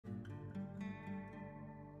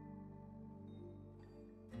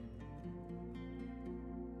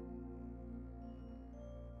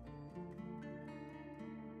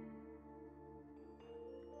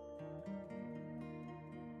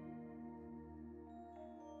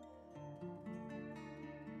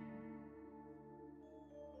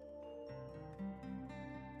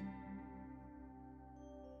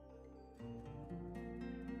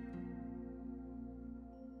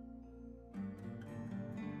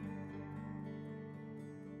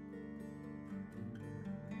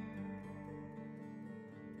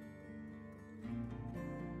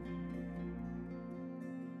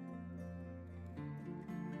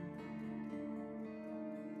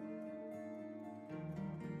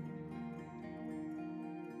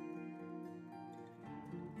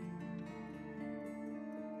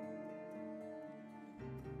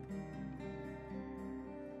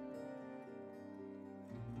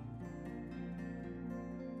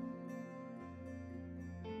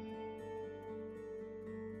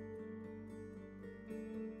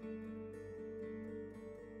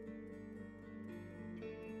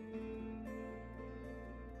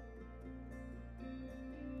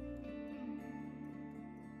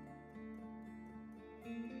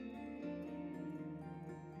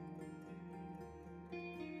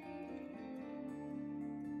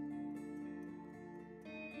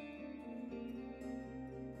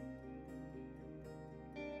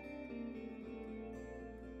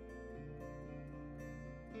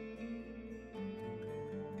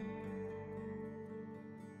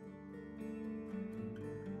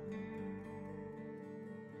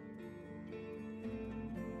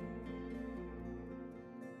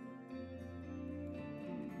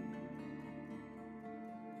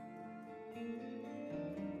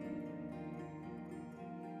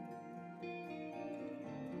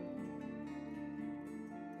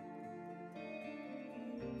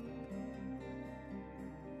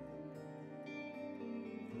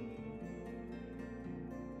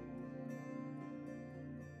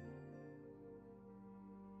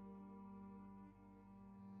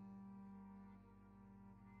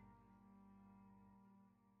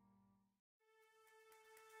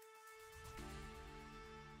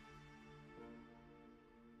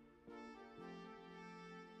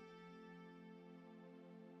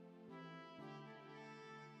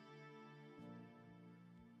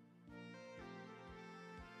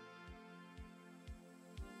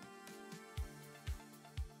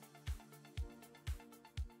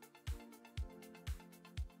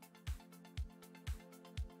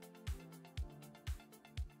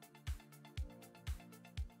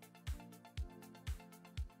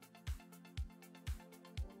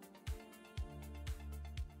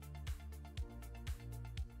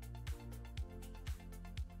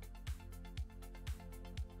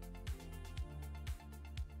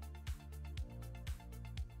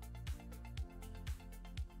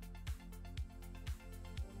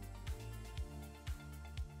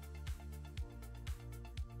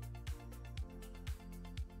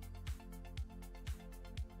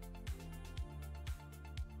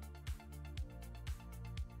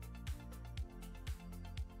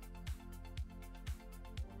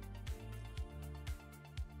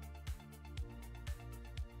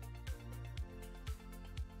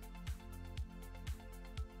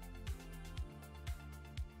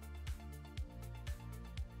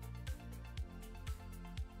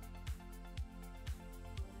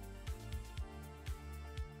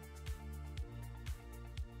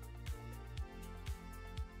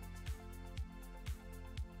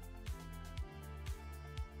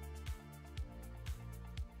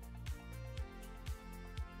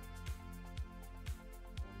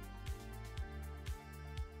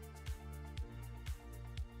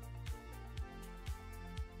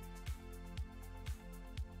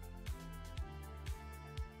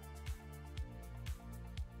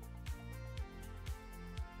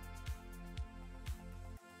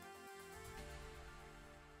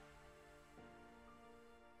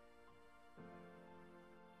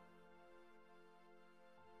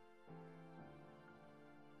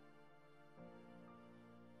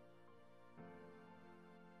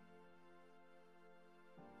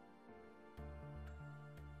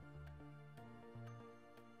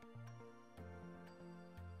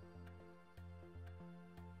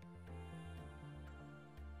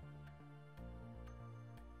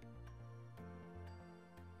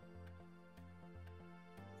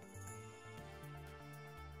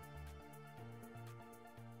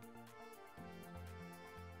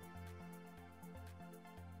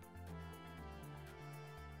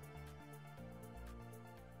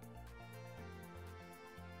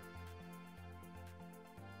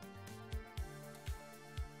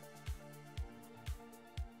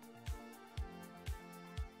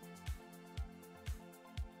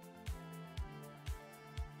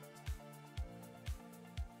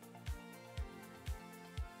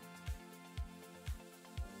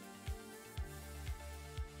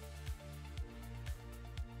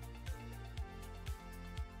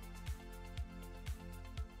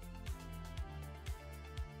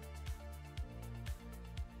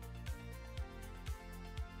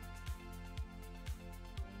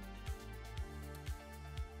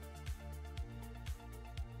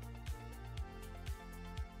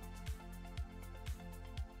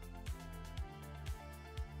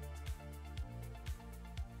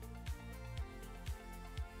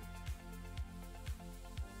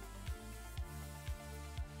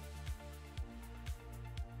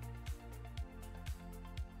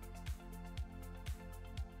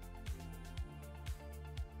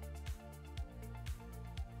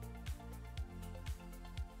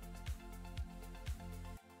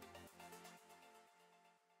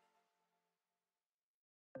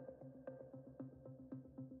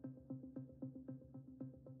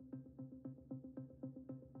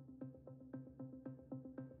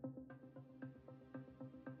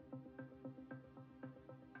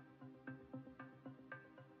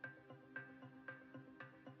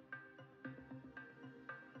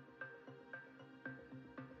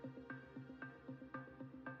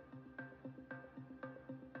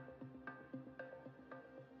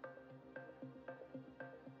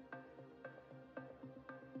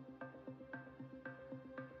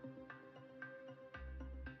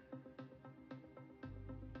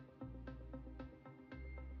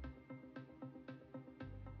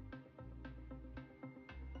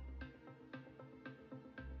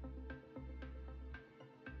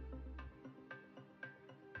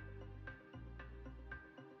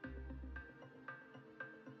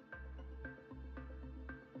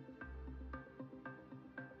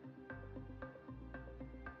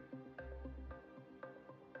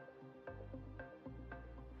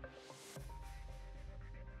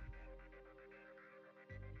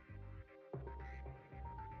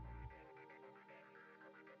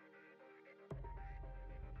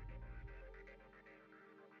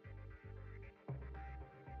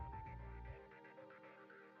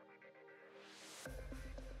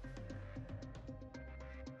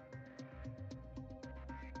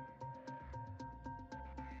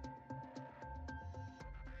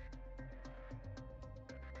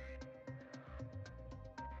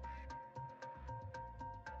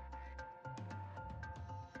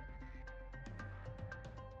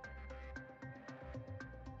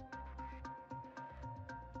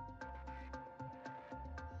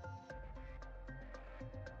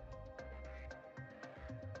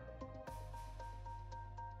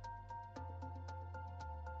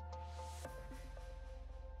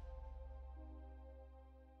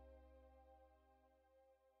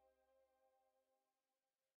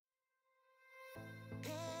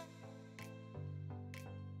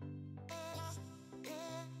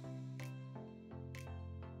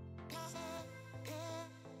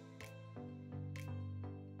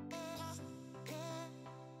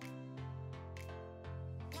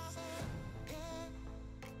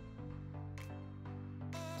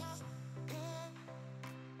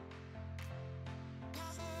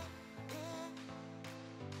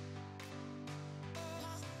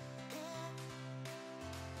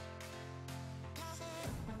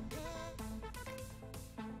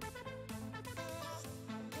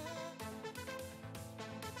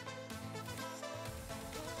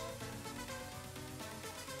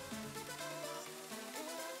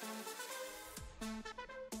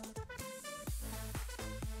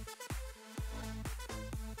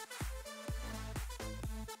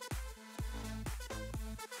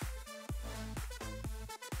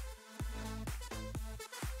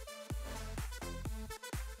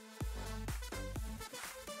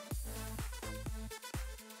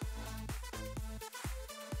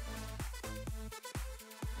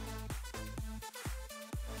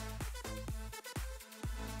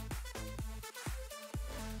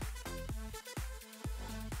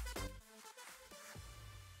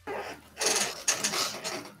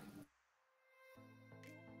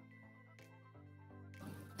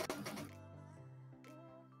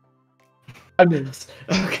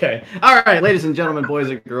Okay. All right, ladies and gentlemen,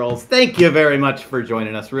 boys and girls, thank you very much for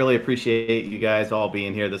joining us. Really appreciate you guys all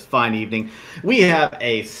being here this fine evening. We have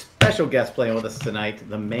a special guest playing with us tonight,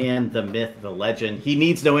 the man, the myth, the legend. He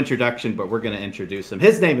needs no introduction, but we're going to introduce him.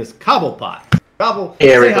 His name is Cobblepott. Cobble, hey,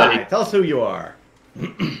 say everybody. hi. Tell us who you are.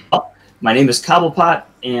 My name is Cobblepott,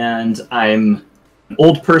 and I'm an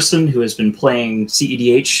old person who has been playing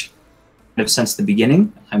CEDH since the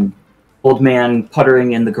beginning. I'm old man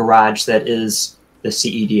puttering in the garage that is the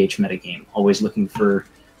CEDH metagame, always looking for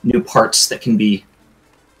new parts that can be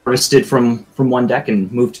harvested from one deck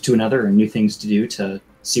and moved to another, and new things to do to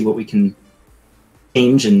see what we can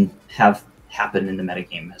change and have happen in the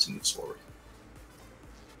metagame as it moves forward.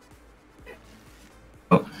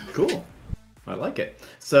 Oh. Cool. I like it.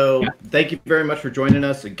 So thank you very much for joining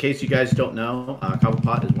us. In case you guys don't know,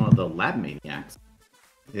 Cobblepott is one of the lab maniacs.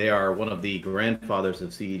 They are one of the grandfathers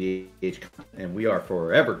of CEDH, and we are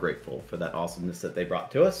forever grateful for that awesomeness that they brought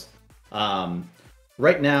to us.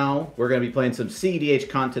 Right now, we're going to be playing some CEDH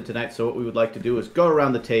content tonight, so what we would like to do is go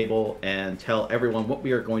around the table and tell everyone what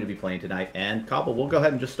we are going to be playing tonight. And Cobble, we'll go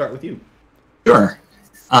ahead and just start with you. Sure.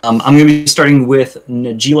 I'm going to be starting with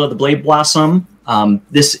Najeela the Blade Blossom.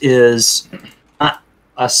 This is not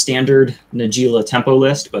a standard Najeela tempo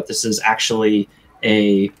list, but this is actually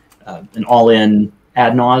an all-in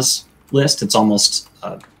ad nause list. It's almost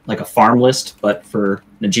like a farm list, but for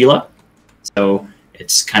Najeela. So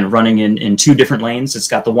it's kind of running in two different lanes. It's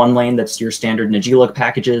got the one lane that's your standard Najeela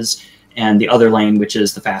packages, and the other lane, which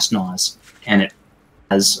is the fast nause. And it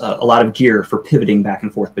has a lot of gear for pivoting back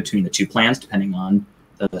and forth between the two plans, depending on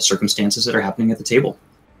the circumstances that are happening at the table.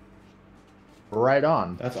 Right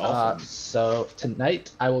on. That's awesome. So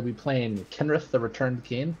tonight I will be playing Kenrith the Returned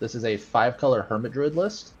King. This is a 5-color Hermit Druid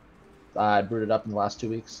list. I brewed it up in the last 2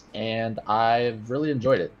 weeks, and I've really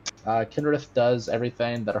enjoyed it. Kenrith does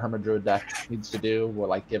everything that a Hermit Druid deck needs to do,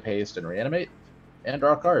 like give haste and reanimate, and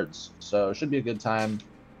draw cards. So it should be a good time.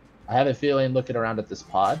 I have a feeling, looking around at this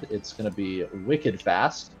pod, it's going to be wicked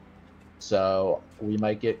fast. So we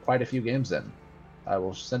might get quite a few games in. I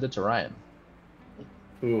will send it to Ryan.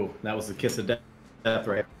 Ooh, that was the kiss of death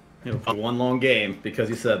right here. For one long game, because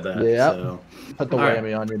you said that. Yeah. So. Put the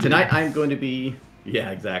whammy on your Tonight I'm going to be...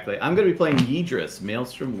 Yeah, exactly. I'm going to be playing Yidris,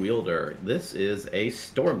 Maelstrom Wielder. This is a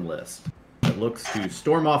storm list. It looks to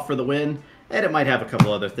storm off for the win, and it might have a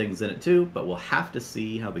couple other things in it too, but we'll have to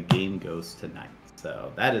see how the game goes tonight.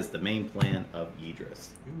 So that is the main plan of Yidris.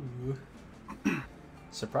 Ooh.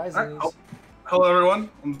 Surprises. Right. Hello everyone,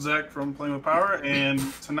 I'm Zach from Playing with Power, and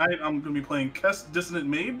tonight I'm going to be playing Kest Dissonant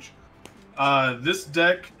Mage. This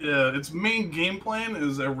deck, its main game plan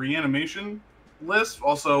is a reanimation list,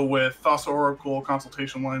 also with Thassa Oracle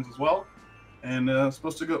consultation lines as well, and it's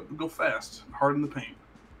supposed to go fast, hard in the paint.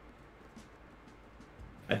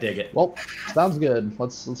 I dig it. Well, sounds good.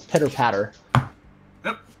 Let's pitter patter.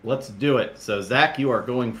 Yep. Let's do it. So Zach, you are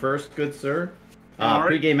going first, good sir. All right.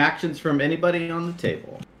 Pre-game actions from anybody on the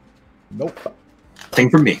table? Nope. Nothing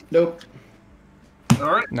from me. Nope.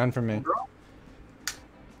 All right. None from me.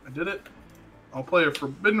 I did it. I'll play a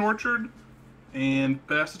Forbidden Orchard and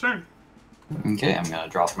pass the turn. Okay, I'm going to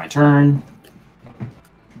draw for my turn.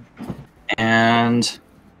 And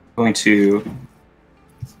I'm going to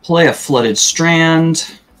play a Flooded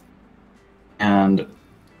Strand. And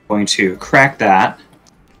going to crack that.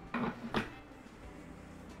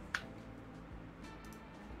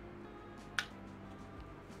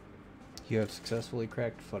 You have successfully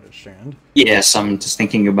cracked Flooded Strand. Yes, I'm just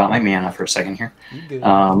thinking about my mana for a second here. You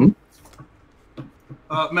good.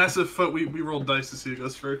 Massive Foot, we rolled dice to see who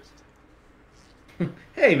goes first.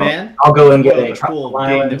 Hey man. I'll go and get a a cool Tropical game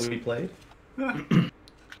Island, that we played. a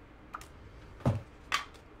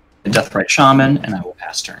Deathrite Shaman, and I will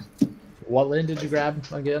pass turn. What lane did you grab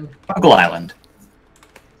again? Tropical Island.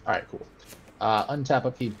 All right, cool. Untap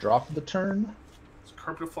upkeep, draw for the turn.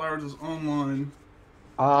 Carpet of Flowers is online.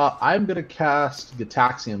 I'm gonna cast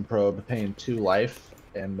Gitaxian Probe, paying 2 life,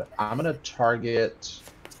 and I'm gonna target.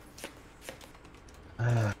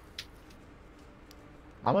 I'm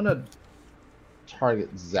gonna target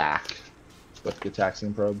Zach with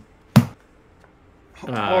Gitaxian Probe.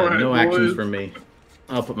 All right, no actions boys. from me.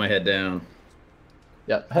 I'll put my head down.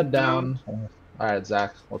 Yep, head down. All right,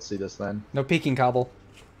 Zach, let's see this then. No peeking, Cobble.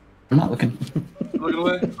 I'm not looking. Look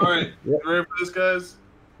away. All right, Yep. you ready for this, guys?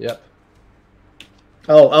 Yep.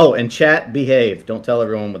 Oh, and chat, behave. Don't tell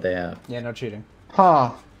everyone what they have. Yeah, no cheating.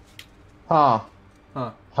 Huh. Huh.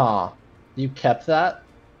 Huh. Huh. You kept that?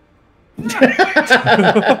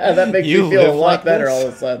 That makes You me feel a live lot like better this? all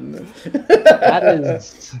of a sudden. That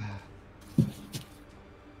is.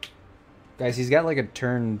 Guys, he's got like a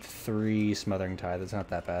turn 3 Smothering Tide. That's not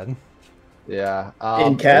that bad. Yeah.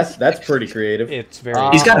 In cast, that's pretty creative. It's very.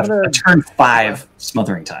 He's got I'm a turn 5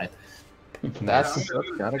 Smothering Tide. That's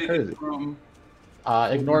I'm kind of take crazy. it from-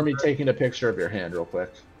 Ignore me taking a picture of your hand real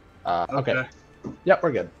quick. Okay. Yep,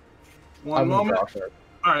 we're good. One I'm gonna moment. draw a card.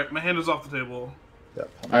 All right, my hand is off the table. Yep.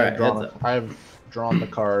 All right, heads up. I've drawn the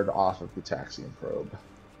card off of the Taxian Probe.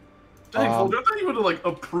 Dang, Folger, I thought you would like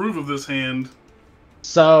approve of this hand.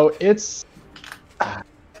 So it's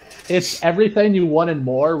everything you want and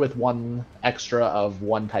more with one extra of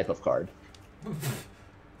one type of card.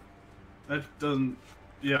 That doesn't.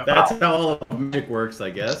 Yeah. That's how all of Magic works,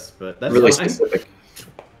 I guess. But that's Really fine. specific.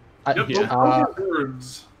 Yep. Yeah. Those are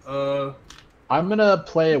words. I'm gonna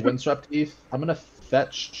play a Windswept Heath. I'm gonna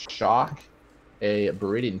fetch Shock, a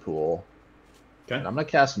Breeding Pool. Okay. And I'm gonna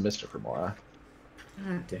cast Mystic Remora.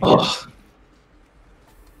 Ugh.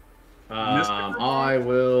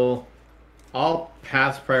 I'll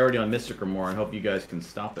pass priority on Mystic Remora and hope you guys can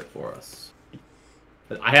stop it for us.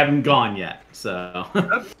 But I haven't gone yet, so.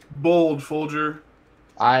 That's bold, Folger.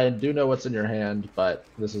 I do know what's in your hand, but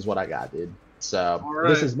this is what I got, dude. So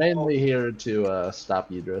this is mainly here to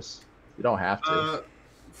stop Idris. You don't have to.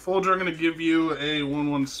 Folger, I'm going to give you a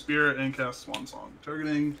 1/1 Spirit and cast Swan Song,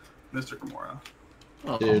 targeting Mr. Gamora.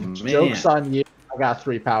 Oh, Dude, man. joke's on you. I got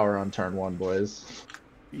 3 power on turn 1, boys.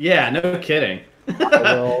 Yeah, no kidding.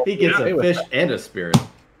 will He gets be a with fish that. and a spirit.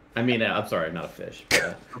 I mean, I'm sorry, not a fish.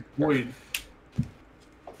 But Void.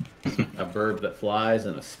 a bird that flies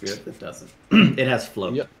and a spirit that doesn't. It has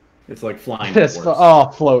float. Yep. It's like flying. It's but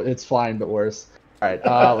worse. float. It's flying, but worse. All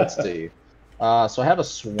right, let's see. So I have a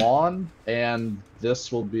swan, and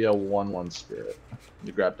this will be a 1/1 spirit.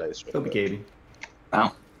 You grab dice. Don't be Katie.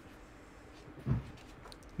 Wow.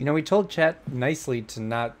 You know, we told chat nicely to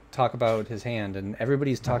not talk about his hand, and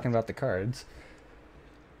everybody's talking about the cards.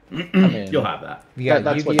 I mean, You'll have that. We got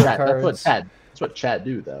that's what Yu-Gi-Oh chat. cards. That's what chat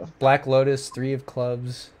do, though. Black Lotus, 3 of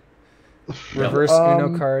clubs. Reverse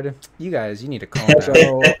Uno card. You guys, you need to calm down.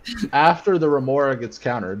 So after the Remora gets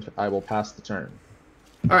countered, I will pass the turn.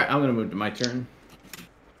 All right, I'm going to move to my turn.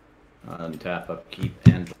 Untap, upkeep,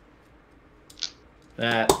 and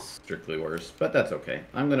that's strictly worse, but that's okay.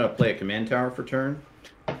 I'm going to play a command tower for turn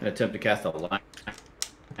and attempt to cast a line.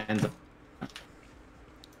 And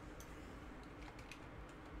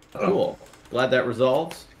cool. Glad that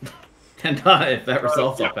resolves. And if that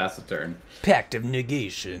resolves, I'll pass the turn. Pact of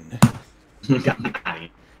negation.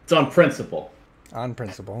 It's on principle. On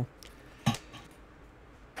principle.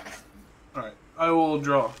 Alright, I will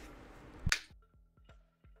draw.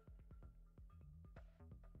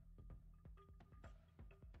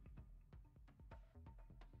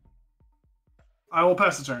 I will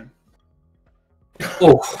pass the turn.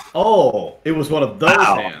 Oh, it was one of those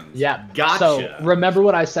hands. Yeah, Gotcha. So remember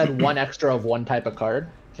when I said one extra of one type of card?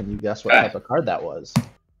 Can you guess what type of card that was?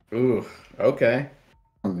 Ooh, okay.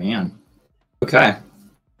 Oh, man. Okay.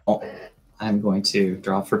 Well, I'm going to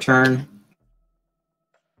draw for turn.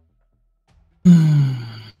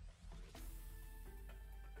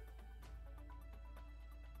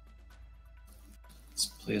 Let's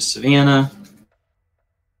play a Savannah.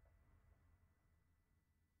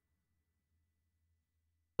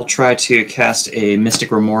 I'll try to cast a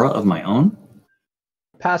Mystic Remora of my own.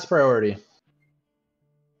 Pass priority.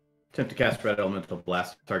 Attempt to cast Red Elemental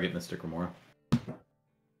Blast, target Mystic Remora.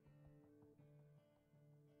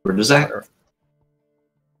 Where does that?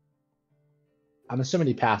 I'm assuming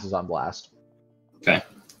he passes on blast. Okay.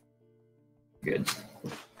 Good.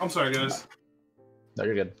 I'm sorry, guys. No,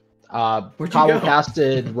 you're good. Where'd you Cobble go?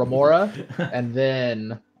 casted Remora, and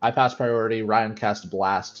then I passed priority. Ryan cast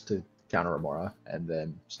blast to counter Remora, and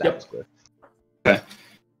then status clear. Okay.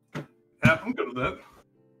 Yeah, I'm good with that.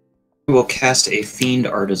 We'll cast a Fiend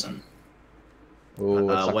Artisan. Ooh,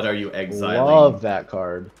 What are you exiling? Love that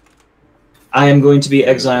card. I am going to be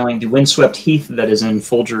exiling the Windswept Heath that is in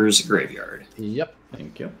Folger's graveyard. Yep,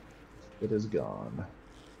 Thank you. it is gone.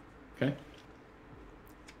 Okay.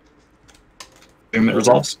 Tournament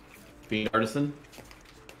resolves. Fiend Artisan.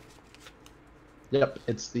 Yep,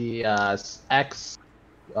 it's the X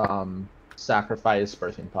sacrifice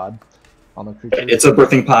birthing pod on the creature. It's a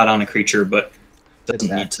birthing pod on a creature, but doesn't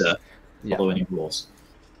It's need X. to Yeah. follow any rules.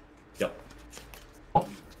 Yep.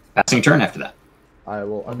 Passing turn after that. I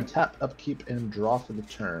will untap, upkeep, and draw for the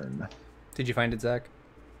turn. Did you find it, Zach?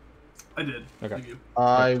 I did. Okay. Thank you.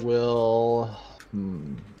 I will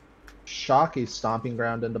shock a stomping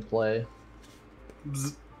ground into play.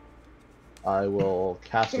 Bzz. I will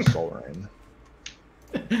cast a soul ring.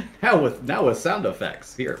 Now with sound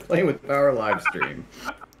effects. Here, playing with Power live stream.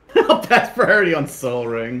 I'll pass priority on Soul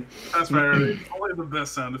Ring. That's priority. Only the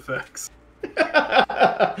best sound effects.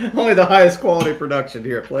 Only the highest quality production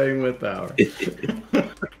here, playing with power.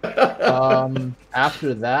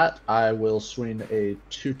 After that, I will swing a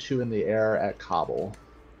 2/2 in the air at Cobble.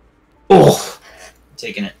 Oh,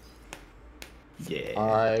 taking it. Yeah.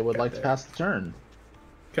 I would like to pass the turn.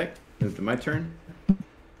 Okay, move to my turn.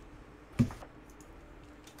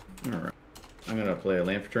 All right, I'm gonna play a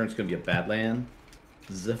land for turn. It's gonna be a bad land.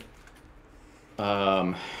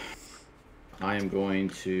 I am going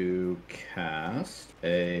to cast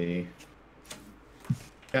a.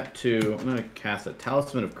 I'm gonna cast a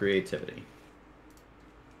Talisman of Creativity.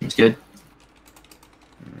 That's good.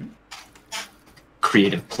 All right.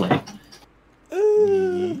 Creative play.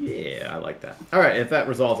 Yeah, I like that. All right, if that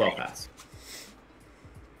resolves, I'll pass.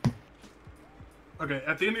 Okay,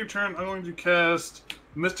 at the end of your turn, I'm going to cast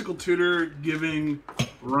Mystical Tutor, giving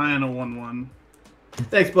Ryan a 1/1.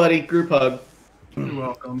 Thanks, buddy. Group hug. You're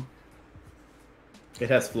welcome. It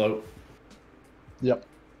has float. Yep.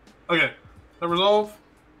 Okay, that resolve.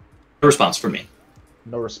 No response for me.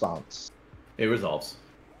 No response. It resolves.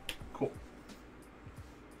 Cool.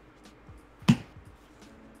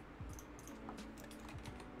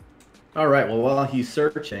 All right. Well, while he's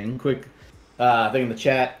searching, quick thing in the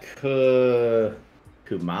chat.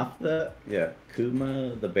 Kumatha? Yeah,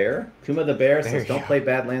 Kuma the Bear. Kuma the Bear says, "Don't play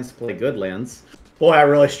bad lands, play good lands." Boy, I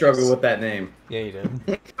really struggled with that name. Yeah, you did.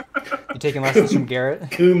 You taking lessons from Garrett?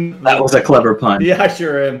 That was a clever pun. Yeah, I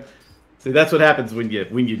sure am. See, that's what happens when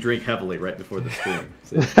you drink heavily right before the stream.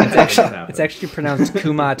 See, It's actually pronounced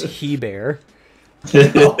Kumat He Bear.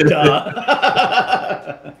 Oh,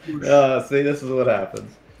 duh. See, this is what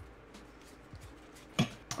happens.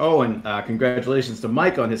 Oh, and congratulations to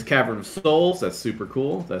Mike on his Cavern of Souls. That's super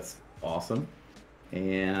cool. That's awesome.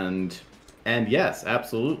 And yes,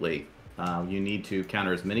 absolutely. You need to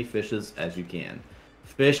counter as many fishes as you can.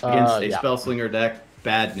 Fish against a Spellslinger deck,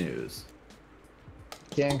 bad news.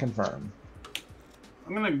 Can confirm.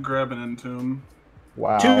 I'm gonna grab an Entomb.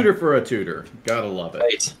 Wow. Tutor for a tutor. Gotta love it.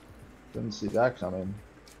 Right. Didn't see that coming.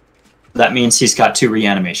 That means he's got 2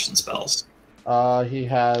 reanimation spells. He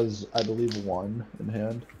has, I believe, 1 in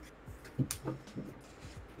hand.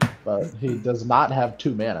 But he does not have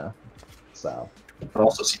 2 mana. So. That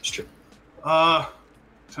also seems true.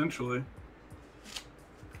 Potentially.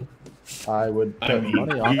 I would put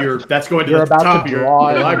money on it. That's going to You're the about top to of your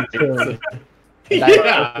draw library.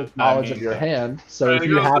 yeah. Knowledge of your hand. So if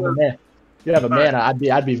you have a mana,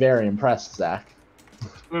 I'd be very impressed, Zach. I'm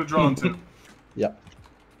gonna draw on 2. Yep.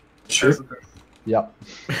 Sure. Yep.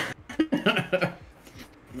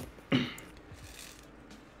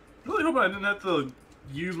 Really hope I didn't have to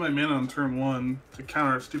use my mana on turn 1 to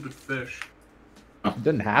counter a stupid fish.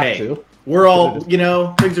 Didn't have to. We're all,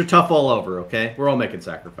 things are tough all over, okay? We're all making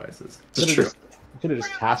sacrifices. That's true. You could have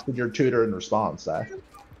just casted your tutor in response, Zach.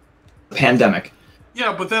 Pandemic.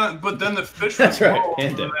 Yeah, but then the fish That's was right, small, so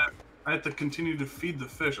Pandemic. then I have to continue to feed the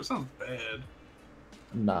fish. That sounds bad.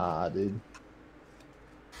 Nah, dude.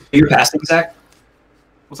 You're passing, Zach?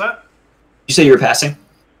 What's that? You say you're passing?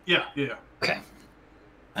 Yeah. Okay.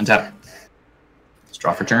 Untap. Let's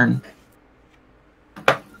draw for turn.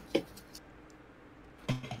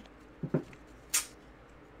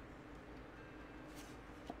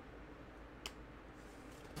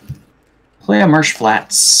 Play a Marsh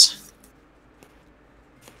Flats.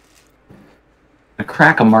 A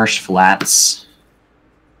crack a Marsh Flats.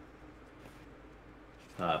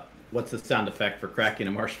 What's the sound effect for cracking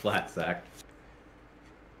a marsh flat, Zach?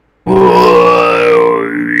 What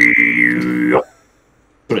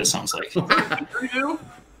it sounds like. Didgeridoo?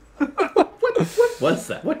 What's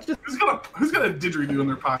that? Who's got a didgeridoo in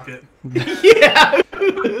their pocket? Yeah.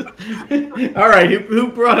 All right. Who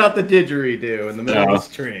brought out the didgeridoo in the middle of the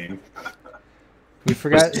stream? We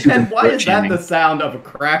forgot. And why is that the sound of a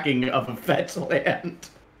cracking of a fetch land?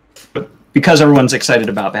 Because everyone's excited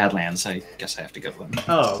about Badlands, I guess I have to go with them.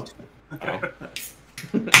 Oh.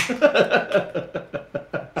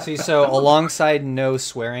 See, so alongside no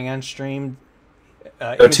swearing on stream,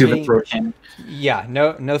 Go to the throat cannon. Yeah,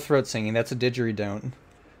 no throat singing. That's a didgeridoo.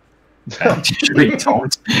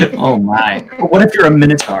 Didgeridoo. Oh my! What if you're a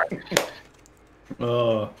minotaur?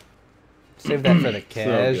 Oh. Save that for the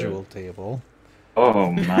casual table.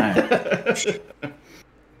 Oh my!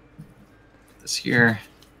 This here.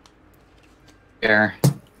 There.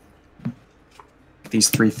 These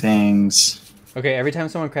 3 things. Okay, every time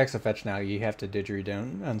someone cracks a fetch now, you have to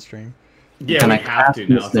didgeridoo on stream. Yeah, Can we I have to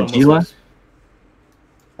now. Najila?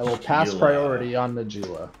 I will pass priority on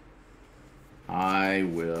Najila. I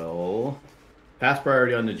will pass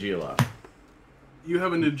priority on Najila. You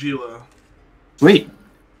have a Najila. Sweet. I'm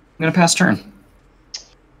gonna pass turn.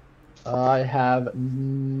 I have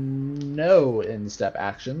no in-step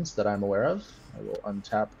actions that I'm aware of. I will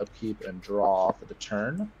untap, upkeep, and draw for the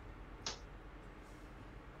turn.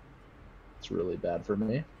 It's really bad for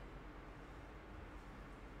me.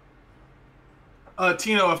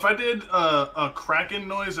 Tino, if I did a Kraken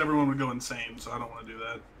noise, everyone would go insane, so I don't want to do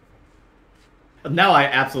that. Now I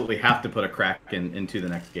absolutely have to put a Kraken into the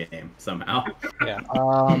next game somehow. Yeah.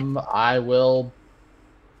 I will.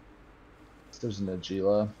 There's an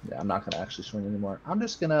Agila. Yeah, I'm not gonna actually swing anymore. I'm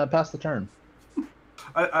just gonna pass the turn.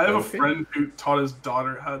 I have a friend who taught his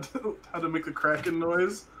daughter how to make the Kraken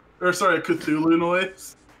noise, or sorry, a Cthulhu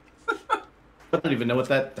noise. I don't even know what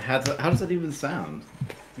that has. How does that even sound?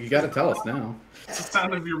 You got to tell us now. It's the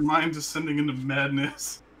sound of your mind descending into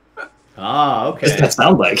madness. Ah, okay. What does that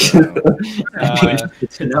sound like?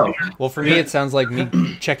 Good to know. Well, for me, it sounds like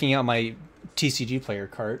me checking out my TCG player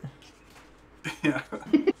cart. Yeah.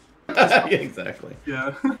 Exactly.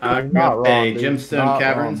 Yeah. Not Got wrong, a dude. Gemstone Not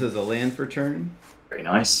Caverns wrong. as a land for turn. Very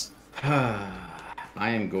nice. I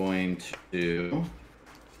am going to.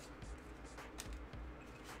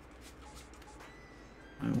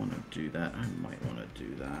 I want to do that. I might want to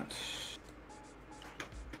do that.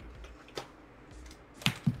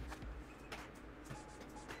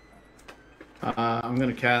 I'm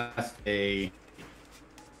going to cast a.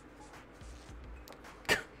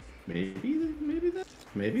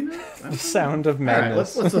 Maybe not. The sound of All right,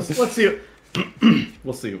 madness. let's see.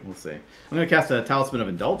 We'll see. I'm going to cast a Talisman of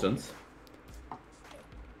Indulgence.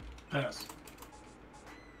 Pass.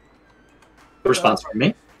 Response from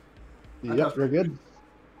me. Yep, you're good.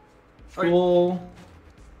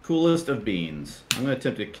 Coolest of beans. I'm going to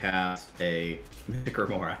attempt to cast a Mystic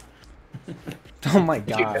Remora. Oh my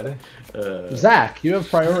god. Zach, you have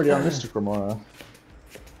priority on Mystic Remora.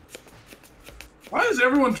 Why is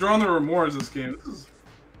everyone drawing their Remoras this game? This is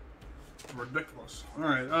ridiculous. All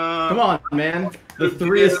right. Come on, man. The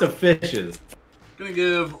threest of fishes. Gonna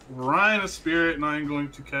give Ryan a spirit, and I'm going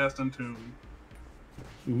to cast Entomb.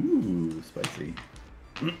 Ooh, spicy.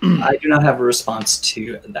 I do not have a response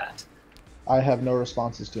to that. I have no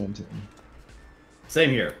responses to Entomb. Same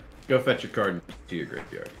here. Go fetch your card to your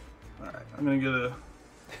graveyard. All right. I'm gonna get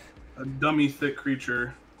a dummy thick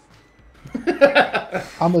creature.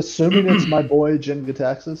 I'm assuming it's my boy Jin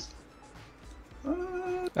Gataxis.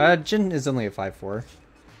 Jin is only a 5/4.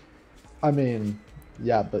 I mean,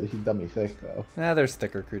 yeah, but he's dummy thick though. There's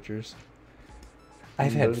thicker creatures.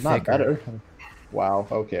 I've had There's not thicker. better. Wow.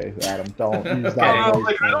 Okay, Adam, don't use I that.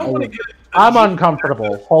 don't want to get. I'm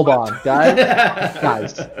uncomfortable. Hold on, guys.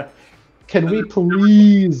 Guys, can we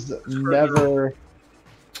please never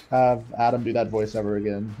have Adam do that voice ever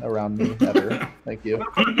again around me ever? Thank you.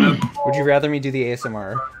 Would you rather me do the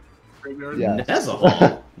ASMR? Yeah.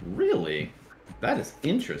 Nezahal? Really? That is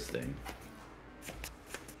interesting.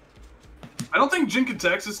 I don't think Jinka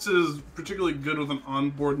Texas is particularly good with an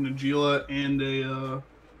onboard Nagila and a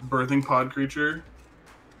birthing pod creature.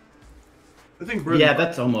 I think birthing Yeah, pod-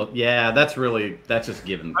 that's almost. Yeah, that's really. That's just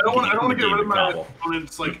given. I don't want to get rid of my Gobble.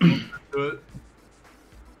 opponent's like answer to it.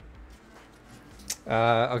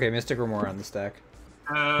 Okay, Mystic Remora on the stack.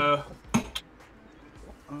 I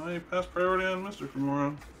pass priority on Mr.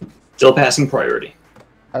 Kimura. Still passing priority.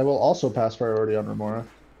 I will also pass priority on Remora.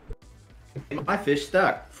 My fish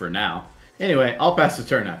stuck for now. Anyway, I'll pass the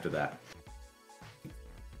turn after that.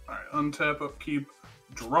 Alright, untap, upkeep,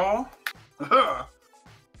 draw. Aha!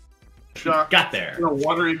 Shock. Got there. In a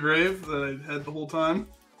watery grave that I had the whole time.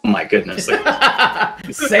 Oh my goodness.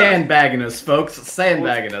 Sandbagging us, folks.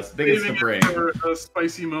 Sandbagging us. Biggest to Saving bring. it for a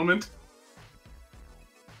spicy moment.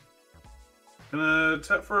 Gonna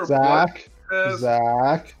tap for a Zach, blood.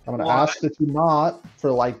 Zach, I'm gonna Why? ask that you not for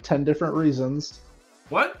like 10 different reasons.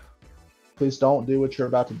 What? Please don't do what you're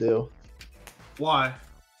about to do. Why?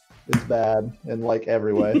 It's bad in like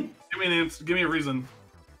every way. Give me an answer. Give me a reason.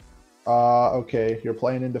 Okay, you're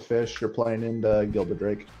playing into fish, you're playing into Gilded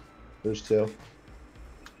Drake. There's two.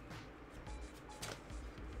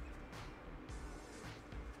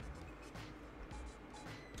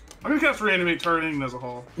 I'm gonna cast Reanimate targeting as a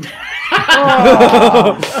whole.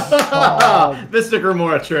 Mystic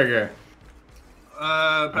Remora trigger.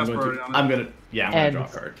 Pass priority on it. I'm gonna draw a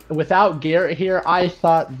card. Without Garrett here, I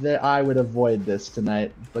thought that I would avoid this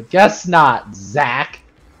tonight, but guess not, Zach.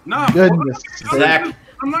 Nah, Goodness. Zach.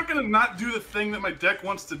 I'm not gonna not do the thing that my deck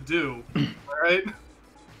wants to do. Alright?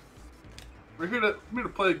 We're here to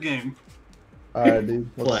play a game. Alright, dude.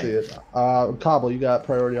 Let's Play. see it. Cobble, you got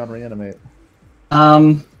priority on Reanimate.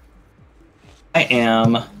 I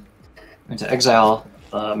am going to exile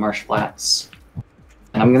the Marsh Flats,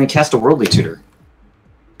 and I'm going to cast a Worldly Tutor.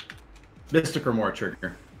 Mystic Remora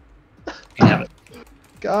trigger. You can have it.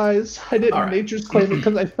 Guys, I didn't All right. Nature's Claim it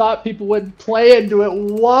because I thought people would play into it.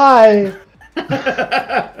 Why?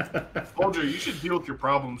 Folger, you should deal with your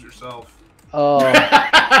problems yourself. Oh,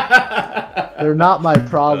 they're not my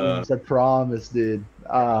problems. I promise, dude.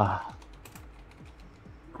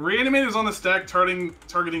 Reanimate is on the stack, targeting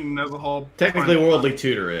Nezahal. Technically, Worldly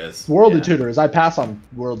Tutor is. Worldly Tutor is. I pass on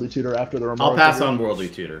Worldly Tutor after the remote. I'll pass on Worldly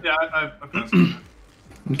Tutor. Yeah, I pass on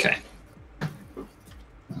that. Okay.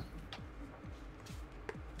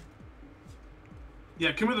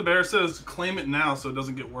 Yeah, Kimmy the Bear says claim it now so it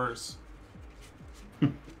doesn't get worse.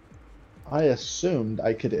 I assumed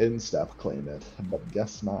I could instep claim it, but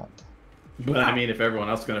guess not. But I mean, if everyone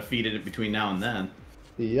else is going to feed it between now and then.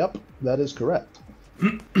 Yep, that is correct.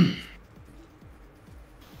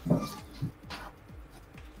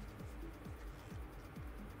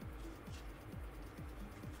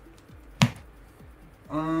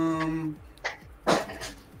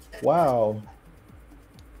 Wow.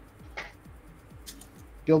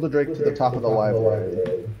 Gilded Drake to the top of the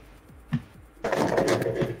library.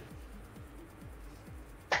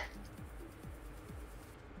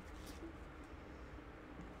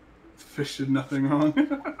 Fish did nothing wrong.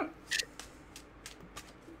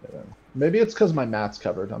 Maybe it's because my mat's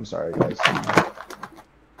covered. I'm sorry, guys.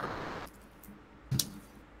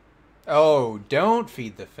 Oh, don't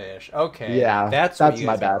feed the fish. Okay. Yeah, that's my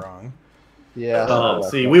got bad. Wrong. Yeah. Oh,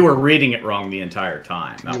 see, we were reading it wrong the entire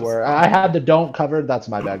time. You were. I had the don't covered. That's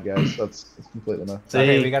my bad, guys. That's completely my.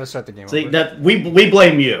 Okay, we got to start the game. See, over. that we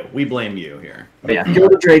blame you. We blame you here. But yeah,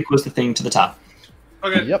 Gilded Drake was the thing to the top.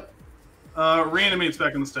 Okay. Yep. Reanimate's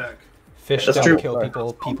back in the stack. Fish That's don't true. kill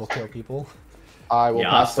people. People kill people. I will Yeah,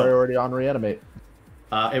 pass awesome. priority on reanimate.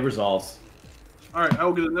 It resolves. All right, I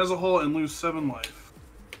will get a Nezahal and lose 7 life.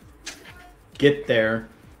 Get there.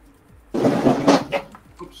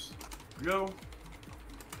 Oops. There we go.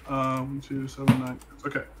 1, 2, 7, 9.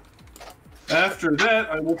 Okay. After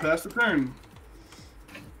that, I will pass the turn.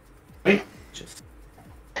 Right? Just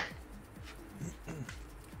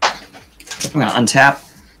I'm gonna untap.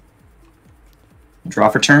 Draw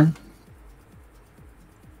for turn.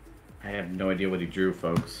 I have no idea what he drew,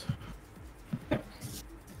 folks.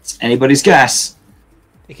 It's anybody's guess.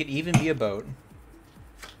 It could even be a boat.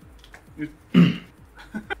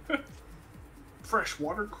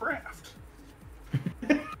 Freshwater craft.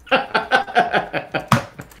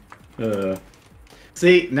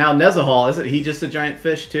 See, now Nezahal, isn't he just a giant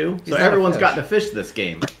fish too? He's So not a everyone's fish. gotten to fish this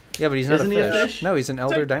game. Yeah, but he's not Isn't a he fish. a fish? No, he's an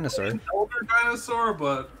elder Technically dinosaur. an elder dinosaur,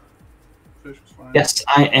 but fish was fine. Yes,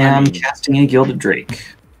 I am casting a Gilded Drake.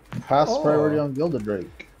 Pass Oh. priority on Gilded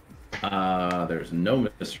Drake. There's no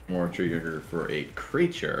Mr. Trigger for a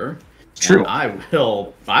creature. It's true. And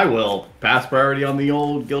I will pass priority on the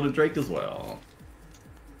old Gilded Drake as well.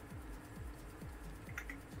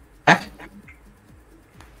 Back.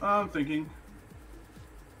 I'm thinking.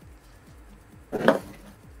 So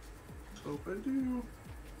if I do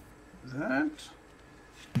that,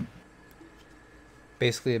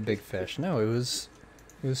 Basically a big fish. No, it was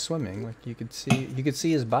swimming. Like you could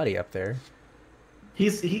see his body up there. I mean,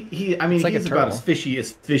 It's like a he's about turtle. as fishy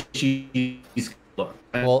as look.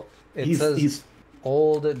 Well, it says he's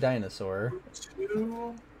old dinosaur.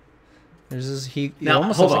 2. There's this, he now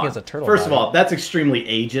almost hold looks on. like it's a turtle. First of body. all, that's extremely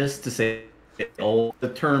ageist to say old. The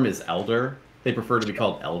term is elder. They prefer to be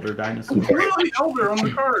called elder dinosaurs. Literally elder on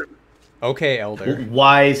the card. Okay, elder.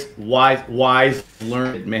 Wise,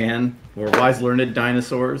 learned man, or wise, learned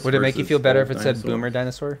dinosaurs. Would it make you versus feel better if old it said dinosaurs. boomer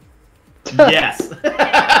dinosaur? Yes.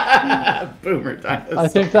 Boomer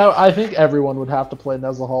dinosaur. I think everyone would have to play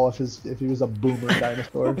Nezahal if he was a boomer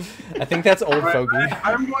dinosaur. I think that's old Alright, fogey.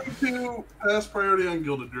 I'm going to pass priority on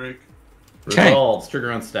Gilded Drake. Okay. Results,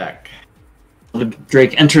 trigger on stack. Gilded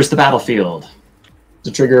Drake enters the battlefield.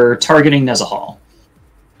 To trigger targeting Nezahal.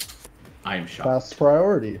 I am shocked. Pass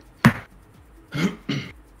priority.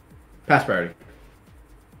 Pass priority.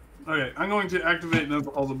 Okay, I'm going to activate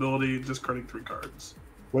Nezahal's ability, discarding 3 cards.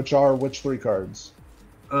 Which 3 cards?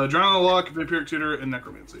 Drown on the Lock, Vampiric Tutor, and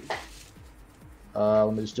Necromancy.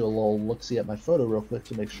 Let me just do a little look-see at my photo real quick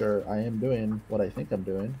to make sure I am doing what I think I'm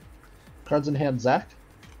doing. Cards in hand, Zach.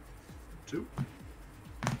 2.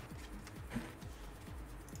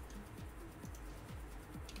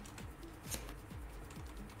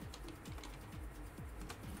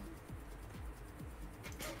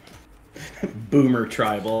 Boomer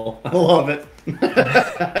tribal. I love it.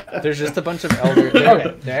 There's just a bunch of elder.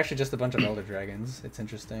 They're actually just a bunch of elder dragons. It's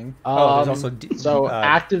interesting. There's also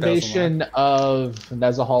activation of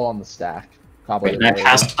Nezahal on the stack. Right, and I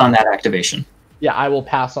passed on that activation. Yeah, I will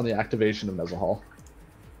pass on the activation of Nezahal.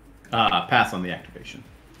 Pass on the activation.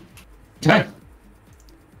 Okay.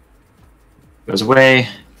 goes away.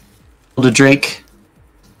 The Drake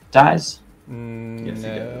dies. Yes, he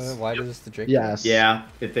No. does. Why does the Drake? Yes. Yeah,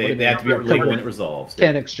 if they have to be legal and it resolves.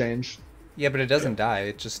 Can exchange. Yeah, but it doesn't die.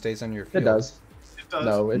 It just stays on your field. It does. It does.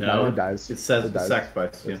 No, it No, dies. It says It dies.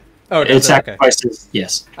 sacrifice. Yeah. Oh, It sacrifices.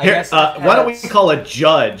 Yes. I Here, guess why don't we call a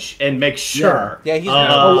judge and make sure? Yeah, he's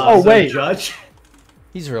Oh, so wait. judge.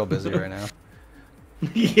 he's real busy right now.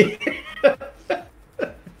 Yeah.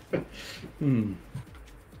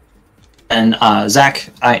 And Zach,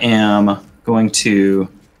 I am going to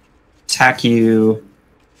attack you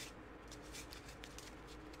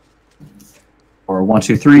for 1,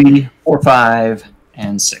 2, 3, 4, 5,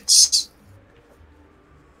 and 6.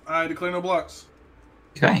 I declare no blocks.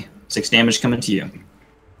 Okay, 6 damage coming to you.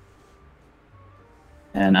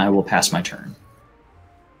 And I will pass my turn.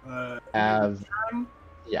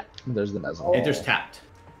 Yeah, there's the Mezzo. Enters tapped.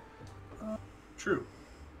 True.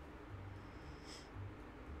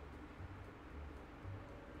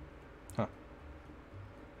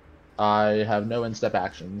 I have no in-step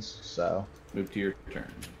actions, so Move to your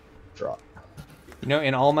turn. draw. You know,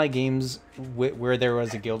 in all my games where there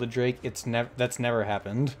was a Gilded Drake, that's never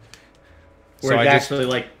happened. Where I it just- actually,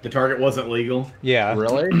 like, the target wasn't legal. Yeah.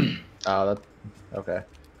 Really? Oh, that okay.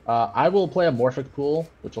 I will play a Morphic Pool,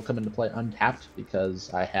 which will come into play untapped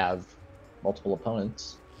because I have multiple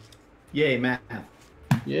opponents. Yay, Matt.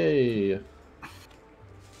 Yay!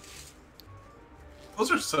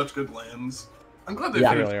 Those are such good lands. I'm glad they Yeah.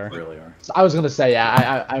 finished. Really are. Really are. So I was gonna say,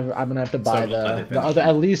 yeah, I'm gonna have to buy So glad they the finished. other,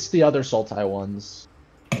 at least the other Sultai ones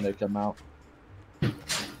when they come out. This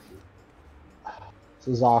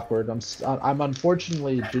is awkward. I'm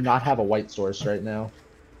unfortunately do not have a white source right now.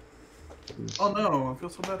 Oh no, I feel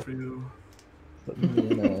so bad for you. Put me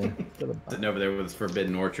in Sitting over there with his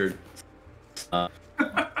Forbidden Orchard. I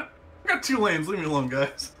got 2 lanes. Leave me alone,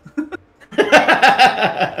 guys.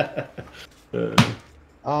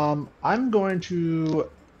 I'm going to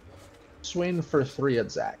swing for 3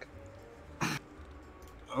 at Zach.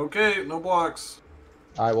 Okay, no blocks.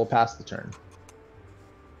 I will pass the turn.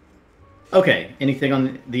 Okay, anything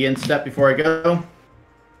on the end step before I go?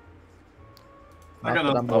 I got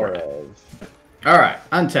Not that nothing. I'm aware of. Alright,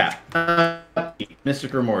 untap.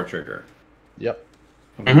 Mystic Remora trigger. Yep.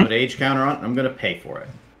 I'm going to put age counter on, and I'm going to pay for it.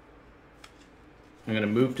 I'm going to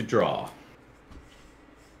move to draw.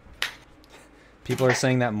 People are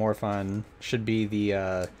saying that Morphon should be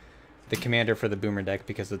the commander for the Boomer deck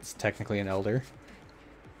because it's technically an Elder.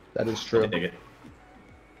 That is I true. dig it.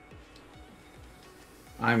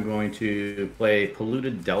 I'm going to play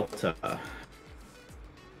Polluted Delta.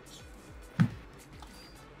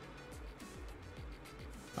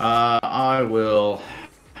 I will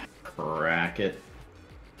crack it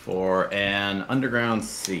for an Underground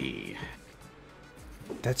Sea.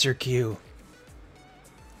 That's your cue.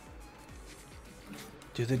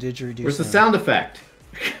 Do the didgeridoo. Where's the sound effect?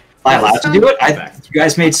 Am I allowed to do it? You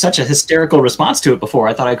guys made such a hysterical response to it before.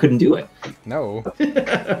 I thought I couldn't do it. No.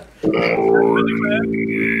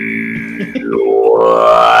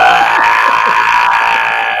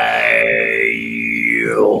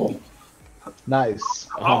 Nice.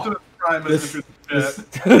 Optimus Prime is in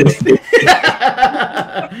the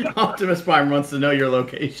chat. Optimus Prime wants to know your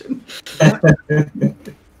location.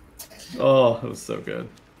 Oh, it was so good.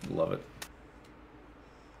 Love it.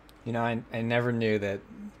 You know, I never knew that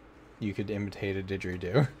you could imitate a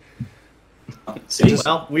didgeridoo. See?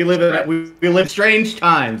 Well, we live strange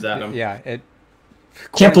times, Adam. Yeah, it.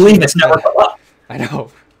 Can't believe it's never come up. I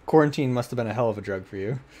know. Quarantine must have been a hell of a drug for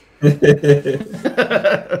you.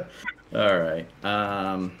 All right.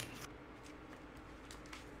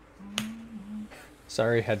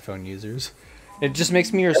 Sorry, headphone users. It just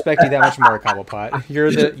makes me respect you that much more, Cobblepott.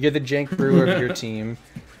 You're the jank brewer of your team,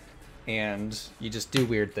 and you just do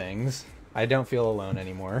weird things. I don't feel alone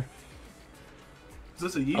anymore. Is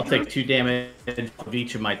this a Yeet? I'll take 2 damage of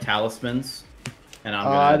each of my talismans, and I'm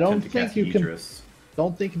I gonna don't attempt to think cast you can- Idris.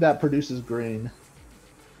 Don't think that produces green.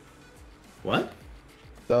 What?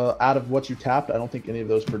 So out of what you tapped, I don't think any of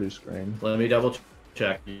those produce green. Let me double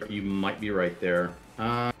check. You might be right there.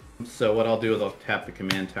 So what I'll do is I'll tap the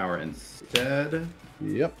command tower instead,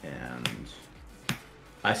 Yep. and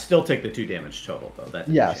I still take the 2 damage total though. That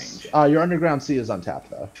didn't Yes. change. Your Underground Sea is untapped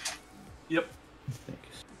though. Yep. Thank you.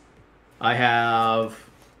 I have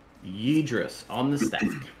Yidris on the stack.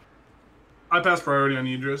 I pass priority on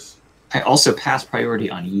Idris. I also pass priority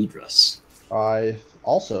on Yidris. I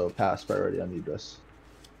also pass priority on Idris.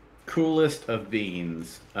 Coolest of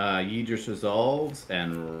beans. Yidris resolves,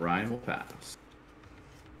 and Ryan will pass.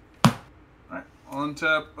 Alright. On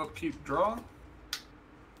tap, upkeep, draw.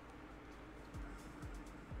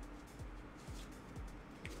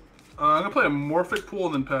 I'm gonna play a Morphic Pool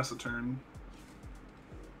and then pass the turn.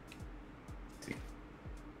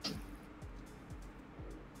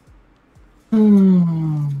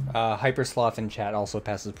 Hyper Sloth in chat also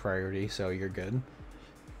passes priority, so you're good.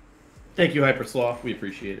 Thank you, Hyper Sloth. We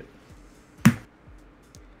appreciate it.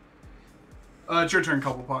 It's your turn,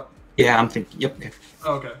 Cobblepott. Yeah, I'm thinking. Yep. Okay.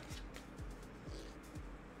 Okay.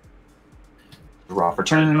 Draw for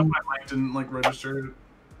I know turn. my mic didn't like register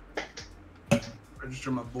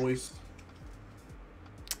my voice.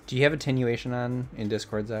 Do you have attenuation on in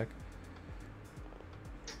Discord, Zach?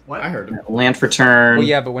 What? I heard him. Land for turn. Well,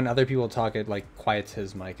 yeah, but when other people talk, it like quiets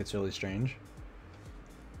his mic. It's really strange.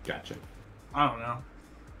 Gotcha. I don't know.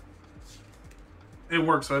 It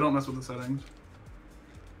works, so I don't mess with the settings.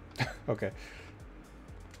 Okay.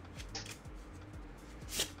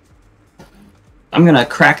 I'm gonna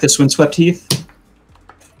crack this Windswept Heath.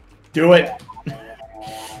 Do it.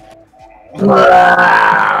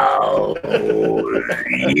 Wow!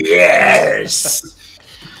 Yes!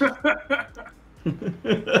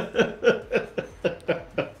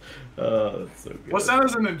 Oh, that's so good. What's that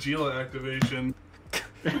as an Agila activation?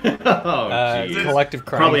 Oh, jeez. Collective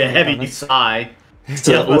crying Probably a from heavy opponents. sigh.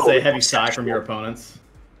 Yeah, let's say a heavy sigh from your opponents.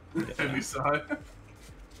 Heavy sigh.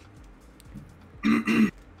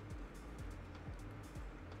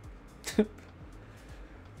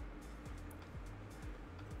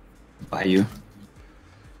 By you.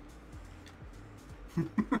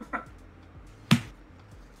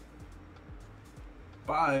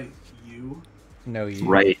 Bye, you. No, you.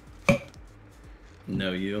 Right.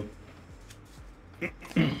 No, you.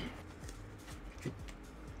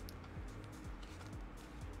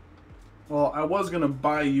 Well, I was gonna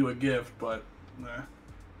buy you a gift, but nah.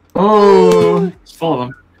 Oh, it's full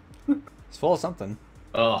of them. It's full of something.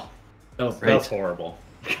 Oh, that was Right. horrible.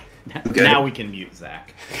 Good. Now we can mute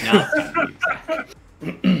Zach. Now it's time to mute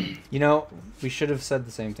Zach. You know, we should have said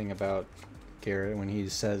the same thing about Garrett when he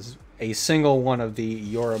says a single one of the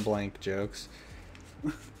 "you're a blank" jokes.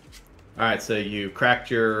 All right, so you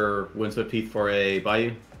cracked your Windswept Heath for a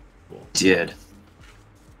Bayou? Cool. Did.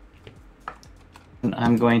 And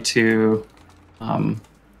I'm going to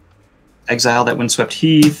exile that Windswept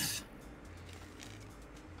Heath.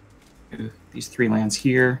 These 3 lands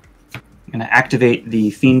here. I'm going to activate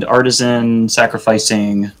the Fiend Artisan,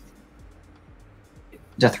 sacrificing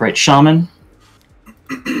Deathrite Shaman.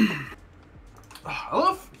 I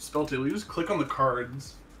love Spell Table. You just click on the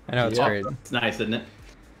cards. I know it's Yeah. great. It's nice, isn't it?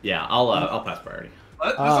 Yeah, I'll pass priority.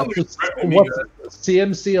 That sounds like Just- a threat to me, what's guys.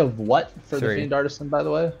 CMC of what for the 3. Fiend Artisan, by the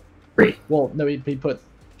way? 3. Well, no, he put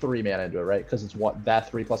 3 mana into it, right? Because it's what, that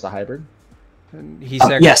 3 plus a hybrid? He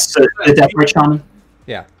Yes, so the Deathrite Shaman.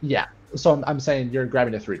 Yeah. So I'm saying you're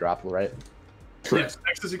grabbing a 3-drop, right? Yes,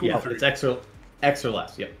 X is equal Yeah, to 3. it's X or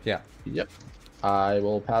less. Yep. Yep. I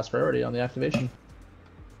will pass priority on the activation.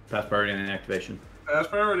 Pass priority and activation. Pass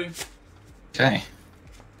priority. Okay.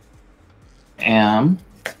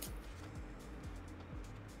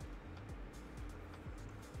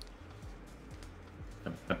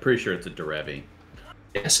 I'm pretty sure it's a Derevi.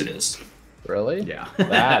 Yes, it is. Really? Yeah.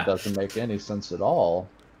 That doesn't make any sense at all.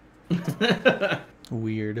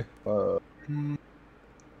 Weird.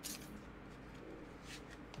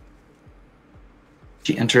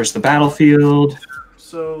 She enters the battlefield.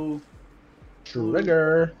 So,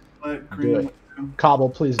 Trigger. let Do green. it. Cobble,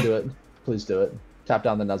 please do it. Please do it. Tap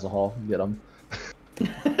down the Nezahal. Get him.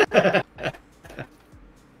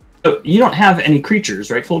 So you don't have any creatures,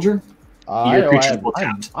 right, Folger? Your creatures will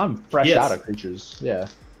tap. I'm fresh Yes. out of creatures. Yeah.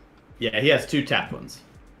 Yeah, he has 2 tapped ones.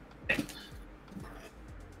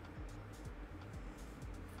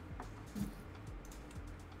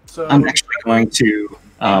 So, I'm actually going to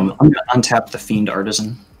I'm going to untap the Fiend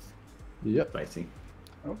Artisan. Yep. Spicy.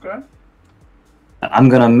 okay. I'm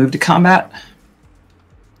going to move to combat.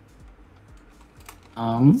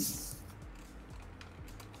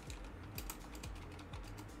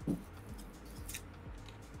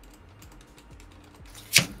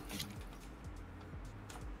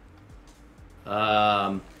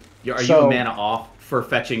 Are you So- a mana off for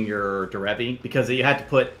fetching your Derevi? Because you had to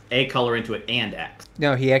put a color into it and X.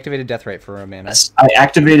 No, he activated Deathrite for a mana. Yes, I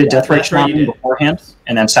activated Yeah, Deathrite that's right, you Shaman did. beforehand,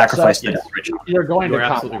 and then sacrificed the yes. Deathrite Shaman. You're going You to are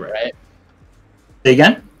combat, absolutely right? right. Say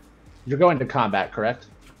again? You're going to combat, correct?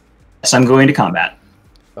 Yes, I'm going to combat.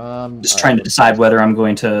 Just all trying to right. decide whether I'm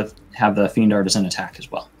going to have the Fiend Artisan attack as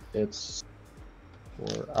well. It's.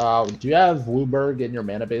 Do you have Wooburg in your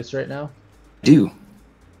mana base right now? I do.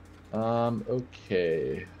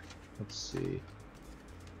 Okay. Let's see.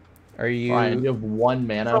 Are you? Ryan, you have 1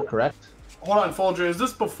 mana, Oh. correct? Hold on, Folger. Is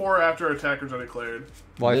this before or after attackers are declared?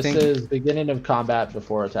 Well, I This think is beginning of combat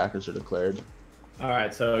before attackers are declared. All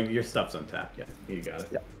right, so your stuff's untapped. Yeah, you got it.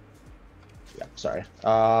 Yeah. Yeah. Sorry.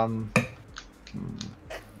 I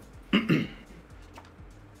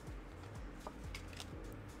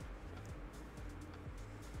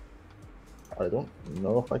don't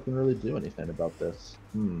know if I can really do anything about this.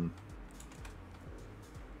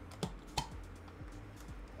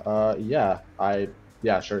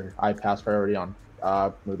 Yeah, sure. I pass priority on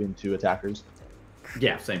moving to attackers.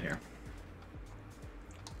 Yeah, same here.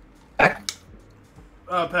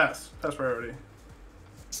 Pass priority.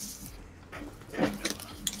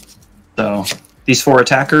 So these 4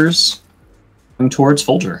 attackers going towards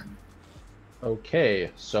Folger.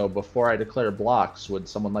 Okay, so before I declare blocks, would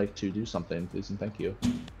someone like to do something, please and thank you?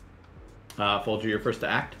 Folger, you're first to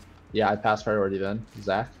act. Yeah, I pass priority then.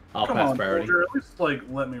 Zach? I'll Come pass on, priority. Folger, at least like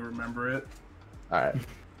let me remember it. Alright.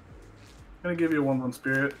 Gonna give you a 1/1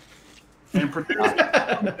 spirit. And produce.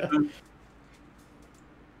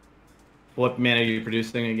 What mana are you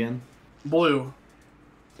producing again? Blue.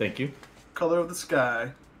 Thank you. Color of the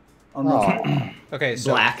sky. Okay,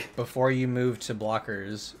 so Black. before you move to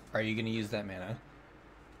blockers, are you going to use that mana?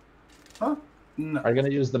 Huh? No. Are you going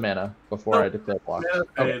to use the mana before I declare blocks? Mana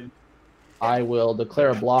Okay. fade. I will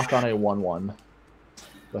declare a block on a 1/1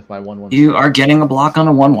 with my 1/1. You are getting a block on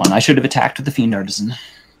a 1/1. I should have attacked with the Fiend Artisan.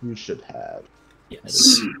 You should have.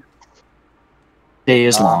 Yes. Day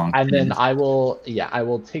is long. And then I will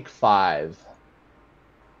take 5.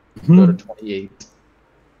 Mhm. Go to 28.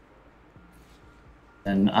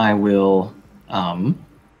 And I will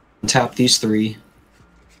tap these 3.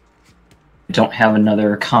 I don't have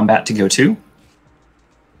another combat to go to.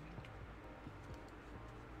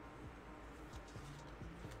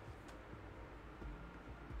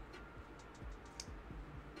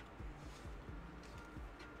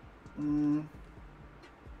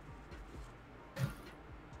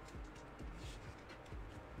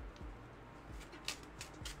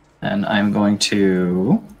 And I'm going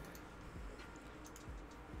to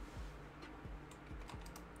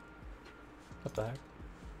What the heck?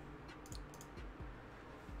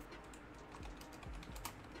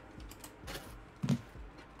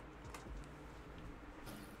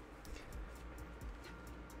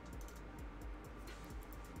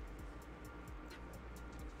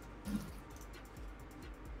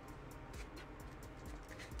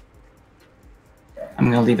 I'm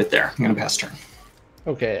going to leave it there. I'm going to pass turn.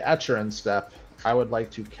 Okay, at your end step, I would like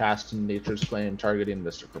to cast Nature's Flame targeting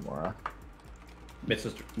Mystic Remora.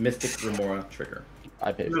 Mystic Remora trigger.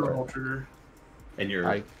 I pay Little for hole it. trigger. And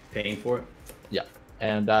you're paying for it? Yeah.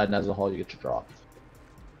 And Nezahal, you get your draw.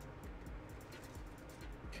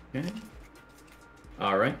 Okay.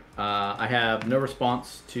 All right. I have no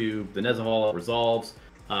response to the Nezahal. It resolves.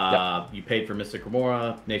 You paid for Mystic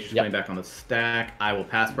Remora. Nature's Claim back on the stack. I will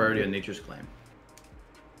pass priority on Nature's Claim.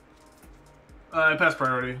 I pass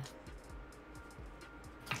priority.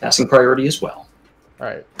 Passing priority as well. All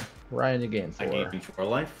right. Ryan, you gain 4. I gain 4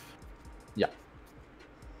 life. Yeah.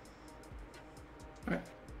 All right.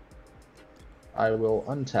 I will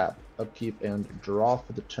untap, upkeep, and draw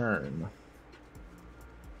for the turn.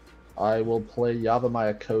 I will play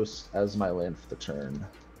Yavimaya Coast as my land for the turn.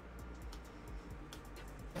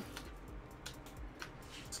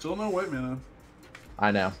 Still no white mana.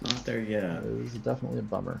 I know. Not there yet. It is definitely a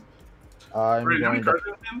bummer. I'm Brady, how many going to... cards do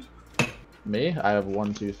you have in hand? Me? I have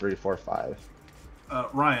 1, 2, 3, 4, 5.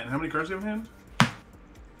 Ryan, how many cards do you have in hand?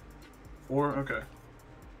 4? Okay.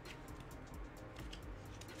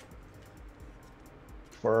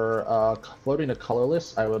 For floating a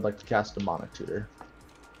colorless, I would like to cast Demonic Tutor.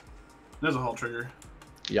 There's a hull trigger.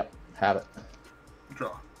 Yep, have it.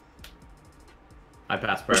 Draw. I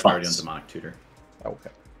pass priority on Demonic Tutor.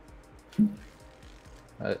 Okay.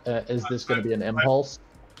 Is this going to be an impulse?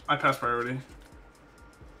 I pass priority.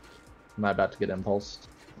 Am I about to get impulsed?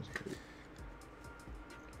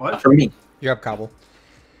 What? For me, You're up, Cobble.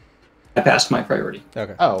 I passed my priority.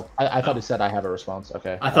 Okay. Oh, I thought he said I have a response.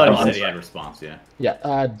 Okay. I thought he I'm said he sorry. had response, yeah. Yeah,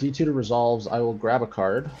 D2 to resolves. I will grab a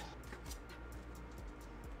card.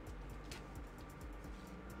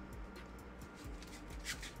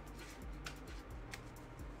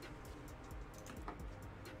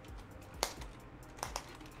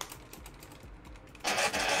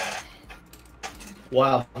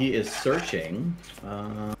 While he is searching,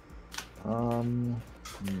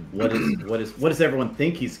 what does everyone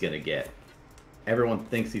think he's gonna get? Everyone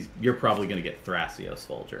thinks you're probably gonna get Thrasios,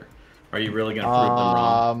 Soldier. Are you really gonna prove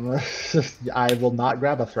them wrong? I will not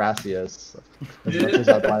grab a Thrasios as much as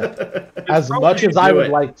I'd like. It's As probably- much as I do would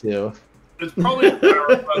it. like to. It's probably a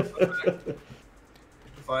power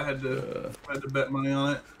if I had to bet money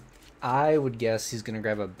on it. I would guess he's going to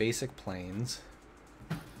grab a basic plains.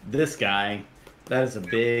 This guy That is a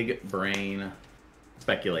big brain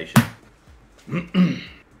speculation.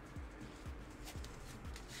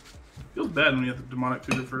 Feels bad when you have the demonic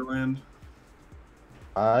tutor for land.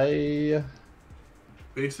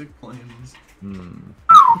 Basic planes. And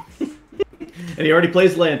he already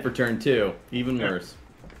plays land for turn 2. Even worse.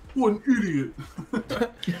 What an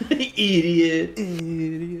idiot.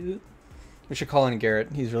 Idiot. We should call in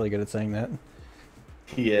Garrett. He's really good at saying that.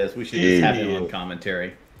 He is. We should just have him on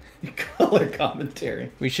commentary. Color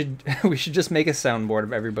commentary. We should just make a soundboard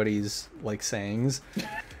of everybody's like sayings.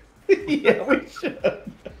 Yeah, we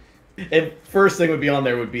should. And first thing would be on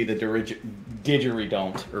there would be the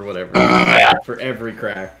didgeridoo or whatever for every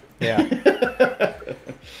crack. Yeah.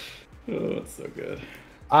 Oh, it's so good.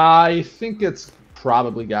 I think it's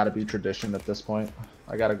probably got to be tradition at this point.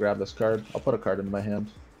 I got to grab this card. I'll put a card into my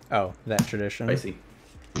hand. Oh, that tradition. I see.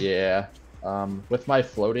 Yeah. With my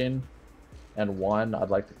floating and 1, I'd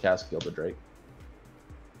like to cast Gilded Drake.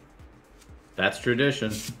 That's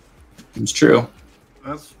tradition. It's true.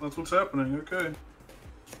 That's what's happening. Okay.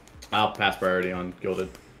 I'll pass priority on Gilded.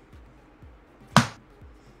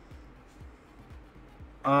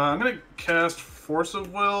 I'm gonna cast Force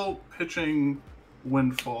of Will, pitching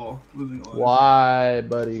Windfall. Losing a life. Why,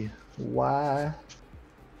 buddy? Why?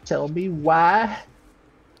 Tell me why.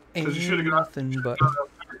 Because you should have got nothing but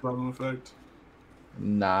problem effect.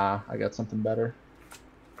 Nah, I got something better.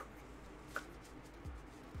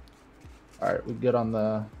 Alright, we good on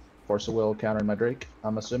the Force of Will countering my Drake,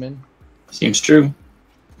 I'm assuming. Seems true.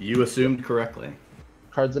 You assumed correctly.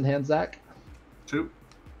 Cards in hand, Zach? 2.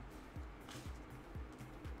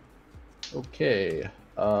 Okay.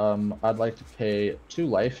 I'd like to pay 2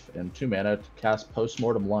 life and 2 mana to cast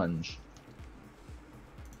Postmortem Lunge.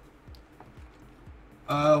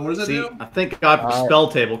 What does that See, do? I think I have spell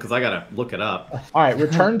table because I gotta look it up. Alright,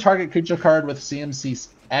 return target creature card with CMC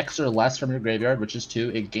X or less from your graveyard, which is 2.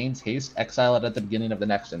 It gains haste, exile it at the beginning of the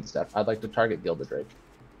next end step. I'd like to target Gilded Drake.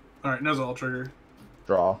 Alright, now's all trigger.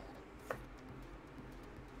 Draw.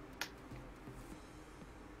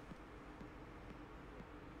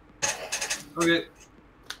 Okay.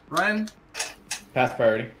 Ryan? Pass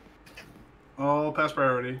priority. I'll pass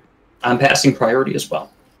priority. I'm passing priority as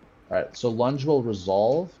well. Alright, so Lunge will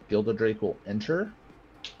resolve. Gilded Drake will enter.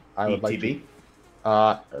 I would like ETB.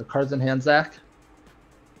 to... cards in hand, Zach?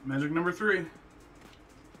 Magic number 3.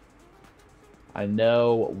 I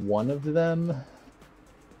know one of them.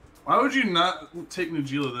 Why would you not take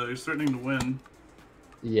Najila, though? You're threatening to win.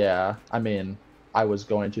 Yeah, I mean, I was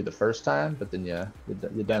going to the first time, but then you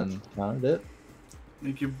done counted it.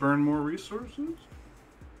 Make you burn more resources?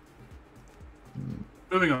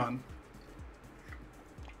 Moving on.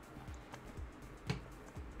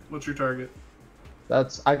 What's your target?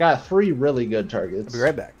 I got 3 really good targets. I'll be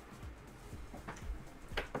right back.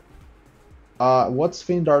 What's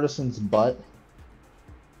Fiend Artisan's butt?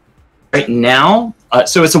 Right now,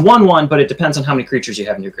 so it's a 1/1, but it depends on how many creatures you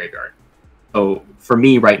have in your graveyard. So for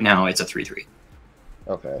me right now, it's a 3/3.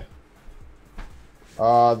 Okay.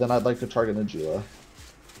 Then I'd like to target Najila.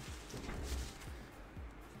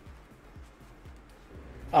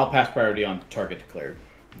 I'll pass priority on target declared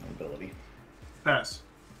ability. Pass.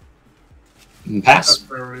 Pass. Pass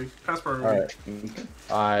priority. Pass priority. Alright. Okay.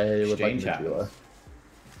 I would like Exchange Najila. happens.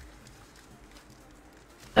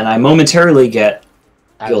 And I momentarily get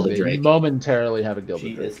As Gilded they Drake. momentarily have a Gilded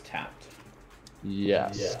She Drake. is tapped.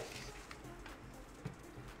 Yes.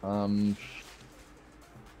 Yeah.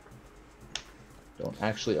 Don't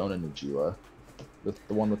actually own a Najila.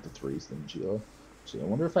 The one with the 3 is the Najila. So I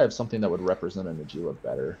wonder if I have something that would represent a Najila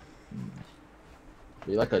better.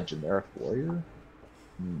 Be like a generic warrior?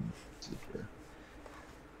 Let's see here.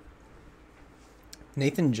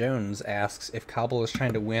 Nathan Jones asks if Cobble is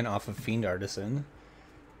trying to win off of Fiend Artisan.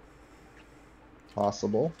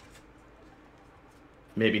 Possible.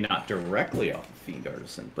 Maybe not directly off of Fiend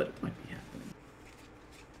Artisan, but it might be happening.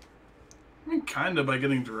 I mean, kind of by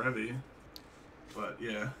getting Derevi. But,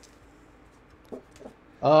 yeah.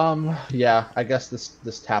 Yeah, I guess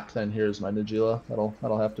this tapped thing here is my Najila.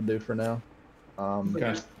 That'll have to do for now.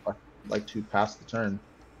 Okay. I'd like to pass the turn.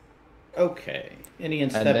 Okay. Any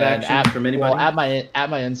And in-step then actions from anybody? Well, at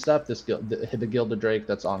my end step, the Gilded Drake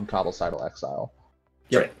that's on Cobblepott Exile.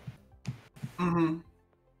 Yep. Mm-hmm.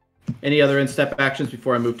 Any other in-step actions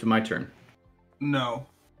before I move to my turn? No.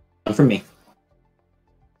 None from me.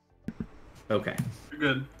 Okay. You're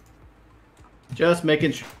good. Just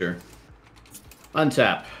making sure.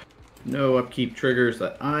 Untap. No upkeep triggers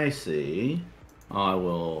that I see. I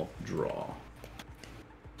will draw.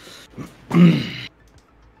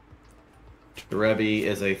 Derevi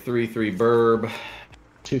is a 3/3 burb.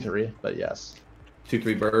 2/3, but yes.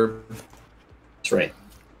 2/3 burb. That's right.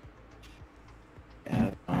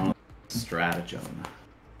 Add on stratagem.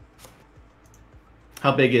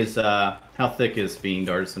 How thick is Fiend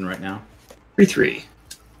Artisan right now? 3/3.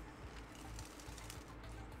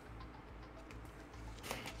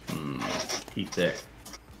 He thick.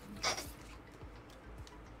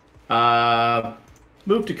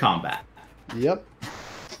 Move to combat. Yep.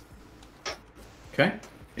 Okay.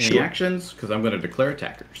 Any Sure. actions? Because I'm going to declare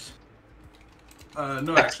attackers.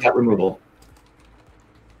 No X action. cat removal.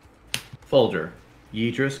 Folger.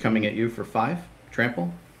 Yidris coming at you for 5.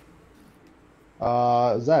 Trample.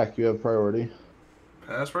 Zach, you have priority.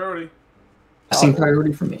 Pass priority. Passing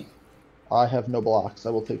priority for me. I have no blocks. I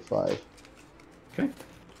will take 5. Okay.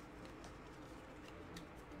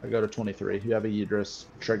 I go to 23. You have a Yidris,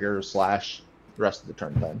 trigger, slash, the rest of the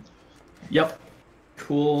turn time. Yep.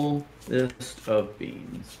 Coolest of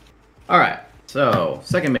beans. All right. So,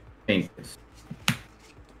 second main phase.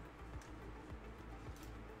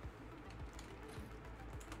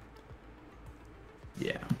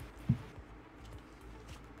 Yeah.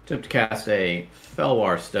 Attempt to cast a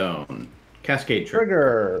Felwar Stone. Cascade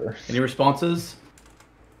trigger. Trigger. Any responses?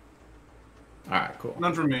 All right, cool.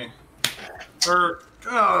 None from me.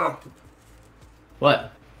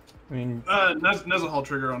 What? I mean, Nezahal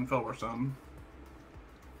trigger on Felwarstone.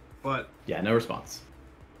 But Yeah, no response.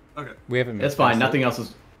 okay. we haven't. It's moved fine. past Nothing else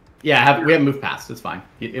is. Yeah, we haven't moved past. It's fine.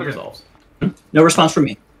 It Okay. resolves. No response from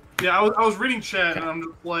me. Yeah, I was reading chat and I'm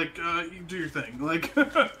just like, you do your thing. Like,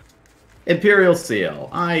 Imperial Seal.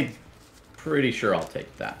 I'm pretty sure I'll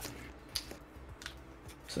take that.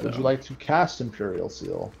 So, Would you like to cast Imperial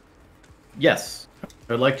Seal? Yes.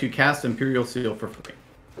 I'd like to cast Imperial Seal for free.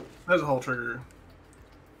 Nezahal trigger.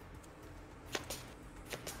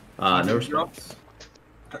 No response.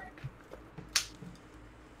 Okay.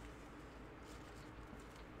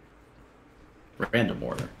 Random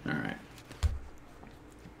order. All right.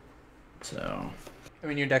 So. I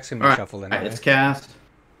mean, your deck's gonna be All right. shuffled All right, anyway. it's cast.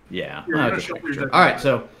 Yeah. You're I'll gonna just shuffle make your sure. deck. All right.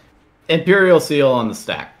 So, Imperial Seal on the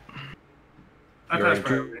stack. I You pass already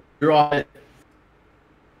priority. draw it.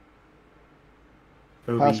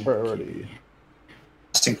 Pass OB. priority.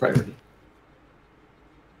 Passing priority.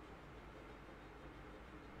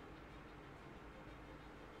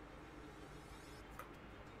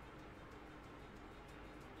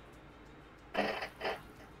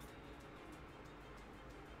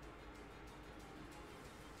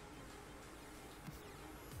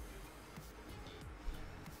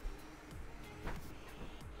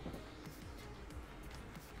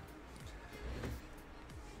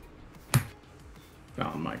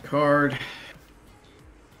 Found my card.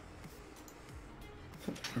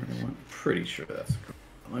 I'm pretty sure that's.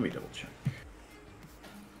 Let me double check.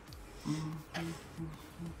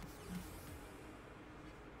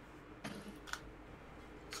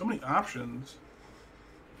 So many options.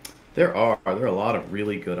 There are a lot of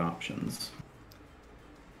really good options.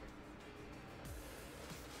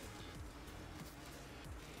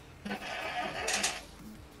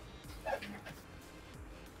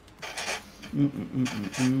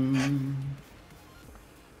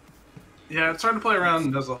 Yeah, it's hard to play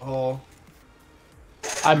around Nezahal.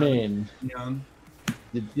 I mean, Neon.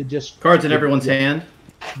 you just Cards in everyone's hand.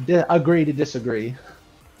 Agree to disagree.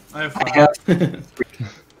 I have I 5. have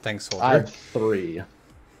Thanks, I Soldier. have 3.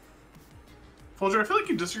 Folger, I feel like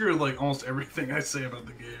you disagree with like almost everything I say about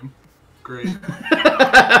the game. Great.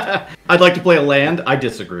 I'd like to play a land. I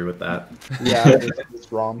disagree with that. Yeah,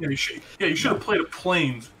 it's wrong. Yeah, you should have played a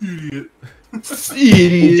plains, idiot.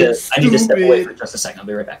 I need to step away for just a second. I'll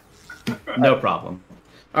be right back. No problem.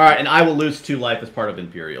 All right, and I will lose 2 life as part of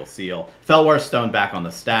Imperial Seal. Felwar Stone back on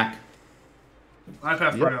the stack. I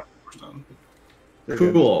passed Yep. priority on Felwarstone. You're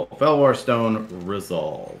good. Cool. Felwar Stone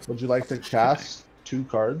resolved. Would you like to cast 2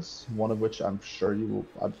 cards? One of which I'm sure you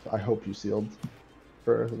will. I hope you sealed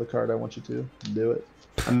for the card I want you to do it.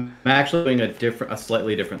 I'm actually doing a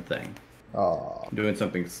slightly different thing. Oh, I'm doing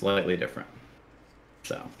something slightly different.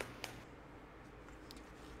 So.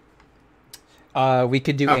 We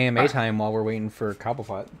could do Oh, AMA alright. time while we're waiting for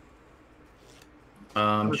Cobblepott.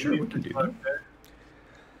 Sure, we can do that.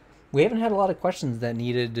 We haven't had a lot of questions that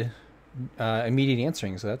needed immediate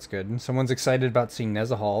answering, so that's good. Someone's excited about seeing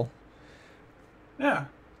Nezahal. Yeah.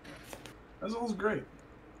 Nezahal's great.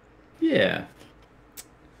 Yeah.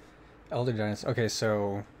 Elder Giants. Okay,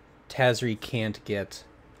 so Tazri can't get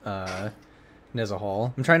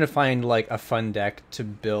Nezahal. I'm trying to find like a fun deck to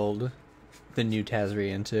build the new Tazri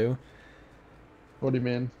into. what do you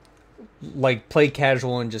mean? Like play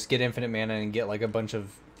casual and just get infinite mana and get like a bunch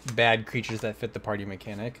of bad creatures that fit the party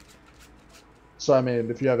mechanic. So I mean,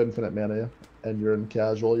 if you have infinite mana and you're in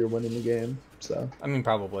casual, you're winning the game. So I mean,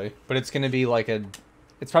 probably, but it's gonna be like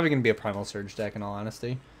it's probably gonna be a Primal Surge deck in all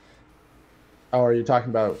honesty. oh, are you talking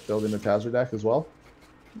about building the Tazri deck as well?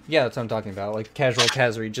 Yeah, that's what I'm talking about. Like casual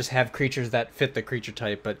Tazri, just have creatures that fit the creature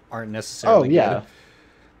type but aren't necessarily Oh yeah. good.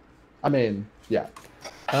 I mean, yeah.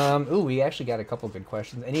 Ooh, we actually got a couple good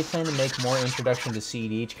questions. Any plan to make more introduction to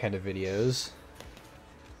CEDH kind of videos?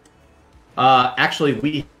 Actually,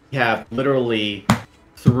 we have literally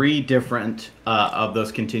 3 different of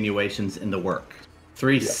those continuations in the work.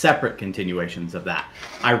 3 separate continuations of that.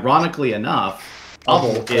 Ironically enough,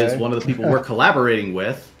 Bubble is one of the people we're collaborating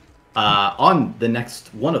with on the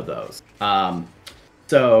next one of those.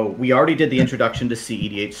 So we already did the introduction to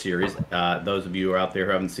CEDH series. Those of you who are out there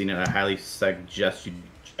who haven't seen it, I highly suggest you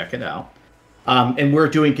check it out. And we're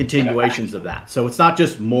doing continuations of that. So it's not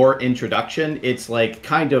just more introduction. It's like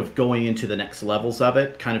kind of going into the next levels of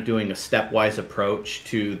it, kind of doing a stepwise approach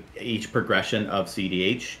to each progression of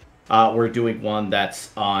CEDH. We're doing one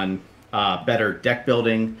that's on better deck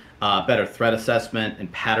building, better threat assessment,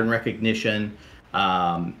 and pattern recognition.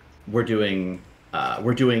 We're doing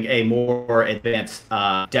a more advanced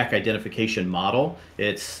deck identification model.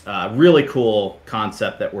 It's a really cool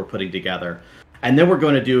concept that we're putting together. And then we're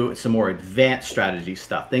going to do some more advanced strategy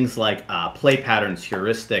stuff, things like play patterns,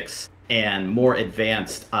 heuristics, and more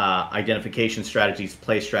advanced identification strategies,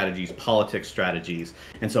 play strategies, politics strategies.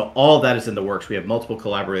 And so all of that is in the works. We have multiple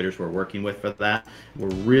collaborators we're working with for that. We're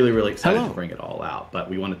really, really excited to bring it all out. But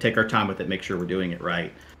we want to take our time with it, make sure we're doing it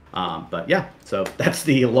right. But yeah, so that's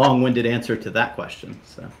the long-winded answer to that question.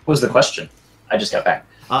 So What was the question? I just got back.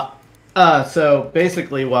 So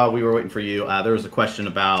basically, while we were waiting for you, there was a question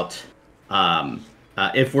about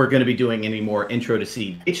if we're going to be doing any more intro to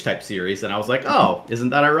CEDH type series, and I was like, oh, isn't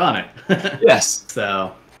that ironic? Yes.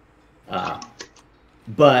 So,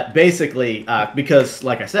 but basically, because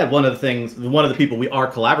like I said, one of the people we are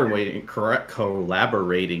collaborating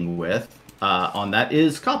with on that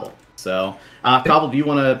is Cobble. So, Cobble, do you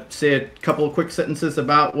want to say a couple of quick sentences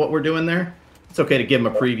about what we're doing there? It's okay to give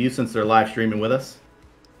them a preview since they're live streaming with us.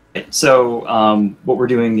 So what we're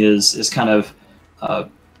doing is kind of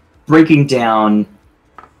breaking down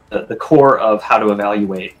the core of how to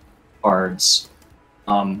evaluate cards,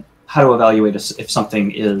 how to evaluate if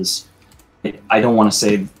something is, I don't want to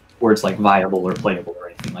say words like viable or playable or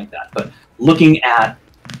anything like that, but looking at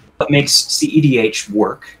what makes CEDH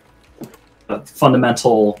work, the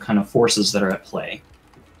fundamental kind of forces that are at play,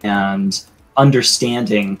 and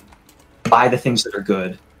understanding why the things that are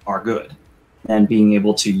good, and being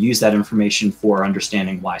able to use that information for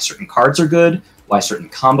understanding why certain cards are good, why certain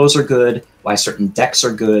combos are good, why certain decks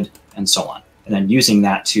are good, and so on. And then using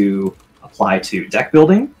that to apply to deck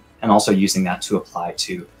building, and also using that to apply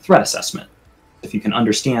to threat assessment. If you can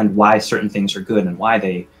understand why certain things are good and why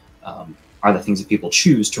they are the things that people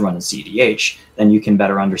choose to run in CEDH, then you can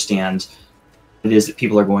better understand what it is that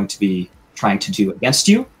people are going to be trying to do against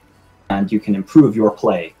you, and you can improve your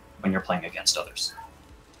play when you're playing against others.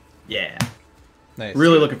 Yeah. Nice.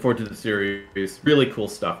 Really looking forward to the series. Really cool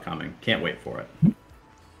stuff coming. Can't wait for it.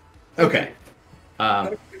 Okay.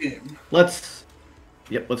 Let's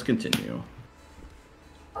continue.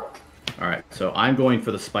 All right. So I'm going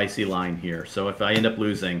for the spicy line here. So if I end up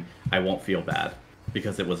losing, I won't feel bad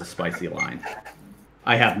because it was a spicy line.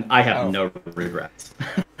 I have no regrets.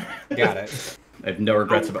 Got it. I have no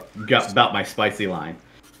regrets about my spicy line.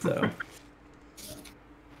 So.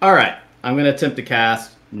 All right. I'm going to attempt to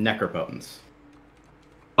cast Necropotence.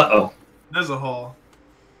 Uh-oh. Nezahal.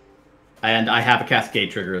 And I have a Cascade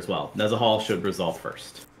trigger as well. Nezahal should resolve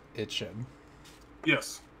first. It should.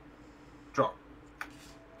 Yes. Draw.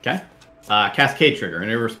 Okay. Cascade trigger.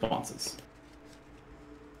 Any responses?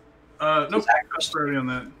 Nope. Priority on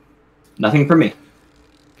that. Nothing for me.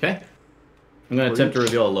 Okay. I'm going to attempt to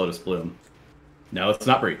reveal a Lotus Bloom. No, it's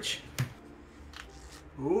not Breach.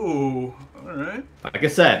 Ooh. All right. Like I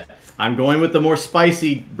said, I'm going with the more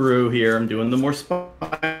spicy brew here. I'm doing the more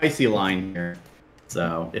spicy line here.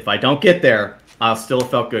 So if I don't get there, I'll still have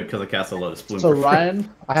felt good because I cast a Lotus Bloom. So Ryan,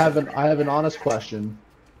 I have an honest question.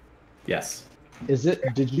 Yes.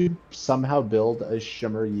 Did you somehow build a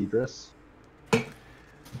Shimmer Yidris?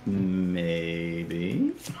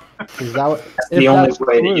 Maybe. Is that The only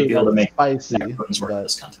way that you'd be able to make spicy? Necropotence work in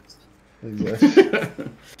this context.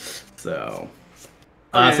 So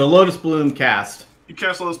Lotus Bloom cast. You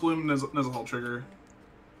cast Lotus Bloom, Nezahal trigger.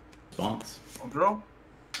 Response. I'll draw.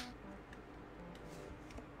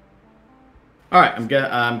 All right,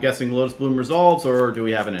 I'm guessing Lotus Bloom resolves, or do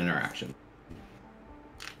we have an interaction?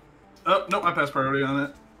 Oh, no, I passed priority on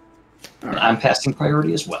it. Right. I'm passing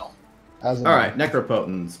priority as well. All right,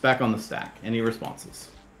 Necropotence back on the stack. Any responses?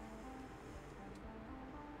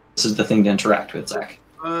 This is the thing to interact with, Zach.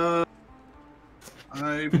 I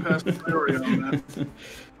passed priority on that.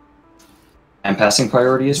 I'm passing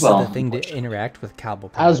priority as well. The thing to interact with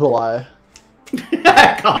Cobblepott. As will I.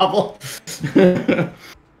 Cobble.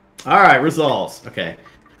 All right, resolves. Okay,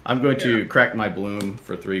 I'm going to crack my bloom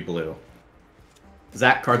for 3 blue.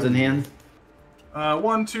 Zach, cards in hand.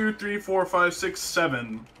 1, 2, 3, 4, 5, 6,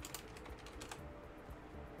 7.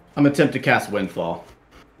 I'm gonna attempt to cast Windfall.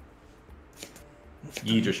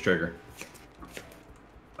 Yeeger's trigger.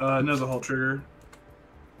 Nezahal trigger.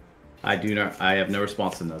 I do not. I have no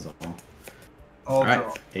response to Nezahal. All right,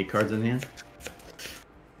 draw. 8 cards in hand.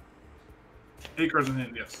 8 cards in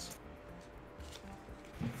hand, yes.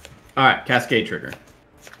 All right, Cascade trigger.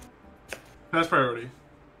 Pass priority.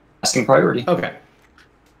 Asking priority. Okay.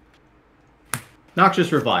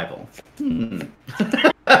 Noxious Revival.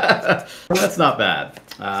 That's not bad.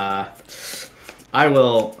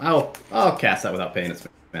 I'll cast that without paying its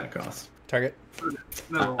mana cost. Target.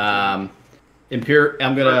 No. I'm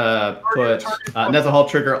gonna put Nezahal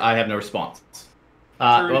trigger. I have no response.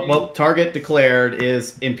 Well, target declared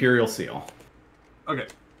is Imperial Seal. Okay.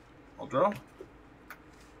 I'll draw.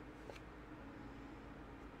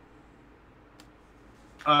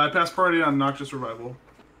 I pass priority on Noxious Revival.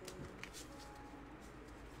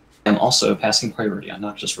 I'm also passing priority on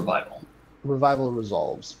Noxious Revival. Revival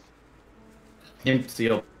resolves. Imp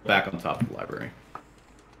Seal back on top of the library.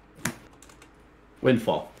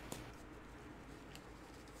 Windfall.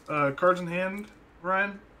 Cards in hand,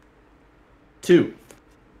 Ryan? 2.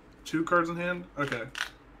 2 cards in hand? Okay.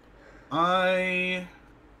 I'm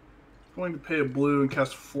going to pay a blue and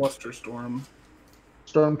cast Flusterstorm.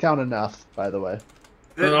 Storm count enough, by the way.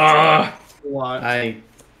 It's a lot.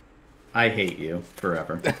 I hate you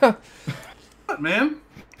forever. What, man?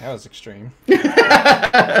 That was extreme. Was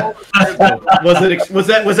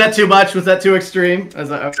that too much? Was that too extreme?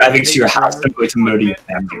 Driving to your house and going to murder your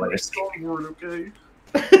family. Okay.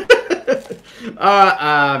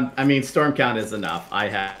 I mean, storm count is enough. I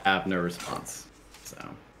have no response. So,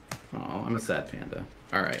 I'm a sad panda.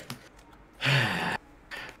 All right.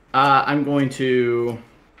 I'm going to.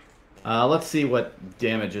 Let's see what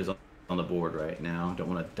damage is on the board right now. Don't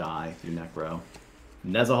want to die through Necro.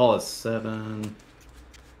 Nezahal is 7.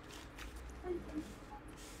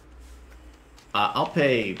 I'll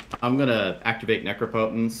pay. I'm gonna activate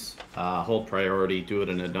Necropotence, hold priority, do it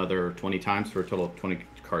in another 20 times for a total of 20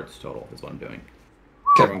 cards total. Is what I'm doing.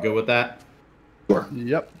 Okay. Everyone good with that? Sure.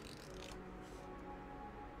 Yep.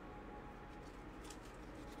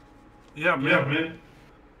 Yeah, man.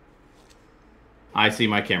 I see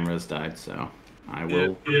my camera has died, so I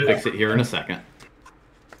will fix it here in a second.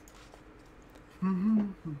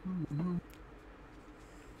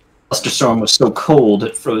 Flusterstorm was so cold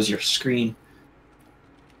it froze your screen.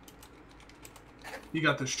 You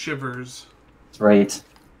got the shivers. That's right.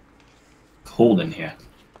 Cold in here.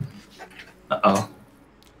 Uh-oh.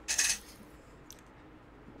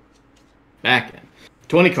 Back in.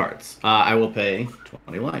 20 cards. I will pay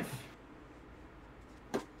 20 life.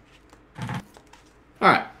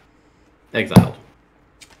 Alright. Exiled.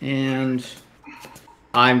 And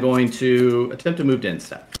I'm going to attempt to move to end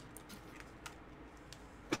step.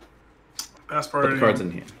 Pass Put priority. the cards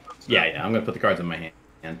in hand. Yeah, I'm going to put the cards in my hand.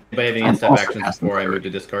 Anybody have any end step actions before I move to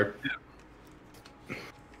discard?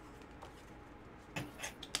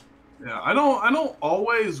 Yeah, I don't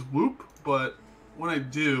always whoop, but when I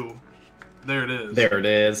do, there it is. There it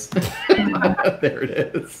is. There it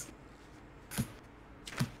is.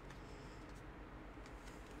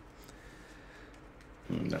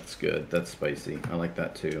 That's good. That's spicy. I like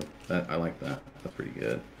that too. I like that. That's pretty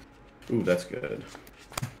good. Ooh, that's good.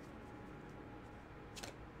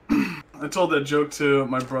 I told that joke to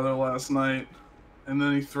my brother last night, and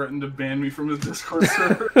then he threatened to ban me from his Discord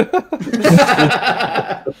server.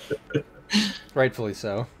 Rightfully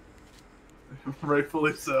so.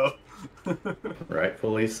 Rightfully so.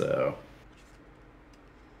 Rightfully so.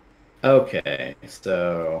 Okay,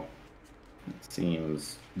 so it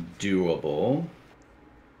seems doable.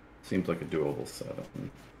 Seems like a doable setup.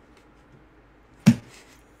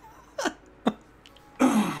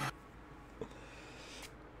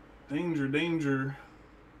 Danger, danger.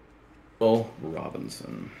 Well,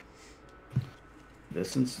 Robinson.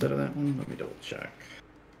 This instead of that one? Let me double check.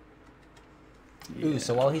 Ooh,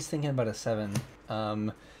 so while he's thinking about a 7,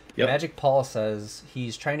 Yep. Magic Paul says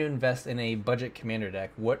he's trying to invest in a budget commander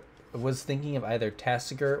deck. What was thinking of either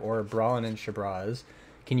Tassiger or Brawlin and Shabraz.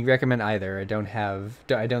 Can you recommend either? I don't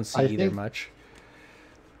see either much.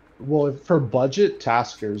 Well, for budget,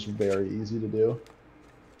 Tasker is very easy to do.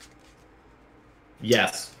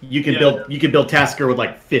 Yes, you can build. You can build Tasker with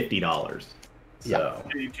like $50. So Yeah,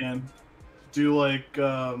 you can do like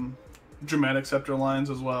dramatic scepter lines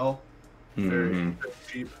as well. Very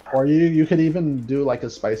cheap. Or you could even do like a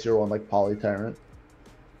spicier one like Polytyrant.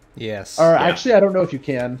 Yes. Or actually, I don't know if you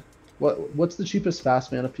can. What's the cheapest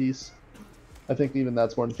fast mana piece? I think even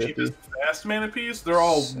that's 150. Cheapest fast mana piece? They're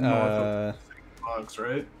all north of $6,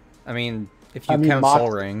 right? I mean, if you count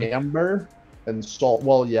Soul Ring, Amber and Soul.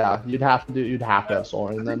 Well, yeah, you'd have to have Soul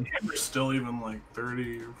Ring then. Amber's still even like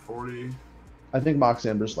 30 or 40. I think Mox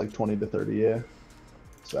Amber's like 20 to 30, yeah.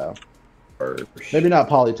 So maybe not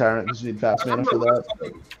Polytyrant because you need fast mana for that.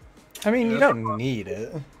 I mean, you don't need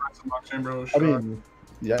it. I mean,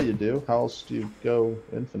 yeah, you do. How else do you go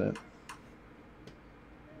infinite?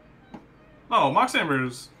 Oh, Mox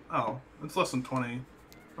Amber's it's less than 20. I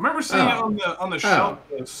remember seeing it on the shelf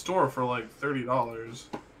at the store for like $30.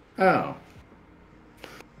 Oh.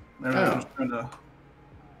 Maybe I was trying to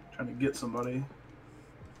get somebody.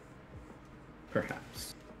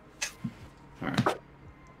 Perhaps. Alright.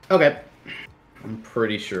 Okay. I'm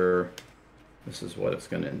pretty sure this is what it's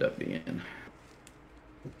going to end up being.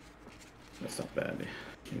 That's not bad.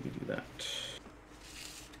 Maybe do that.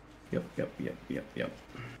 Yep.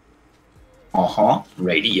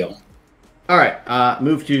 Radio. Alright,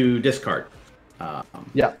 move to discard.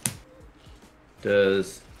 Yeah.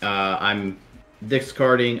 I'm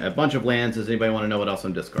discarding a bunch of lands. Does anybody want to know what else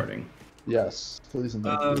I'm discarding? Yes, please and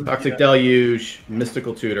thank you. Toxic Deluge,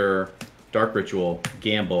 Mystical Tutor, Dark Ritual,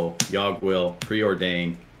 Gamble, Yogg-Will,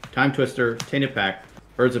 Preordain, Time Twister, Tainted Pact,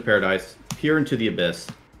 Birds of Paradise, Peer into the Abyss,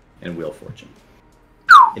 and Wheel of Fortune.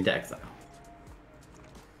 Into exile.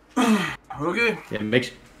 Okay. It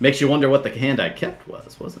makes you wonder what the hand I kept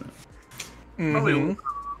was, wasn't it? Probably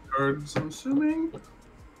cards, I'm assuming.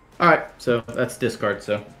 Alright, so that's discard,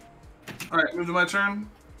 so. Alright, move to my turn.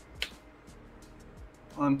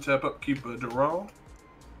 Untap up, keep a draw.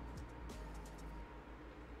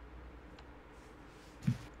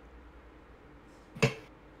 I'm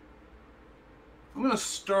gonna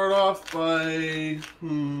start off by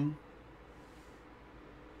How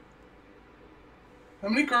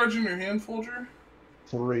many cards in your hand, Folger?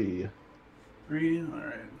 3. 3?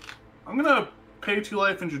 Alright. I'm gonna pay 2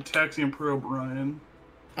 life into Taxian Probe, Ryan.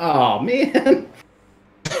 Oh, man.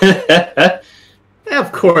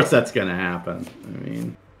 Of course that's gonna happen. I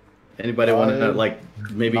mean, anybody want to, like,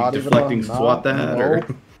 maybe deflecting swat that? Or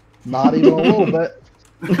Not even a little bit.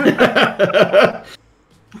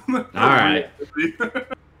 Alright.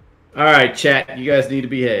 Alright, chat. You guys need to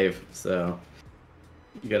behave, so.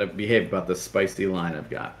 You gotta behave about this spicy line I've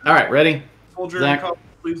got. Alright, ready? Folger, Zach?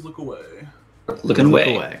 please look away. Looking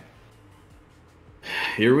away.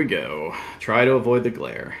 Here we go. Try to avoid the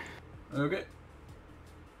glare. Okay.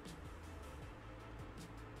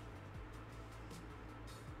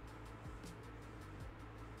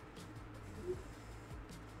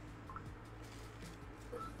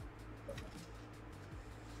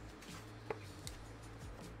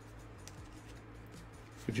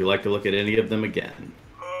 Would you like to look at any of them again?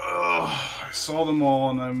 I saw them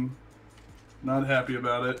all and I'm not happy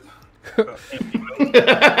about it.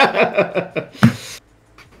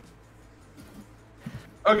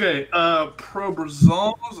 Okay, Probe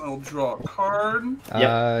resolves. I'll draw a card.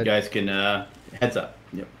 Yep, you guys can, heads up.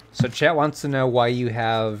 Yep. So chat wants to know why you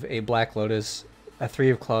have a Black Lotus, a 3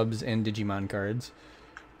 of clubs, and Digimon cards.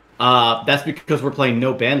 That's because we're playing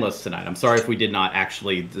no ban lists tonight. I'm sorry if we did not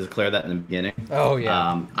actually declare that in the beginning. Oh,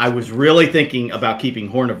 yeah. I was really thinking about keeping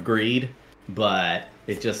Horn of Greed, but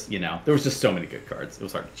it just, there was just so many good cards. It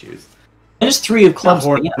was hard to choose. There's 3 of clubs.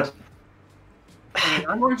 I'm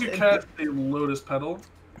going to cast a Lotus Petal.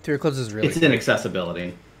 3 of clubs is really It's good.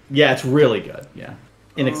 inaccessibility. Yeah, it's really good. Yeah.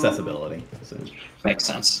 Inaccessibility. So. Makes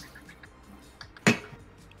sense.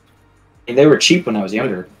 Hey, they were cheap when I was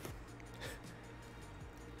younger.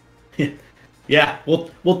 Yeah, well,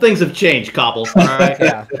 things have changed, Cobble. All right.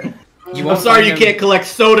 Yeah. I'm sorry you can't collect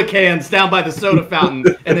soda cans down by the soda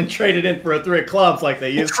fountain and then trade it in for a 3 of clubs like they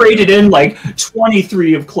used to. Traded in like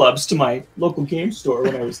 23 of clubs to my local game store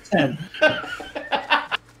when I was 10.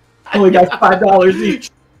 Only got $5 each.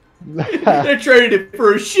 They traded it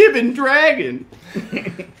for a Shivan Dragon.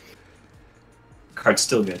 Card's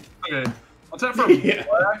still good. Okay, I'll tap for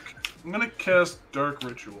black. I'm gonna cast Dark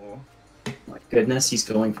Ritual. My goodness, he's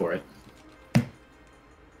going for it.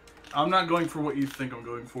 I'm not going for what you think I'm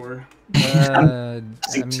going for.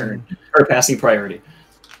 Passing turn or passing priority.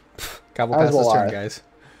 Couple passes turn, guys.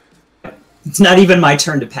 It's not even my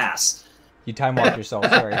turn to pass. You time walk yourself.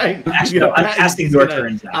 Sorry. Actually, no, I'm casting your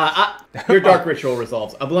turns. Your Dark Ritual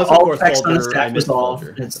resolves. Unless, of All course, effects on the Folger, stack resolve.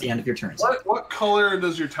 It's the end of your turn. What color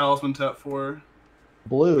does your talisman tap for?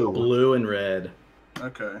 Blue. Blue and red.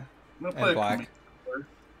 Okay. I'm gonna play And black. a command.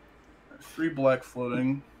 3 black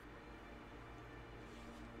floating.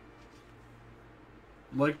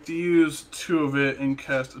 I'd like to use 2 of it and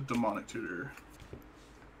cast a demonic tutor.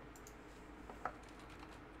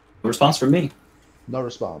 No response from me. No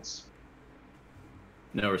response.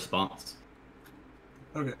 No response.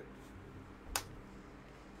 Okay.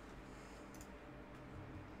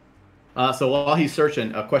 So while he's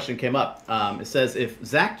searching, a question came up. It says, if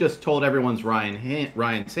Zach just told everyone's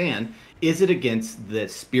Ryan's hand, is it against the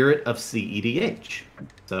spirit of CEDH?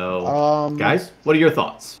 So, guys, what are your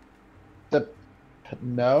thoughts?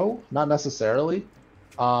 No, not necessarily.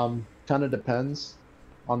 Kind of depends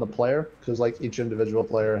on the player, because like each individual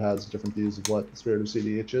player has different views of what the spirit of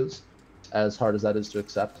CDH is, as hard as that is to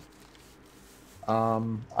accept.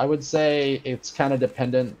 I would say it's kind of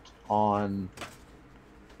dependent on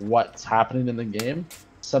what's happening in the game.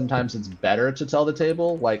 Sometimes it's better to tell the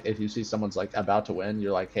table, like if you see someone's like about to win,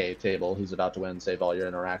 you're like, hey, table, he's about to win, save all your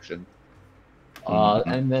interaction.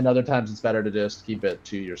 And then other times it's better to just keep it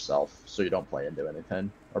to yourself so you don't play into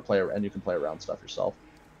anything, or and you can play around stuff yourself.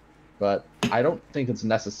 But I don't think it's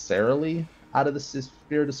necessarily out of the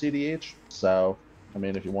spirit of CDH. So, I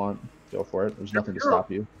mean, if you want, go for it. There's nothing to stop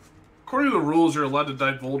you. According to the rules, you're allowed to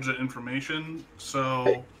divulge that information.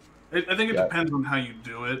 So, I think it depends on how you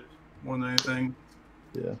do it more than anything.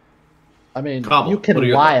 Yeah. I mean, Cobble, you can what are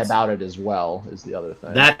your lie thoughts? about it as well, is the other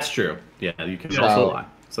thing. That's true. Yeah, you can Yeah. also lie.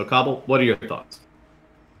 So, Cobble, what are your thoughts?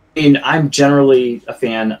 I mean, I'm generally a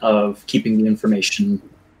fan of keeping the information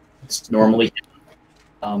it's normally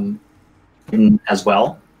hidden as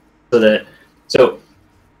well. So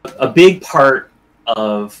a big part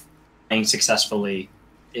of playing successfully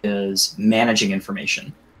is managing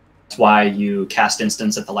information. That's why you cast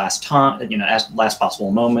instance at the last time, at last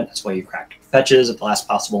possible moment. That's why you crack fetches at the last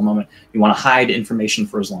possible moment. You want to hide information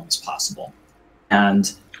for as long as possible.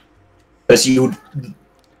 And because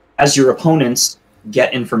as your opponents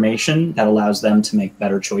get information, that allows them to make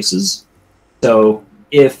better choices. So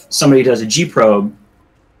if somebody does a G probe,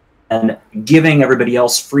 and giving everybody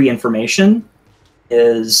else free information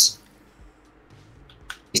is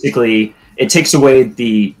basically, it takes away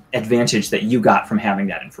the advantage that you got from having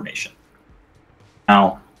that information.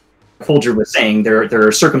 Now, Folger was saying there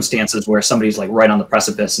are circumstances where somebody's like right on the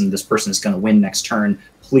precipice and this person is going to win next turn.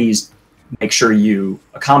 Please make sure you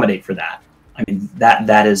accommodate for that. I mean,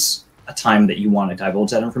 that is a time that you want to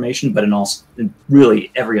divulge that information, but in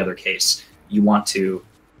really every other case, you want to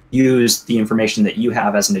use the information that you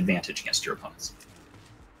have as an advantage against your opponents.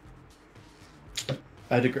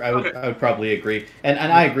 I'd agree. I would probably agree, and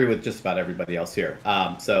I agree with just about everybody else here.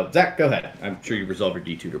 So Zach, go ahead. I'm sure you've resolved your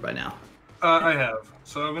D-tutor by now. I have.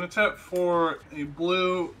 So I'm going to tap for a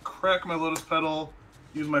blue, crack my Lotus Petal,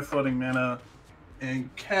 use my floating mana,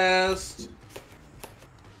 and cast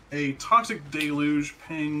a Toxic Deluge,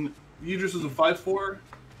 ping. Yidris is a 5/4.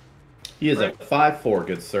 He is a 5/4,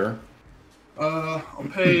 good sir. I'll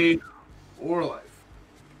pay or life.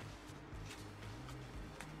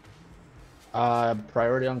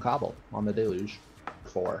 Priority on Cobble on the Deluge.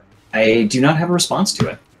 4. I do not have a response to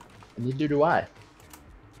it. And neither do I.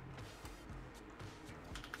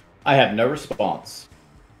 I have no response.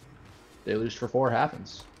 Deluge for 4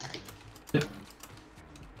 happens. I'm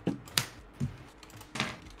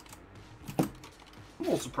a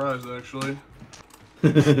little surprised, actually.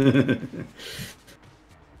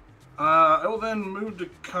 I will then move to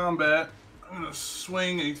combat. I'm going to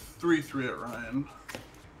swing a 3/3 at Ryan.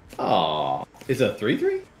 Aw, is it a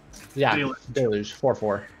 3/3? Yeah, Deluge. Deluge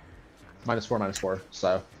 4/4. -4/-4.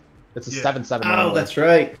 So it's a Yeah. 7/7. Oh, that's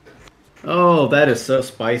right. Oh, that is so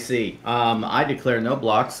spicy. I declare no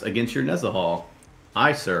blocks against your Nezahal.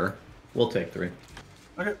 I, sir, will take 3.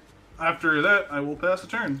 Okay. After that, I will pass the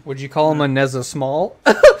turn. Would you call him a Neza Small?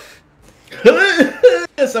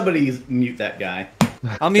 Somebody mute that guy.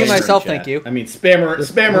 I'll mute Spammer in myself, chat. thank you. I mean,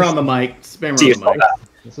 spammer on the mic. Spammer See on the mic.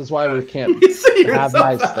 This is why we can't You see have yourself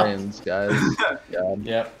nice out. things, guys. God.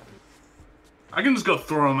 Yep. I can just go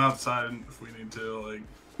throw him outside if we need to.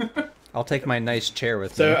 Like, I'll take my nice chair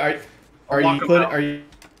with So me. are walk you him put out. are you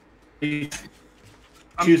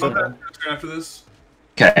I'm choosing? passing the turn after this.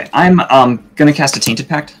 Okay, I'm gonna cast a Tainted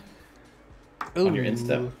Pact. On your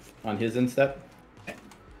instep? On his instep?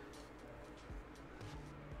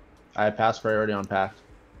 I pass priority on Pact.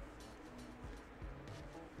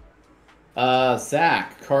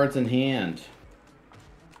 Zach, cards in hand.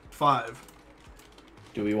 5.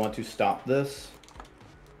 Do we want to stop this?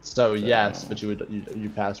 So yes, but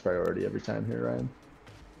you pass priority every time here, Ryan.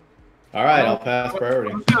 All right, I'll pass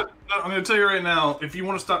priority. I'm gonna tell you right now. If you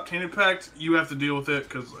want to stop Tainted Pact, you have to deal with it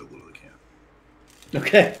because I literally can't.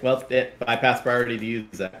 Okay, well, I pass priority to you,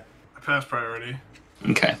 Zach. I Pass priority.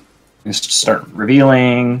 Okay. Just start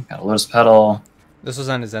revealing. Got a Lotus Petal. This was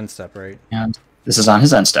on his end step, right? And this is on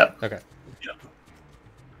his end step. Okay. Yep.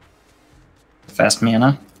 Fast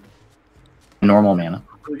mana. Normal mana.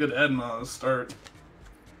 Really good Edna to start.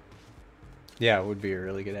 Yeah, it would be a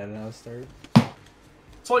really good add-on to start.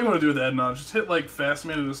 That's all you want to do with Edna. Just hit like fast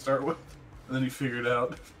mana to start with, and then you figure it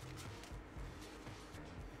out.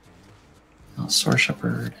 Oh, Sword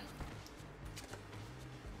Shepherd.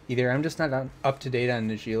 Either I'm just not up to date on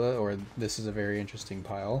Najila, or this is a very interesting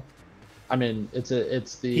pile. I mean, it's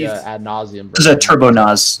the ad nauseum. This is a Turbo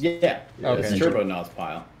Naz. Yeah. Okay. It's Turbo Nos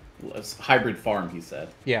pile. It's hybrid farm, he said.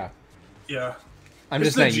 Yeah. Yeah. I'm It's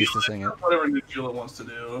just not Najila, used to seeing it. Whatever Najila wants to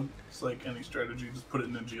do. It's like any strategy, just put it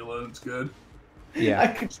in Najila and it's good.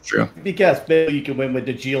 Yeah. It's True. Because maybe you can win with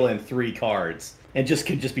Dagila and 3 cards. And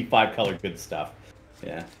could just be 5 color good stuff.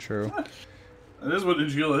 Yeah. True. That is what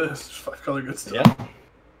Najila is. Just 5 color good stuff. Yep.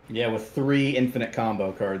 Yeah, with 3 infinite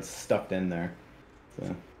combo cards stuffed in there.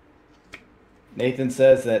 So. Nathan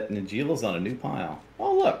says that Najila's on a new pile.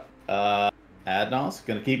 Oh, look. Adnos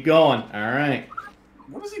gonna keep going. All right.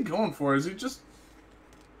 What is he going for? Is he just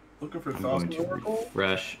looking for I'm going Thousand to Oracle?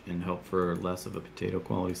 refresh and hope for less of a potato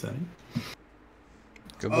quality setting.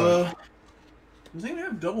 Good boy. Does he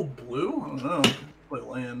have double blue? I don't know. Play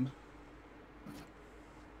land.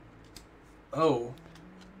 Oh.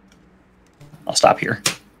 I'll stop here.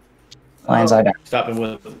 Lion's Eye down. Stopping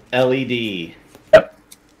with LED. Yep.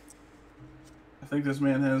 I think this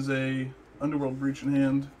man has a Underworld Breach in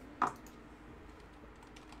hand.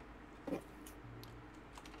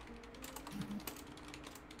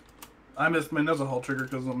 I missed my Nuzzle Hall trigger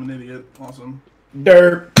because I'm an idiot. Awesome.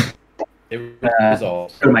 Derp. It was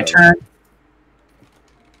all. Go to my turn.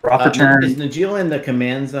 Draw for turn. Is Najila in the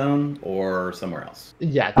command zone or somewhere else?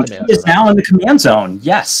 Yeah, He is now in the command zone.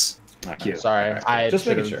 Yes. Thank you. Sorry, Right. I Just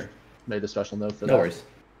making should've sure. made a special note for No that. worries.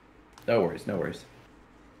 No worries. No worries.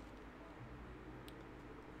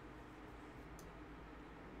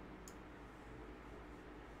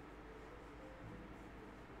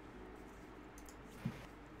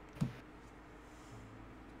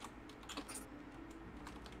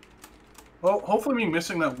 Well, hopefully me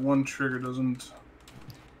missing that one trigger doesn't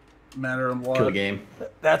matter a lot. Kill the game.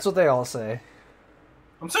 That's what they all say.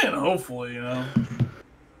 I'm saying hopefully, you know.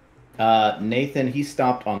 Nathan, he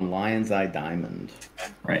stopped on Lion's Eye Diamond.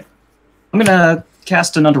 Right. I'm gonna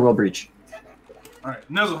cast an Underworld Breach. Alright,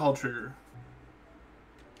 Nuzzle Hall trigger.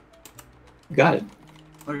 You got it.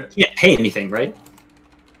 Okay. You can't pay anything, right?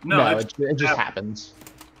 No, it just happens.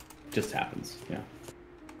 Just happens. Yeah.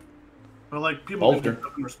 but like people do Bolter.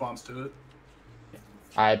 stuff in response to it.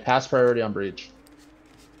 I pass priority on breach.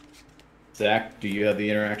 Zach, do you have the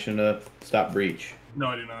interaction to stop breach? No,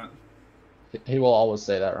 I do not. He will always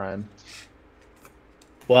say that, Ryan.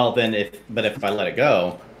 Well, then if I let it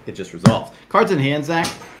go, it just resolves. Cards in hand, Zach.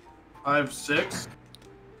 I have 6.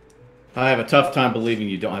 I have a tough time believing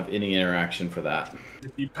you don't have any interaction for that.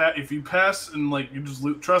 If you pass and like you just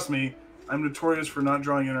trust me, I'm notorious for not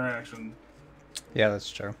drawing interaction. Yeah, that's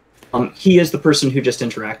true. He is the person who just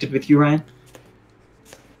interacted with you, Ryan.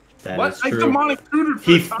 That What? is I true. demonic tutored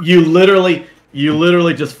for You literally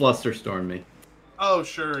just flusterstormed me. Oh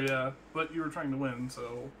sure, yeah, but you were trying to win,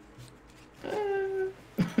 so. Is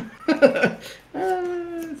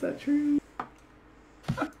that true?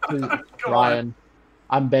 Please, Come Ryan,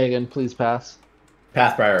 I'm begging, please pass.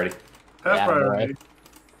 Pass priority. Pass Yeah, priority.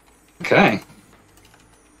 Okay.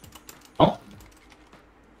 Oh.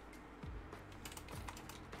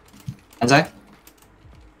 And Zach?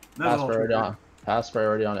 Pass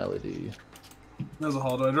priority on LED. That's a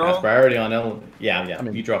hall. Do I Pass draw? priority on L. Yeah. I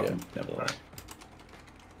mean, you drop yeah. them. Nevertheless.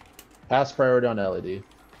 Pass priority on LED.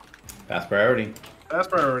 Pass priority. Pass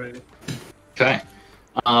priority. Okay.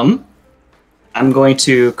 I'm going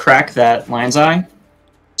to crack that Lion's Eye,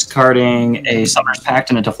 discarding a Summoner's Pact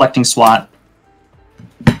and a Deflecting Swat.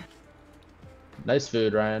 Nice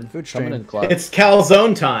food, Ryan. Food Coming stream. in clutch. It's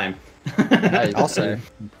calzone time. Nice. I'll say.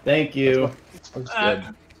 Thank you. Looks good.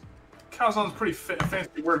 Calzone's a pretty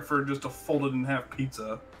fancy word for just a folded in half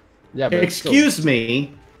pizza. Yeah, but it's still- Excuse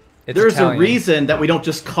me. It's There's Italian. a reason that we don't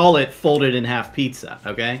just call it folded in half pizza,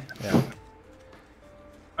 okay? Yeah.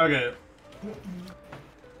 Okay.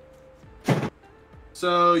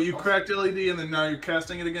 So you cracked LED and then now you're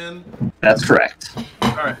casting it again? That's correct.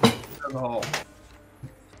 Alright. That's a hall.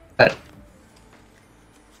 Okay.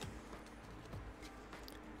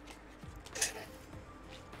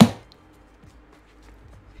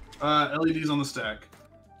 LED's on the stack.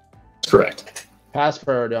 Correct. Pass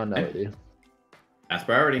priority on LED. Pass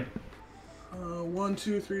priority. 1,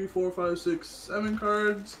 2, 3, 4, 5, 6, 7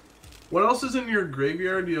 cards. What else is in your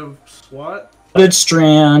graveyard? Do you have SWAT? Blooded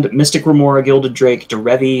Strand, Mystic Remora, Gilded Drake,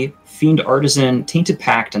 Derevi, Fiend Artisan, Tainted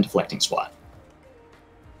Pact, and Deflecting SWAT.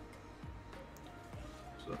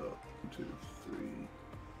 So, 1, 2,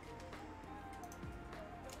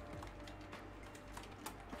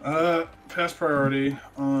 3. Pass priority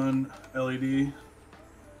on LED.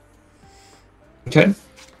 Okay.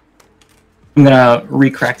 I'm gonna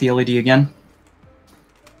re-crack the LED again.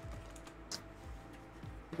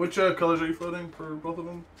 Which colors are you floating for both of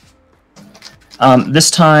them? This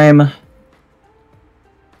time,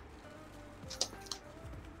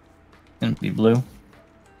 gonna be blue.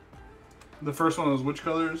 The first one was which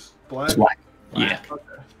colors? Black? Black. Yeah. Okay.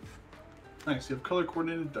 Nice. You have color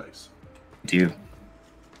coordinated dice. Do you?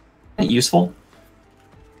 Useful?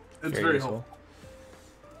 It's very helpful.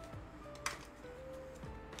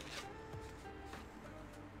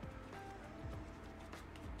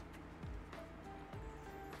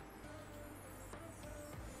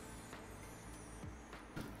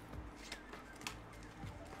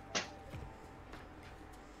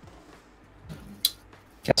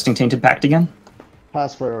 Casting Tainted Pact again.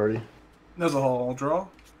 Pass priority. There's a whole draw.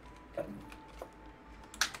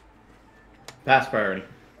 Pass priority.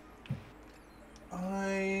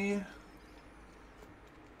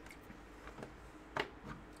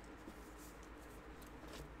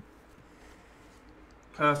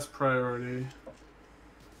 Pass priority.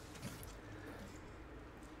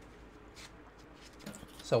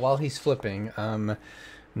 So while he's flipping,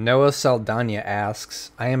 Noah Saldana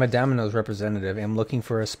asks, I am a Domino's representative. I'm looking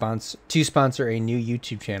for a to sponsor a new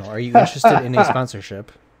YouTube channel. Are you interested in a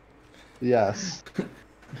sponsorship? Yes.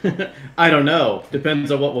 I don't know.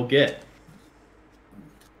 Depends on what we'll get.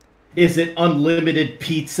 Is it unlimited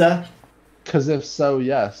pizza? Because if so,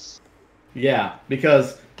 yes. Yeah,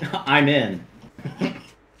 because I'm in.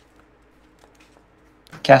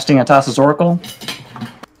 Casting Atas's Oracle.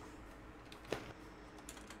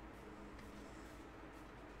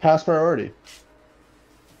 Pass priority.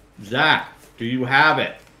 Zach, do you have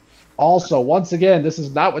it? Also, once again, this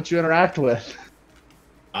is not what you interact with.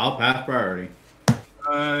 I'll pass priority.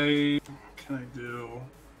 Can I do?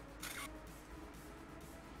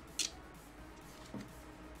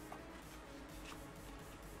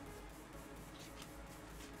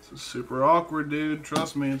 This is super awkward, dude.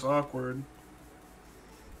 Trust me, it's awkward.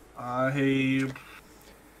 I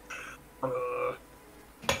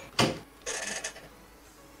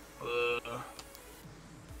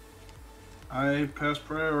pass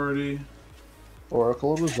priority.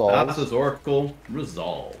 Oracle resolves. That's Oracle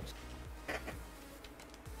resolves.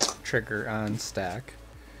 Trigger on stack.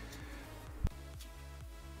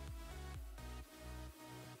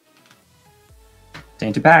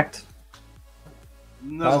 Tainted Pact.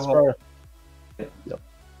 Pass priority. Yep.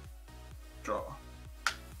 Draw.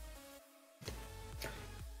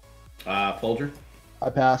 Folger. I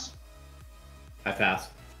pass. I pass.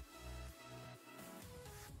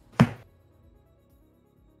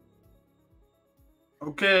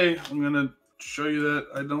 Okay, I'm gonna show you that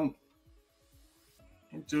I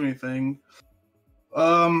can't do anything.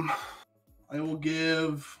 I will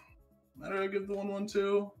give. How did I give the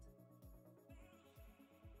 1/1/2?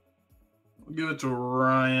 I'll give it to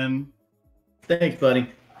Ryan. Thanks, buddy.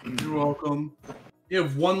 You're welcome. You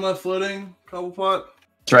have one left floating, Cobblepott?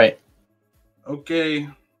 That's right. Okay.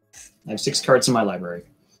 I have 6 cards in my library.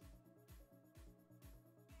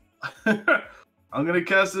 I'm gonna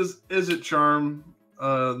cast this Is It Charm.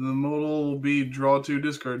 The modal will be draw 2,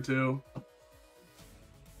 discard 2.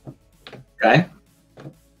 Okay.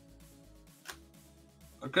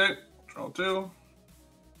 Okay, draw 2.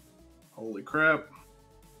 Holy crap.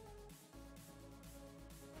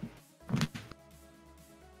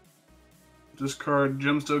 Discard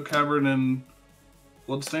Gemstone Cavern and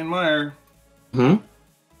Bloodstained Mire.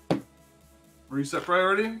 Reset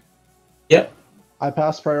priority? Yep. I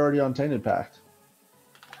pass priority on Tainted Pact.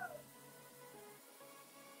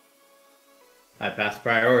 I pass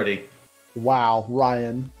priority. Wow,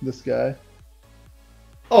 Ryan, this guy.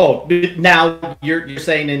 Oh, now you're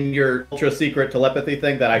saying in your ultra secret telepathy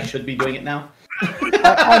thing that I should be doing it now?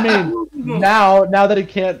 I mean, now that he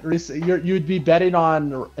can't reset, you'd be betting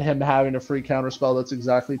on him having a free counterspell that's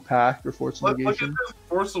exactly packed or Force of Look at Negation. this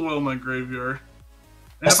Force of Will in my graveyard.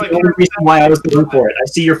 And That's if I the only can't reason why I was going for it. I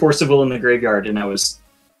see your Force of Will in the graveyard, and I was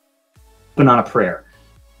putting on a prayer.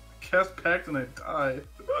 cast Pact and I die.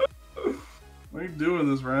 Why are you doing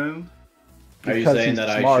this, Ryan? Are you Because saying he's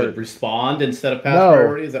that smart. I should respond instead of pass No.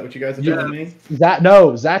 priority? Is that what you guys are Yeah. telling me?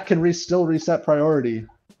 Zach can still reset priority.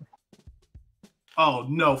 Oh,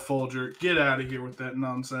 no, Folger. Get out of here with that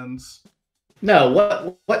nonsense.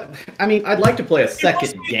 No, what? I mean, I'd like to play a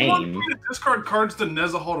second You want game. me to discard cards to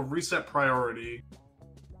Nezahal to reset priority.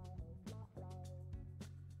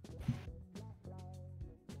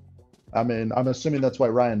 I mean, I'm assuming that's why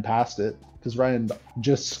Ryan passed it, because Ryan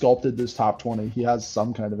just sculpted this top 20. He has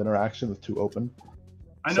some kind of interaction with 2 open.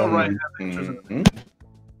 I know So- Ryan has interest in Mhm.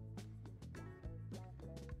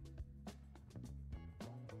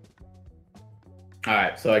 All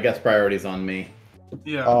right, so I guess priority's on me.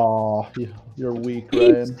 Yeah. Oh, you're weak,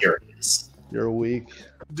 Ryan. Serious. You're weak.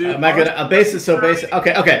 Dude, Am I gonna basic?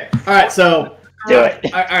 Okay. All right, so Do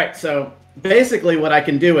it. all right, so basically, what I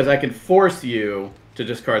can do is I can force you to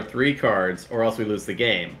discard 3 cards, or else we lose the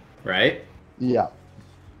game, right? Yeah.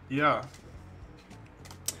 Yeah.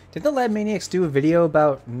 Did the Lab Maniacs do a video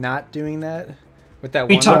about not doing that? With that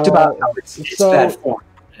We one talked about how it's So- bad form.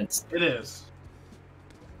 It's, It is.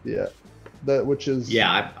 Yeah. Which is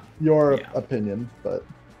Yeah. your yeah. opinion, but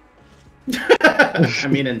I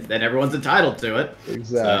mean, and everyone's entitled to it.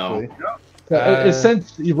 exactly. Uh,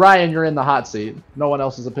 Since Ryan, you're in the hot seat. No one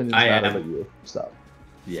else's opinion I matter am. but you. So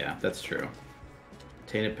Yeah, that's true.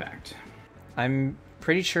 Tainted Pact. I'm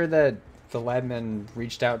pretty sure that the Labmen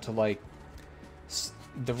reached out to like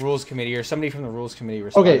the rules committee or somebody from the rules committee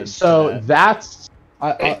responded. okay, so to that. that's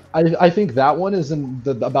I think that one is in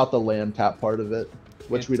about the land tap part of it,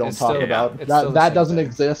 which we don't It's talk still- about. it's still the That same doesn't thing.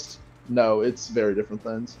 exist. No, it's very different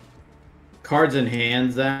things. Cards in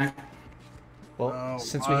hand, Zach. Well, Oh,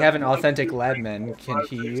 since we have an authentic Labman, can 5, 6,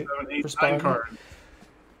 he 7, 8, 9 respond? cards.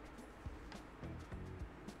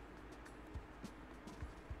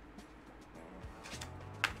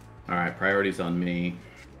 All right, priority's on me.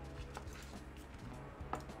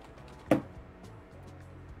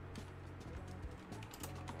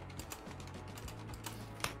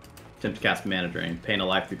 Attempt to cast Mana Drain. Pain a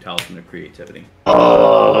life through Talisman of Creativity. There's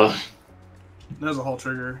a whole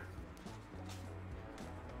trigger.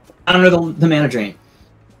 counter the mana drain.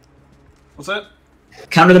 What's that?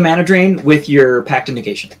 Counter the mana drain with your pact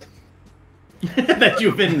negation. That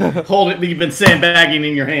you've been holding, you've been sandbagging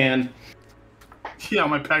in your hand. Yeah,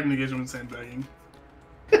 my pack negation was sandbagging.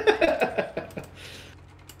 I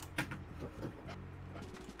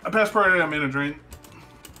passed priority on mana drain.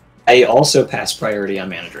 I also pass priority on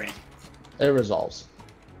mana drain. It resolves.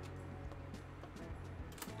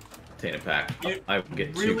 Tainted Pact. You I will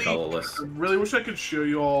get 2 really- colorless. I really wish I could show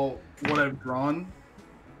you all what I've drawn.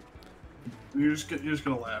 You're just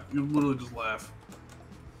gonna laugh. You literally just laugh.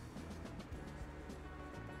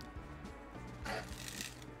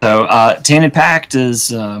 So Tainted Pact is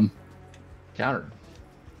Countered.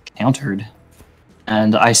 countered,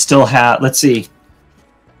 and I still have. Let's see.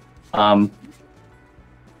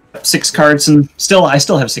 6 cards, and I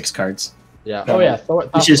still have 6 cards. Yeah. Oh yeah.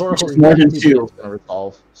 Which is more than 2. Gonna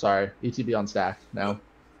resolve. Sorry. ETB on stack now.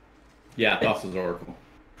 Yeah, Thassa's Oracle.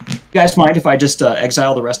 You guys mind if I just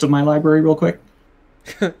exile the rest of my library real quick?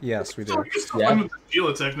 Yes, we So do. we can still Yeah. win with the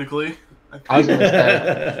Gila, technically. I was gonna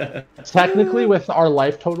say, technically, with our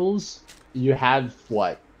life totals, you have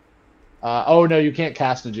what? Oh no, you can't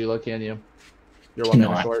cast Najila, can you? You're 1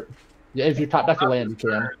 minute No. short. Yeah, if you top deck a land, you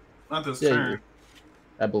can. Not this Yeah, you turn. do.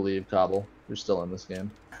 I believe, Cobble. You're still in this game.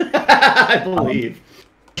 I believe.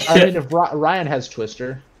 I mean, if Ryan has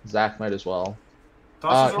Twister, Zach might as well.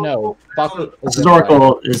 Thassa's No, Oracle? Bucket is This in Ryan.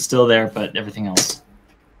 Oracle is still there, but everything else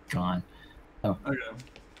gone. Okay.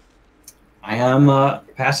 I am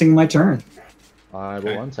passing my turn. I will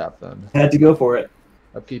Okay. untap then. Had to go for it.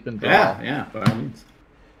 Upkeep and draw. Yeah, by all means.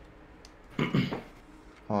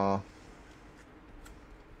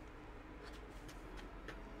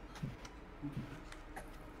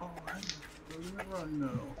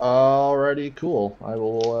 Alrighty, cool. I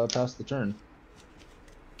will pass the turn.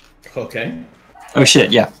 Okay. Oh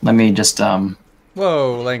shit! Yeah, let me just.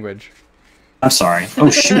 Whoa, language. I'm sorry. Oh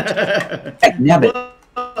shoot! Heck, nabbit.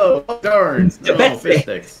 Oh, darn. Oh, fish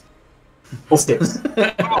sticks. Full sticks.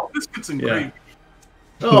 Oh, biscuits and Yeah. grape.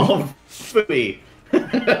 Oh, fooey. All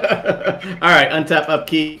right, untap,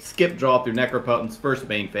 upkeep, skip, draw through Necropotent's first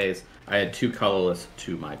main phase. I had 2 colorless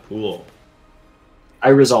to my pool. I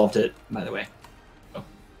resolved it, by the way.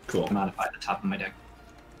 Cool. Modify the top of my deck.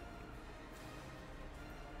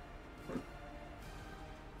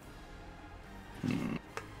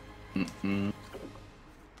 Mm-mm.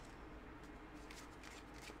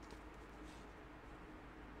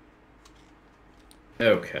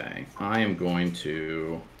 Okay, I am going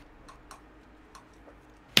to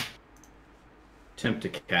attempt to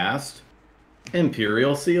cast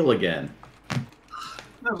Imperial Seal again.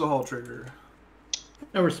 There's a whole trigger.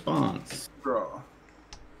 No response. Draw.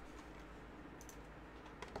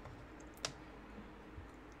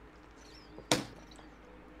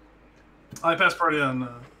 I passed priority on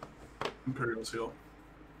Imperial Seal.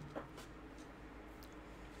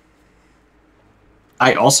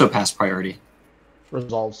 I also pass priority.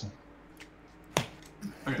 Resolves. Okay.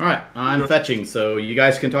 All right, I'm fetching, so you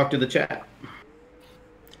guys can talk to the chat.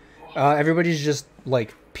 Everybody's just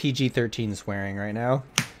like PG-13 swearing right now.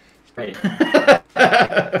 Right.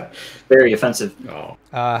 Very offensive. Oh,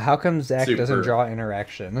 How come Zach Super. doesn't draw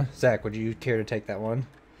interaction? Zach, would you care to take that one?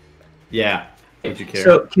 yeah. Would you care?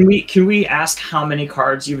 So can we ask how many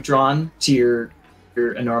cards you've drawn to your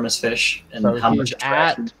enormous fish and So how he's much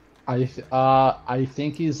interaction? I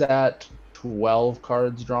think he's at 12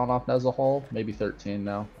 cards drawn off as a whole, maybe 13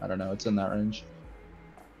 now. I don't know. It's in that range.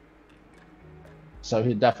 So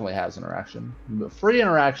he definitely has interaction. But free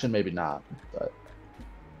interaction, maybe not, but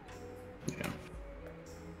Yeah.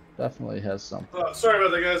 definitely has some. Sorry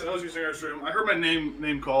about that, guys. I was using our stream. I heard my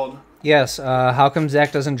name called. Yes. How come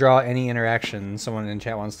Zach doesn't draw any interaction? Someone in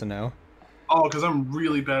chat wants to know. Oh, because I'm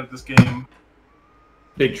really bad at this game.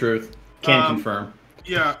 Big truth. Can confirm.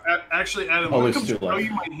 Yeah, actually, Adam, I'm going to show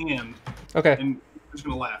you my hand. Okay. And I'm just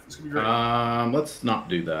going to laugh. It's going to be great. Let's not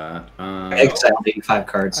do that. Exiled 85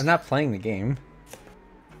 cards. I'm not playing the game.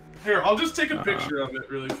 Here, I'll just take a picture of it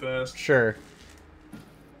really fast. Sure.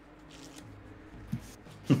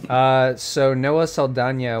 So Noah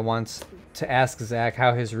Saldana wants to ask Zach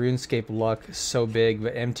how his RuneScape luck so big,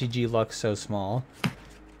 but MTG luck so small.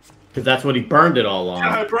 Because that's what he burned it all on.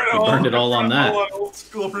 Yeah, I burned it all on that. Old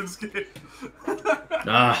school RuneScape.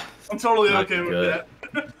 I'm totally okay with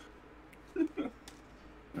that.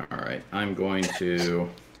 All right, I'm going to.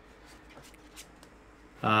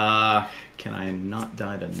 Can I not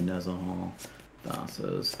die to Nezahal?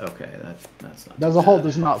 Das's. Okay, that's not. Nezahal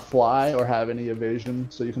does not fly or have any evasion,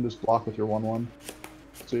 so you can just block with your 1/1.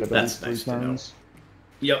 So you have at least 3 turns.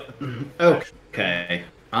 Yep. Okay.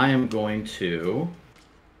 I'm going to.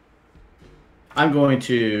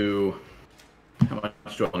 How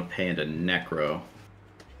much do I want to pay into Necro?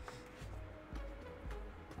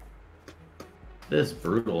 This is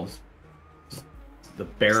brutal. It's the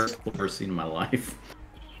barest I've ever seen in my life.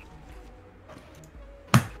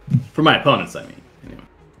 For my opponents, I mean. Anyway.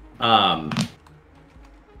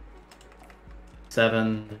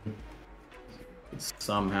 7.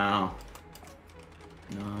 Somehow.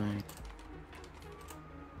 9.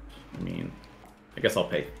 I mean, I guess I'll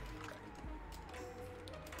pay.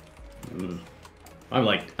 I'm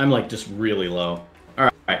like just really low. All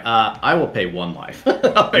right, I will pay 1 life.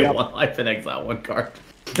 I'll pay 1 life and exile 1 card.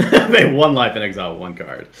 Pay 1 life and exile 1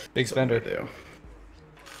 card. Big spender.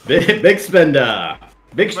 Big spender.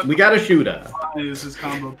 We got a shooter. This is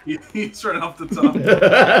combo piece right off the top.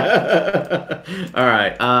 All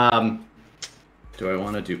right. Do I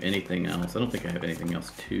want to do anything else? I don't think I have anything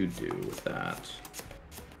else to do with that.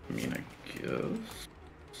 I mean, I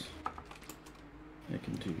guess I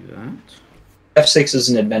can do that. F6 is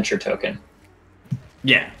an adventure token.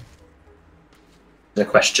 Yeah. The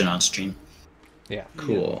question on stream. Yeah.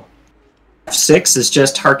 Cool. F6 is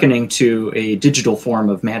just hearkening to a digital form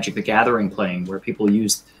of Magic the Gathering playing, where people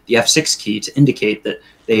use the F6 key to indicate that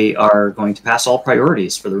they are going to pass all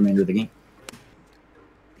priorities for the remainder of the game.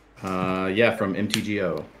 Yeah, from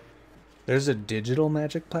MTGO. There's a digital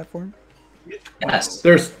Magic platform? Yes.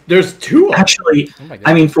 There's 2. Actually, Oh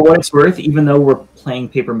I mean, for what it's worth, even though we're playing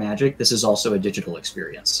paper Magic, this is also a digital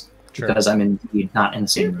experience. Sure. Because I'm indeed not in the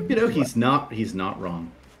same room. You know, he's not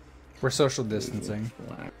wrong. We're social distancing.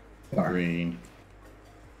 Black, green,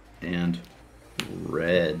 and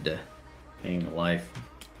red. Paying a life.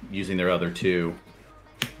 Using their other 2.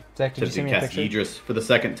 Zach, did you see me a cast picture? Idris for the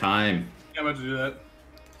 2nd time. I'm about to do that.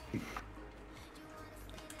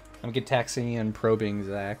 I'm get taxing and probing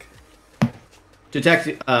Zach. To tax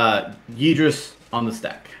Yidris on the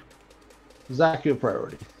stack. Zach, you have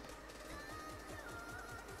priority.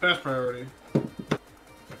 Pass priority.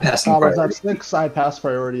 Passing Was priority. that 6? I pass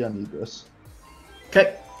priority on Idris.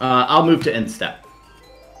 Okay, I'll move to end step.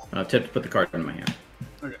 Tip to put the card in my hand.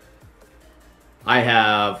 Okay. I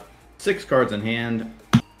have 6 cards in hand,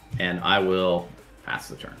 and I will pass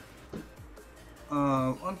the turn.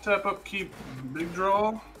 Untap, upkeep, big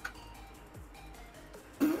draw.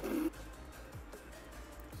 Can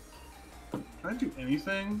I do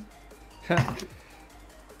anything?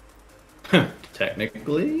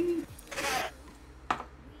 Technically. Is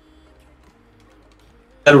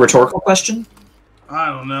that a rhetorical question? I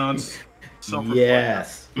don't know. It's self-reflective.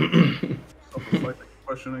 Yes. Self-reflective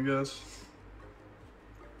question, I guess.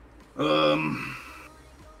 Ugh.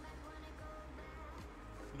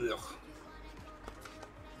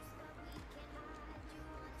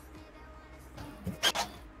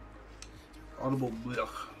 Audible blech.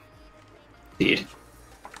 Indeed.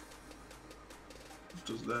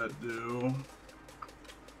 does that do?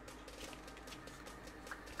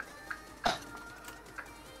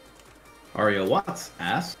 Ario Watts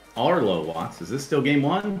asks, Arlo Watts, is this still game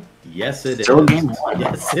one? Yes, it is. Still game one.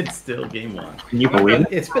 Yes, it's still game one. Can you believe it?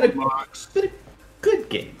 It's been a good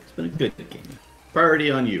game. It's been a good game.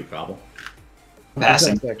 Priority on you, Cobble.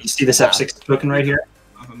 Passing. You see this F6 token right here?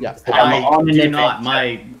 Yeah. I do not.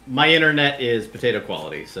 My internet is potato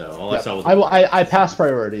quality, so all I saw was I pass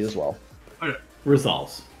priority as well. Okay.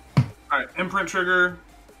 resolves. All right, imprint trigger.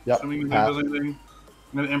 Yep. Assuming that does anything,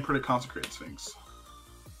 I'm gonna imprint a consecrated sphinx.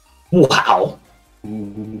 Wow.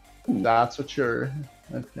 That's what you're.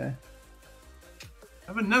 Okay. I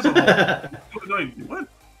have a Nezahal. What?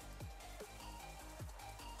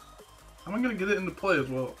 How am I gonna get it into play as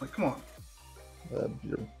well? Like, come on.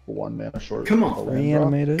 You're 1 mana short. Come on.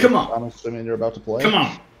 Reanimated. Come on. I'm assuming you're about to play. Come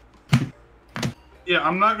on. Yeah,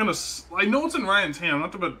 I'm not gonna. I know it's in Ryan's hand. I'm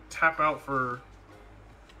not about to tap out for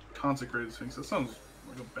consecrated sphinx. That sounds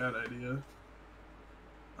like a bad idea.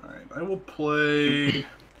 All right, I will play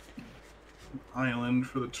Island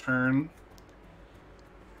for the turn.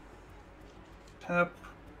 Tap.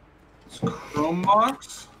 It's Chrome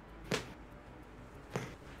Box.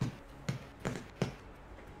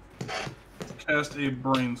 Cast a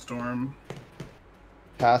Brainstorm.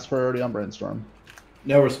 Pass priority on Brainstorm.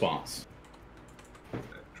 No response.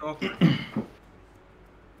 Draw 3.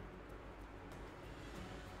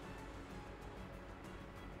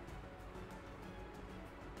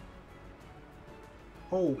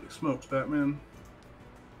 Holy smokes, Batman.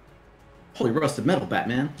 Holy rusted metal,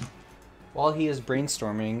 Batman. While he is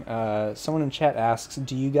brainstorming, someone in chat asks,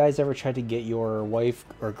 do you guys ever try to get your wife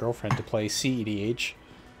or girlfriend to play CEDH?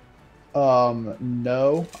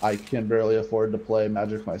 No, I can barely afford to play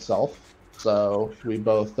Magic myself, so we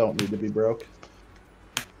both don't need to be broke.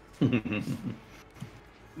 I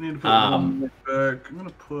need to put one back. I'm gonna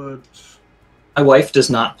put. My wife does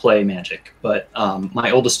not play Magic, but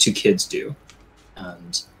my oldest 2 kids do,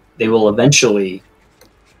 and they will eventually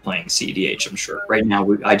playing CEDH. I'm sure. Right now,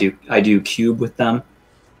 I do Cube with them,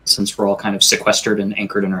 since we're all kind of sequestered and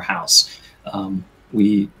anchored in our house.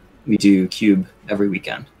 We do Cube every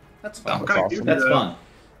weekend. That's fun. That's awesome. That's fun.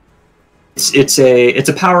 It's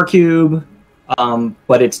a power cube,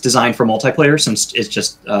 but it's designed for multiplayer since it's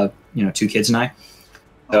just 2 kids and I.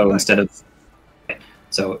 So instead of,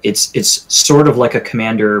 so it's sort of like a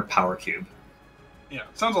commander power cube. Yeah,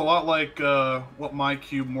 it sounds a lot like what my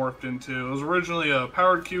cube morphed into. It was originally a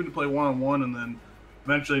powered cube to play 1-on-1, and then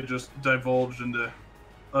eventually just divulged into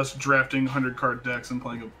us drafting 100-card decks and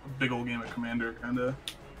playing a big old game of Commander, kind of.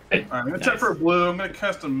 Right. Alright, I'm going to tap for a blue. I'm going to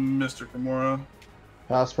cast a Mystic Remora.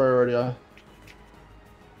 Pass priority.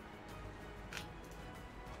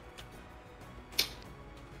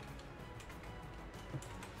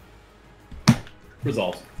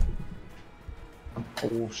 Resolves.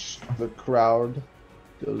 Oh, the crowd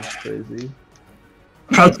goes crazy.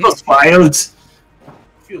 Crowd goes wild.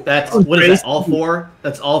 That's what is that? All 4?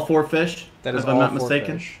 That's all 4 fish. That is if I'm all not 4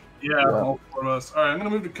 mistaken. fish. Yeah, all 4 of us. Alright, I'm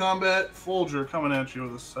going to move to combat. Folger coming at you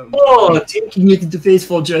with a 7. Oh, taking you to the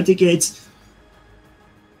faithful, Joe. Take it.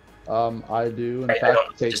 I do, in I fact,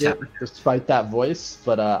 don't take just it, happen. despite that voice,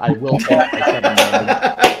 but I will take my 7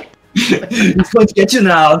 damage. He's going to get you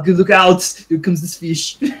now. Good look out. Here comes this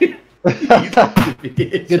fish. Get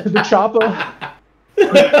to the chopper.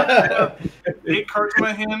 8 cards in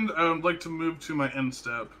my hand. I would like to move to my end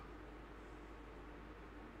step.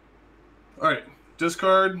 Alright,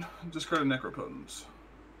 discard a Necropotence.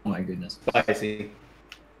 Oh my goodness. Spicy.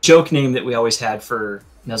 Joke name that we always had for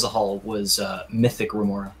Nezahal was Mythic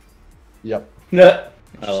Remora. Yep. I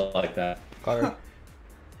like that. Clever.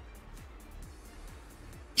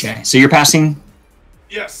 Okay, so you're passing.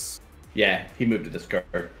 Yes. Yeah, he moved to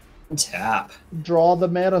discard. Tap. Draw the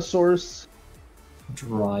mana source.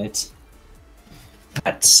 Draw it.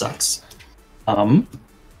 That sucks. I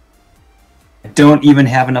don't even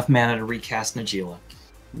have enough mana to recast Najeela.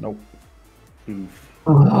 Nope. Oof.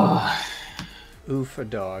 Oof, a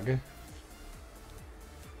dog.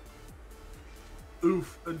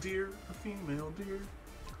 Oof, a deer, a female deer.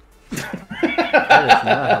 That is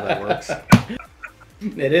not how that works.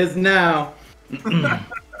 It is now.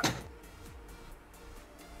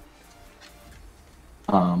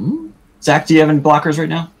 Zach, do you have any blockers right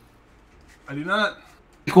now? I do not.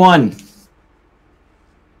 Pick one.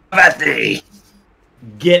 At thee.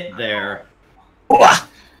 Get there. Wah!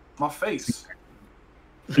 My face.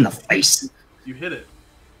 In the face. You hit it.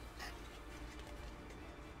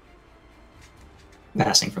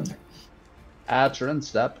 Passing from there. At your end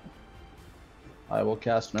step, I will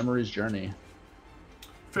cast Memory's Journey.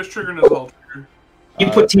 Fish trigger and Nezahal trigger. Can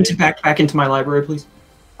you put Tainted Pact back into my library, please?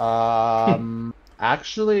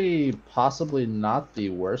 Actually, possibly not the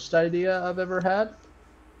worst idea I've ever had,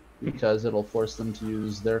 because it'll force them to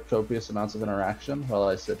use their copious amounts of interaction while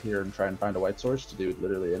I sit here and try and find a white source to do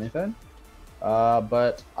literally anything.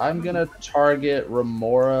 But I'm gonna target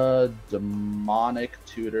Remora, Demonic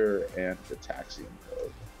Tutor, and Gitaxian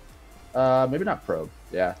Probe. Maybe not Probe.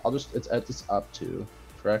 Yeah, I'll just it's up to,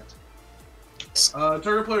 correct?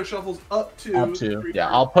 Target player shuffles up to. Up to. 3 Yeah,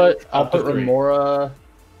 cards. I'll put to 3. Remora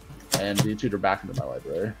and the Tutor back into my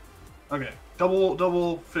library. Okay,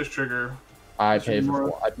 double fish trigger. I paid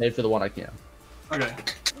for the one I can. Okay.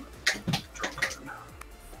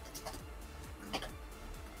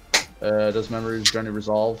 Does Memory's Journey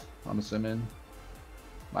resolve? I'm assuming.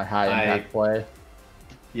 My high impact play.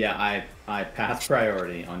 Yeah, I pass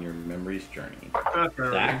priority on your Memory's Journey. Pass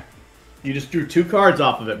priority. Zach, you just drew 2 cards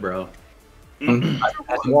off of it, bro.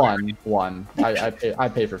 One. I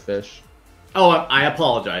pay for fish. Oh, I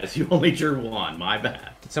apologize. You only drew 1. My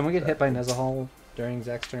bad. Did someone get hit by Nezahal during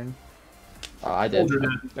Zach's turn? I did.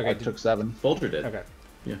 Okay, I took 7. Folger did. Okay.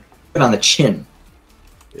 Yeah. Put on the chin.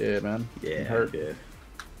 Yeah, man. Yeah, Hurt. did.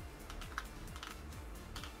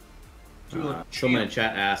 Someone in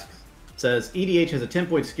chat asks, says, EDH has a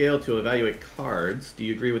 10-point scale to evaluate cards. Do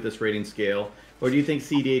you agree with this rating scale? Or do you think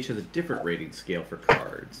CEDH has a different rating scale for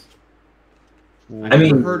cards? I've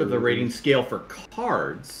never heard of the rating scale for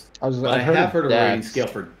cards, but I have heard of a rating scale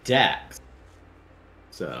for decks.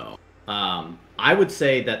 So, I would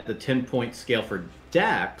say that the 10-point scale for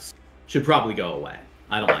decks should probably go away.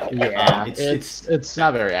 I don't like it. Yeah, it's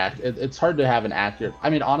not very accurate. It's hard to have an accurate. I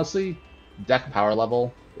mean, honestly, deck power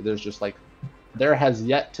level. There's just like, there has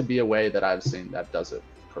yet to be a way that I've seen that does it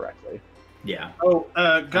correctly. Yeah. Oh,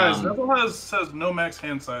 guys, Neville says no max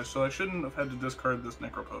hand size, so I shouldn't have had to discard this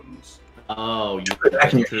Necropotence. Oh,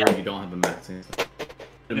 that's true. You don't have a max hand.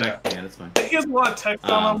 Yeah, it's fine. He has a lot of text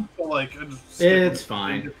on him, but like, it's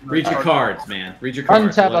fine. Read your cards, man. Read your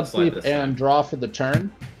cards. Untap, upkeep, and draw for the turn.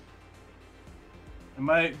 In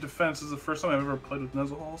my defense, is the first time I've ever played with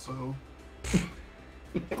Nezahal, so.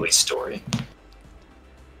 Wait, story.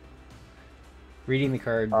 Reading the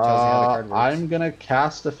card tells you how the card works. I'm gonna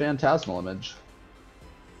cast a Phantasmal Image.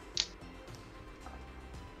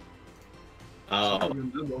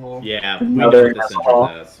 Oh, yeah. We know what this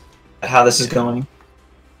enters as. How this is going?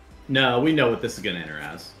 No, we know what this is going to enter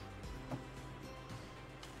as.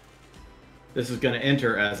 This is going to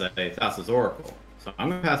enter as a Thassa's Oracle. So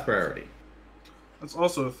I'm going to pass priority. That's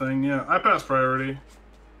also a thing, yeah. I pass priority.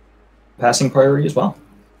 Passing priority as well.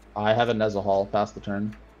 I have a Nezahal. Pass the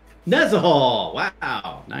turn. Nezahal!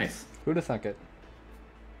 Wow, nice. Who'da thunk it?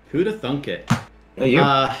 Who'da thunk it? Oh, you.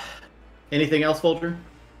 Anything else, Folger?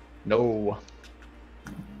 No.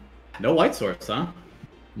 No white source, huh?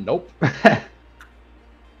 Nope. That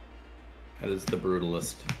is the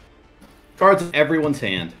brutalist. Cards in everyone's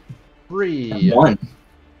hand. 3. 1.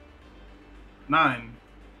 9.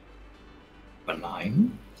 A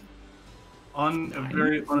 9? A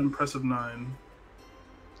very unimpressive 9.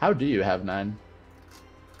 How do you have 9?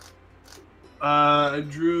 I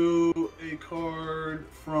drew a card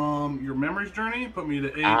from your Memory's Journey, put me to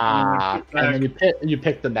 8. And then you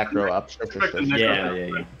pick the Necro up. Sure.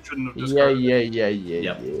 Yeah. Shouldn't have discarded.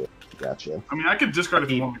 Yeah. Gotcha. I mean, I could discard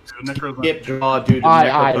if you want me to. Necro's not. Skip, draw, dude.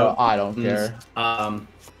 I don't care.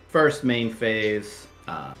 First main phase.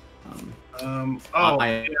 I am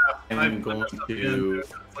going to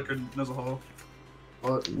Flicker Nezahal.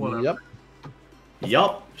 Yep.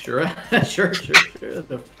 Yup. Sure. Sure.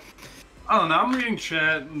 I don't know. I'm reading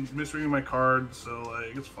chat and misreading my cards, so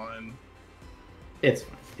like it's fine. It's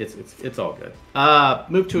fine. It's all good.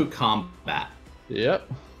 Move to combat. Yep.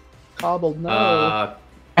 Cobbled, no.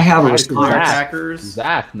 I have a Fire response. attackers.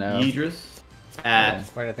 Zach, no. Idris. At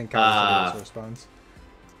Wait, I think Kyle responds.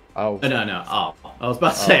 Oh. No. Oh, I was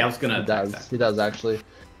about to say I was gonna. He does actually.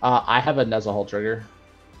 I have a Nezahal trigger.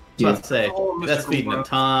 I was about to say that's feeding a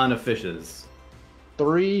ton of fishes.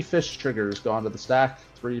 3 fish triggers go onto the stack.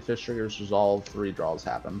 3 fish triggers resolve. 3 draws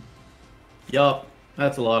happen. Yup,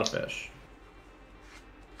 that's a lot of fish.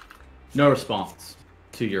 No response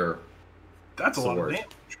to your. That's a lot of sword, damage.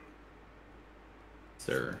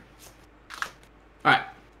 sir. All right.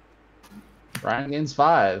 Ryan gains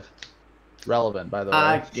 5. Relevant, by the way.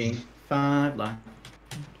 I gain 5 life.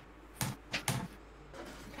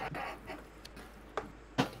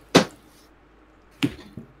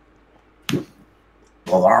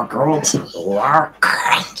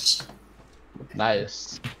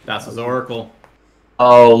 Nice. That's his oracle.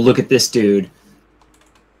 Oh, look at this dude.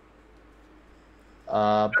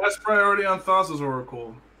 Pass priority on Thassa's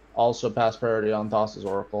Oracle. Also pass priority on Thassa's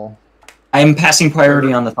Oracle. I'm passing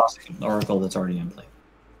priority on the Thassa's Oracle that's already in play.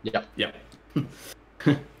 Yep. Yep.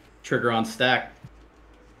 Trigger on stack.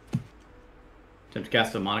 Attempt to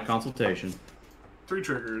cast a Demonic Consultation. 3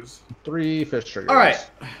 triggers. 3 fish triggers. All right.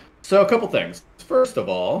 So a couple things. First of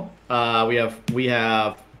all, we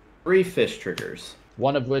have 3 fish triggers.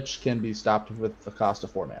 One of which can be stopped with the cost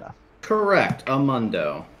of 4 mana. Correct.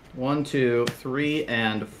 Amundo. 1, 2, 3,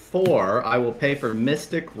 and 4. I will pay for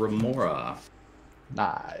Mystic Remora.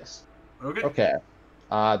 Nice. Okay. Okay.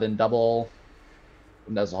 Then double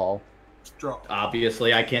Nezahal. Draw.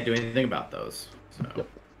 Obviously, I can't do anything about those. So. Yep.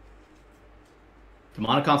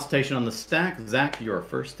 Demonic Consultation on the stack. Zach, you're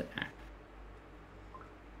first to act.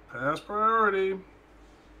 Pass priority.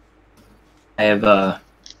 I have a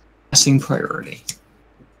passing priority.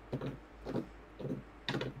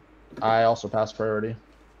 I also pass priority.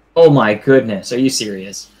 Oh my goodness, are you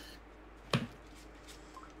serious?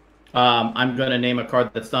 I'm going to name a card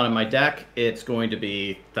that's not in my deck. It's going to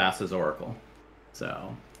be Thassa's Oracle.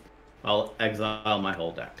 So I'll exile my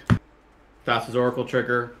whole deck. Thassa's Oracle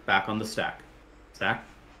trigger, back on the stack. Zach?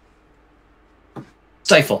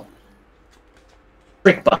 Stifle.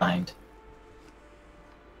 Trick bind.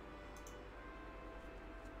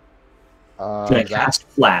 Can I cast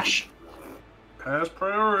Flash? Pass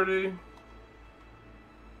priority.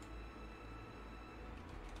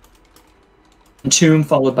 Entomb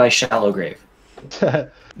followed by Shallow Grave. I'm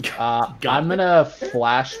gonna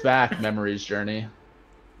flashback Memory's Journey.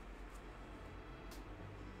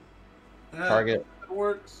 Target That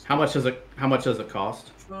works. How much does it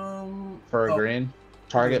cost? for a green.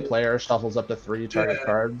 Target player shuffles up to 3 target Yeah.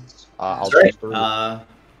 cards. I'll That's right. choose 3.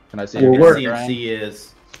 Can I see Will your work. green, Ryan? CMC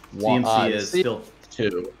is One- CMC is C- still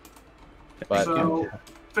 2. But So,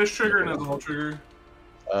 fish trigger and Nezahal trigger.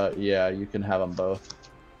 yeah, you can have them both.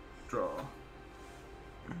 Draw.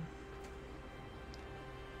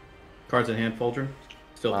 cards in hand. Folger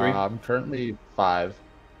still 3. I'm currently 5.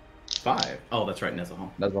 5. Oh, that's right. Nezahal.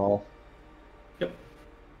 That's all. Yep.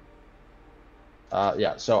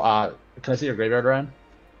 Yeah. So can I see your graveyard, Ryan?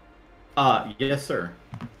 Yes, sir.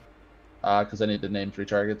 Because I need to name 3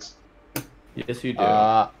 targets. Yes, you do.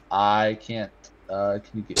 I can't. Can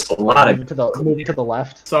you get A lot of- move to the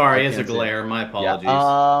left? Sorry, I it's a can't see. glare. My apologies.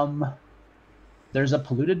 Yeah. There's a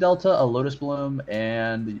polluted delta, a lotus bloom,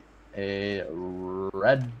 and a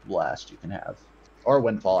red blast you can have, or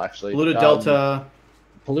windfall actually. Polluted Delta.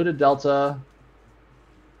 Polluted delta,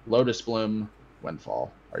 lotus bloom,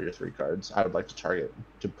 windfall are your 3 cards. I would like to target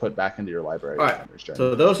to put back into your library. All right.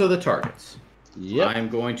 So those are the targets. Yep. I'm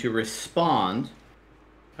going to respond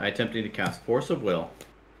by attempting to cast Force of Will,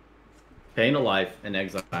 paying a life, and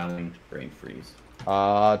exiling Brain Freeze.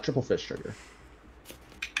 Triple fish trigger.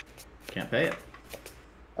 Can't pay it.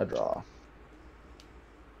 A draw.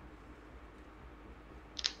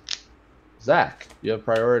 Zach, you have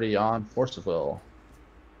priority on Force of Will.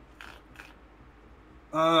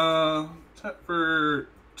 Tap for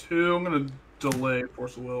 2. I'm gonna delay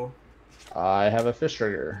Force of Will. I have a fish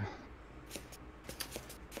trigger.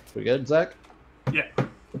 We good, Zach? Yeah.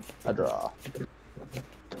 A draw.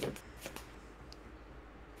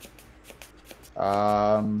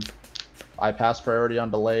 I pass priority on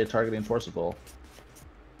delay targeting Force of Will.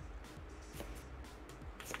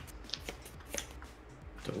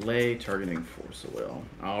 Delay targeting Force of Will.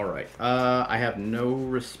 All right. I have no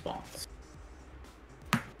response.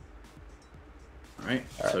 All right.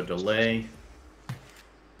 So delay.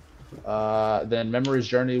 Then Memory's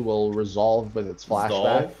Journey will resolve with its flashback.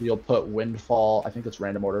 Resolve? You'll put Windfall. I think it's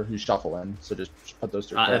random order. You shuffle in, so just put those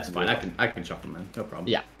 3 cards. That's in fine. your- I can shuffle them in. No problem.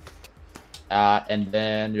 Yeah. And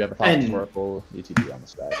then you have a Thoughts Oracle ETB on the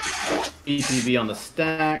stack. ETB on the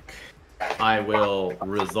stack. I will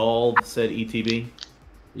resolve said ETB.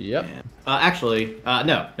 Yep. And, actually,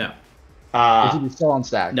 no. ETB still on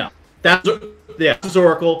stack. No. That's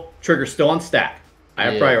Oracle. Trigger still on stack. I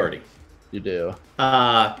have Yeah. priority. You do.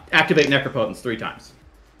 Activate Necropotence 3 times.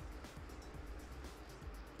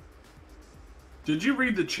 Did you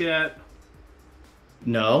read the chat?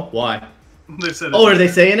 No. Why? They said. Oh, are they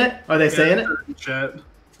saying it? Are they Yeah, saying it? in Chat.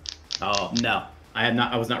 Oh, no. I had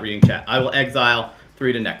not. I was not reading chat. I will exile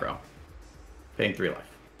 3 to Necro. Paying 3 life.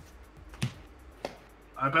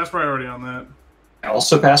 I pass priority on that. I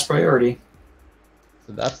also pass priority.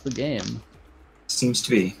 So that's the game. Seems to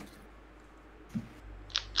be.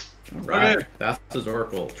 All right. Okay. That's his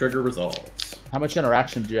Oracle. Trigger resolves. How much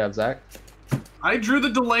interaction do you have, Zach? I drew the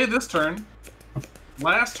delay this turn.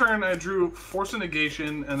 Last turn I drew Force of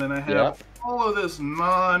Negation, and then I have Yep. all of this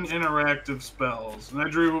non-interactive spells, and I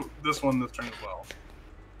drew this one this turn as well.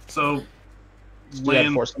 So, You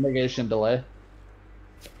have Force Negation delay.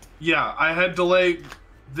 yeah, I had delay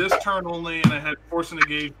this turn only, and I had Force of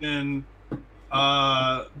Negation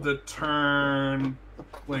The turn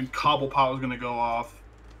when Cobblepott was going to go off,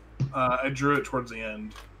 I drew it towards the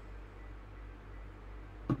end.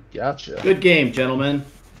 Gotcha. Good game, gentlemen.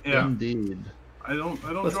 Yeah. Indeed. I don't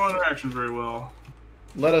draw interactions very well.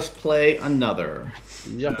 Let us play another.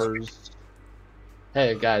 Yuppers.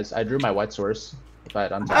 Hey guys, I drew my white source. If I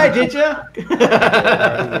had untapped. Hi, did ya?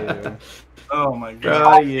 you? Oh my god.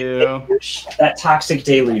 Proud of you. That toxic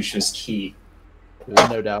deluge was key.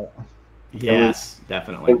 No doubt. Yes,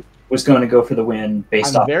 definitely. Was going to go for the win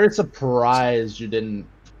based I'm off. very surprised you didn't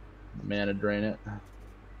mana drain it.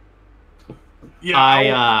 Yeah,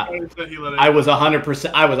 I was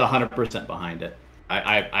 100%. I was 100% behind it.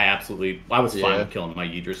 I was fine with killing my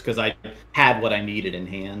Yidris because I had what I needed in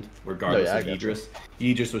hand, regardless of Yidris.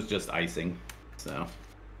 Yidris was just icing. So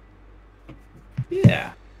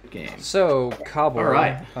yeah, good game. So Cobble, all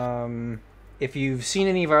right. If you've seen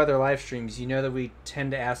any of our other live streams, you know that we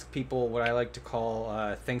tend to ask people what I like to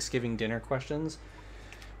call Thanksgiving dinner questions,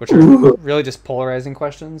 which are really just polarizing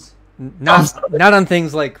questions. Not on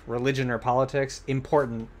things like religion or politics,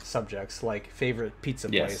 important subjects like favorite pizza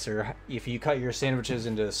place or if you cut your sandwiches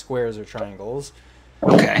into squares or triangles.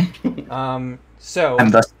 Okay. So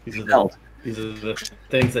these are the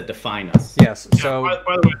things that define us. Yes. Yeah, So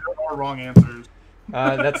by the way, there are wrong answers.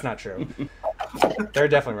 that's not true. There are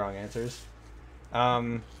definitely wrong answers.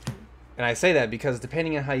 And I say that because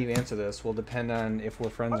depending on how you answer this will depend on if we're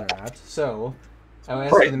friends or not. So I'll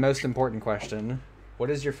ask you the most important question. What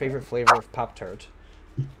is your favorite flavor of Pop-Tart?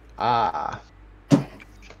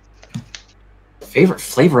 Favorite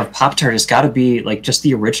flavor of Pop-Tart has got to be like just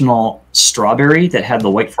the original strawberry that had the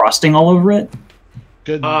white frosting all over it.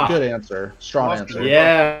 Good answer. Strong answer.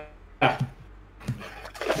 Yeah.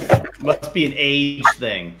 Must be an age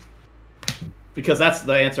thing. Because that's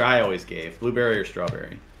the answer I always gave. Blueberry or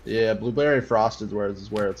strawberry. Yeah, blueberry frosted is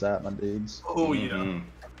where it's at, my dudes. Oh yeah.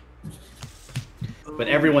 But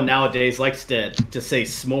everyone nowadays likes to say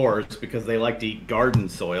s'mores because they like to eat garden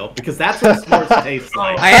soil because that's what s'mores tastes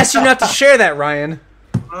like. I asked you not to share that, Ryan.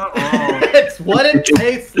 Not wrong. It's what it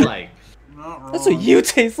tastes like. Not wrong. That's what you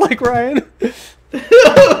taste like, Ryan.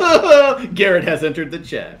 Garrett has entered the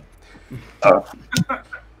chat.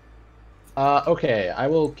 Okay, I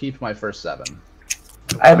will keep my first 7.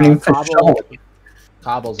 I haven't even finished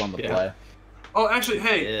Cobble's on the play. Oh, actually,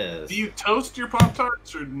 hey, do you toast your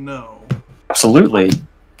Pop-Tarts or no? Absolutely.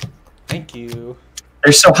 Thank you.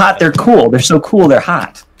 They're so hot, they're cool. They're so cool, they're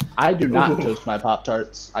hot. I do not toast my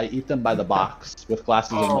Pop-Tarts. I eat them by the box with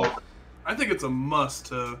glasses of milk. I think it's a must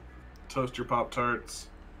to toast your Pop-Tarts.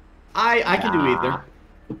 I can do either.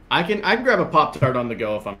 I can grab a Pop-Tart on the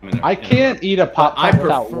go if I'm in there. I can't eat a Pop-Tart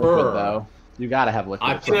without liquid, though. You gotta have liquid.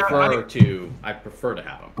 I prefer to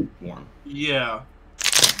have them warm. Yeah.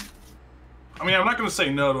 I mean, I'm not going to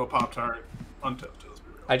say no to a Pop-Tart untoasted.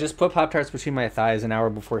 I just put Pop-Tarts between my thighs an hour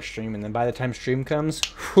before stream, and then by the time stream comes,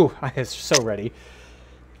 whew, I was so ready.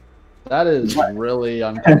 That is really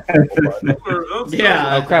uncomfortable.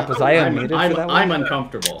 Yeah. Oh crap, was I unmuted for that one? I'm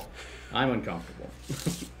uncomfortable. I'm uncomfortable.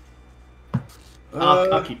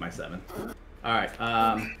 I'll keep my 7. All right.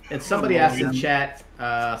 And somebody asked in chat.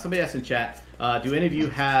 Do any of you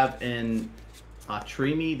have an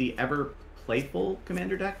Trimi the Ever Playful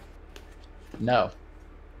commander deck? No.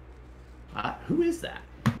 Who is that?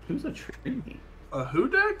 Who's a Trimi? A who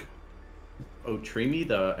deck? Oh, Trimi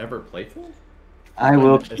the Ever Playful? I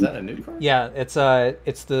will. Is that a new card? Yeah, it's the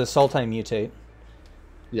Sultai Mutate.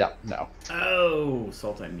 Yeah, no. Oh,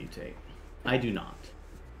 Sultai Mutate. I do not.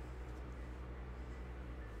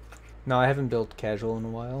 No, I haven't built casual in a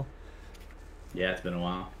while. Yeah, it's been a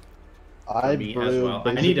while. I Me as well.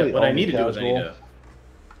 I need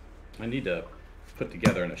to put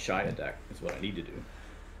together an Ashaya deck. Is what I need to do.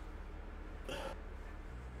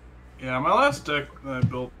 Yeah, my last deck that I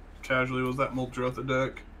built casually was that Muldrotha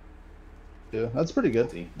deck. Yeah, that's pretty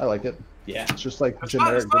good. I like it. Yeah. It's just like It's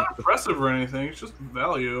generic. not impressive or anything. It's just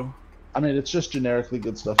value. I mean, it's just generically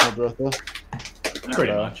good stuff, Muldrotha.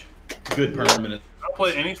 Pretty much. Good permanent. I don't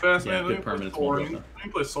play any fast man. good permanent I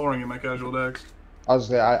can play Soul Ring in my casual decks. I was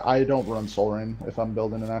gonna say, I don't run Soul Ring if I'm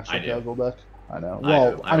building an actual I do. casual deck. I know. I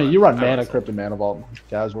Well, do. I mean, you run I run Mana Soul Crypt and Mana Vault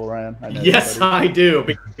casual, Ryan. I know. Yes, buddy. I do.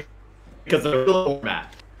 Because they're legal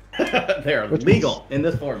format. They're legal in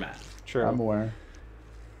this format. True. I'm aware.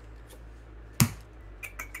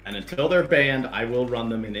 And until they're banned, I will run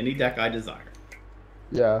them in any deck I desire.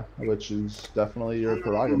 Yeah, which is definitely your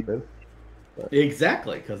prerogative.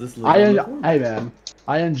 Exactly, because it's legal. In the format. Hey man,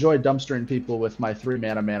 I enjoy dumpstering people with my 3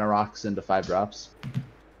 mana rocks into 5 drops.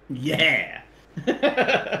 Yeah.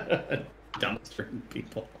 Dumpstering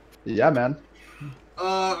people. Yeah, man.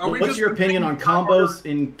 Are we What's just your opinion on combos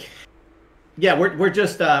in? Yeah, we're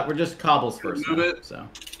just Cobble's first. Move now, it.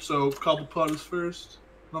 So Cobblepott is first.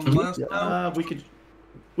 On the last time.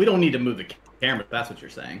 We don't need to move the camera. If that's what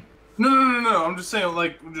you're saying. No. I'm just saying,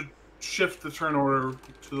 like, just shift the turn order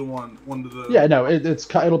to the one to the. Yeah, no,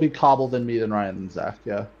 it'll be Cobble, then me, then Ryan, then Zach.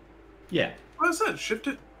 Yeah. Yeah. What I said, shift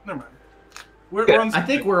it. Never mind. I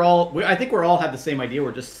think we're all have the same idea.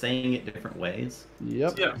 We're just saying it different ways.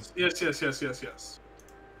 Yep. Yes.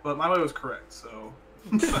 But my way was correct, so.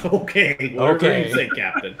 Okay. Whatever you say,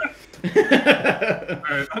 Captain. All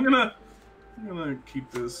right, I'm gonna keep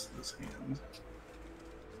this hand.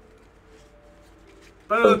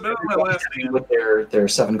 Better than my last hand. With their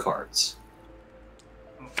 7 cards.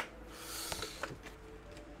 Are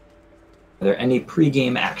there any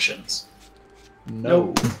pre-game actions?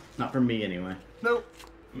 No. Not for me, anyway. Nope.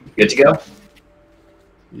 Good to go?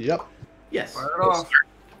 Yep. Yes. Fire it off.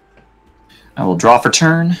 I will draw for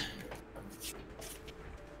turn.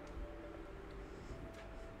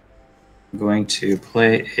 I'm going to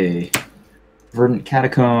play a Verdant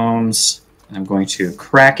Catacombs, and I'm going to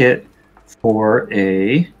crack it for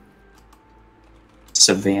a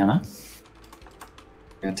Savannah.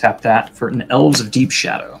 I'm going to tap that for an Elves of Deep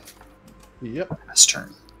Shadow. Yep. This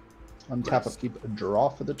turn. Untap, upkeep, a draw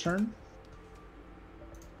for the turn.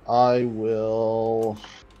 I will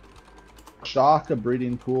shock a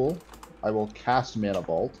breeding pool. I will cast Mana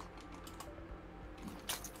Vault.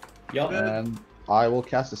 Yep. And I will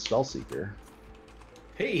cast a Spellseeker.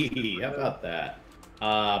 Hey, how about that?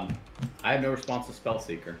 I have no response to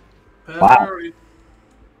Spellseeker. Wow.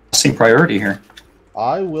 Passing priority here.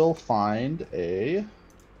 I will find a...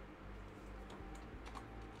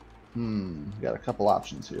 got a couple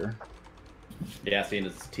options here. Yeah, seeing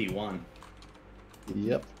it's T1.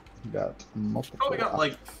 Yep. Got multiple. Probably got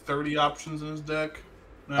like 30 options in his deck.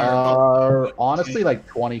 Honestly, like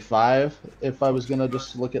 25 if I was gonna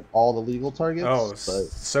just look at all the legal targets. Oh, but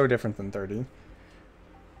so different than 30.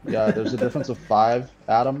 yeah, there's a difference of 5,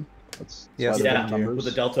 Adam. That's Yes, why they're Yeah, big numbers.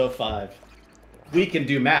 with a delta of 5. We can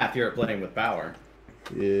do math here at Playing with Power.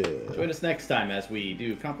 Yeah. Join us next time as we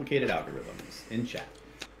do complicated algorithms in chat.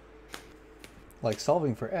 Like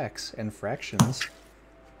solving for x and fractions.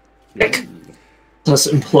 Let's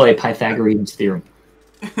employ Pythagorean's theorem.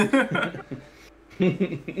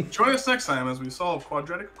 Join us next time as we solve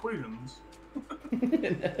quadratic equations.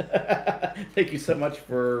 Thank you so much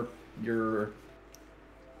for your...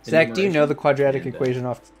 Zach, do you know the quadratic And, equation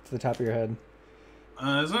off the top of your head?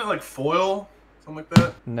 Isn't it like FOIL? Something like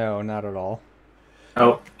that? No, not at all.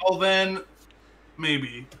 Oh. Well, then,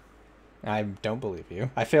 maybe. I don't believe you.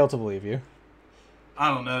 I fail to believe you. I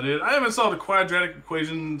don't know, dude. I haven't solved a quadratic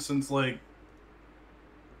equation since like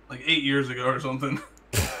 8 years ago or something.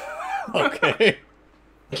 Okay.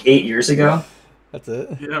 Like 8 years ago? That's it.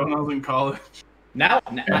 Yeah, when I was in college. Now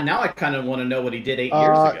I kind of want to know what he did 8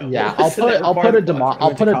 years ago. Yeah, What was that I'll part put a of the quadrant?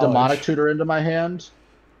 I'll put a college. demonic tutor into my hand,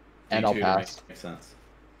 and I'll Tutor pass. makes sense.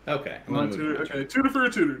 Okay. I'm gonna move my Okay, tutor for a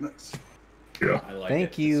tutor. Nice. turn. I like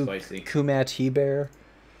Thank it. you, It's spicy. Kumat Hebear.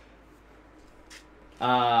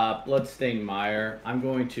 Bloodstained Mire. I'm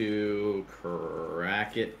going to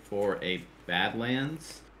crack it for a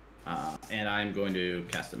Badlands, and I'm going to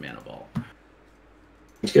cast a Mana Vault.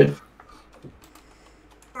 It's good.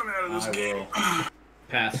 I'm out of this I game. will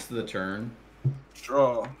pass the turn.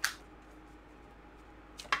 Draw.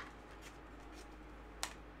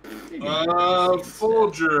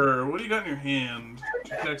 Folger, what do you got in your hand?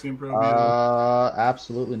 Taxiing Pro.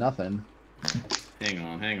 Absolutely nothing. Hang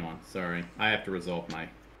on. Sorry. I have to resolve my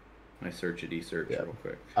searchity search Yeah. real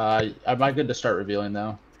quick. Am I good to start revealing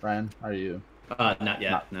now, Ryan? Are you? Not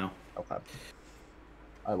yet. No. Okay.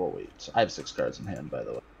 I will wait. I have 6 cards in hand, by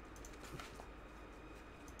the way.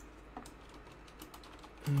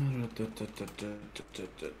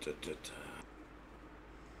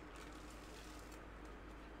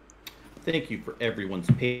 Thank you for everyone's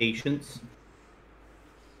patience.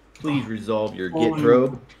 Please resolve your Git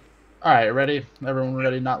probe. All right, ready? Everyone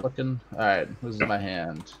ready? Not looking. All right, this is my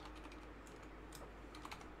hand.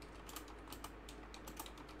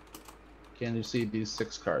 Can you see these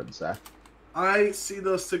 6 cards, Zach? I see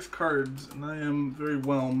those 6 cards, and I am very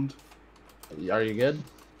whelmed. Are you good?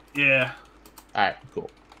 Yeah. All right, cool.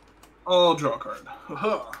 I'll draw a card. Haha.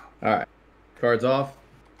 All right. Cards off.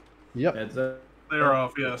 Yep. Heads up. They are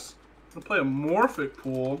off, yes. I'll play a Morphic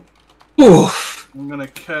Pool. Oof. I'm going to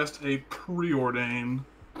cast a Preordain.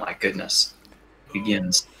 My goodness.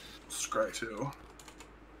 Begins. Scry 2.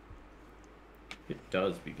 It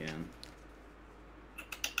does begin.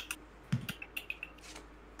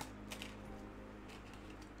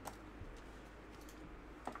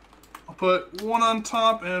 I'll put 1 on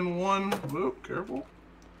top and 1... Whoop, careful.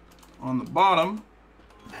 On the bottom,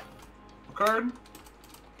 a card.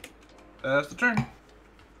 Pass the turn.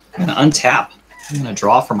 I'm gonna untap. I'm gonna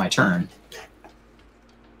draw for my turn.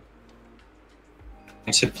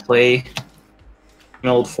 I should play an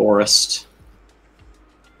Old Forest.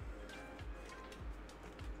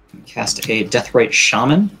 Cast a Deathrite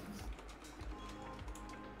Shaman.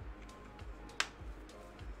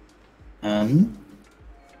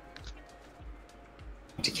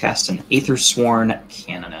 To cast an Aethersworn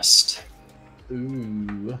Canonist.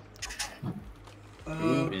 Ooh.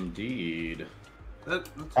 Ooh, indeed.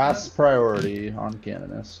 Pass priority on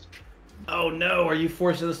Canonist. Oh no, are you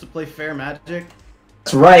forcing us to play fair magic?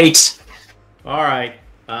 That's right. All right.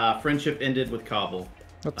 Friendship ended with Cobble.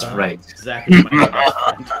 That's right. Exactly my best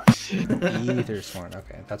friend. Aethersworn.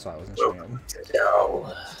 Okay, that's why I wasn't showing him.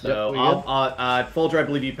 So, Folger, I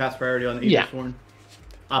believe you pass priority on Yeah. Aethersworn.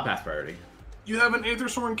 I'll pass priority. You have an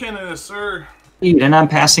Aethersworn Canonist, sir. And I'm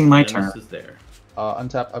passing my turn. This is there.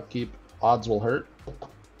 Untap, upkeep. Odds will hurt.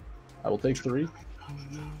 I will take 3.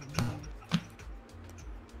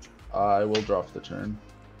 I will draw for the turn.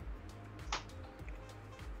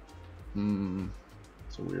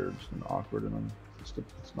 It's weird and awkward, and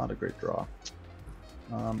it's not a great draw.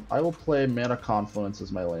 I will play Mana Confluence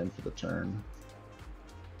as my land for the turn.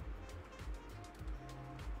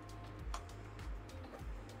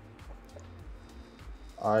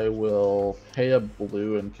 I will pay a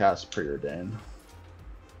blue and cast Preordain.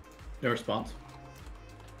 No response.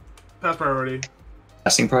 Pass priority.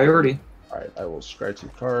 Passing priority. Alright, I will scry 2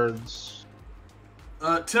 cards.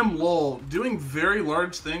 Tim Lowell, doing very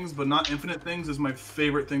large things but not infinite things is my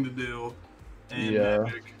favorite thing to do in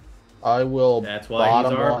Magic. I will That's why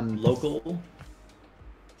bottom he's our one. local.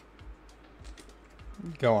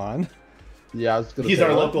 Go on. Yeah, I was gonna He's say our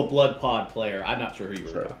that. local Blood Pod player. I'm not sure who you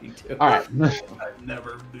were Sure. talking to. Alright. I'd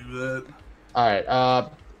never do that. Alright,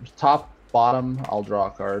 top, bottom, I'll draw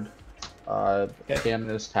a card.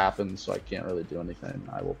 Canonist happens, so I can't really do anything.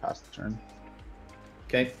 I will pass the turn.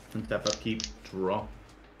 Okay, step up, keep, draw.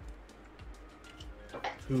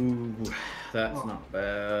 Ooh, that's not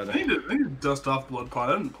bad. I need to dust off Blood Pot.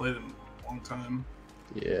 I haven't played it in a long time.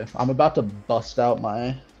 Yeah, I'm about to bust out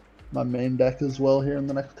my main deck as well here in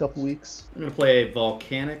the next couple weeks. I'm gonna play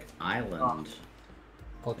Volcanic Island.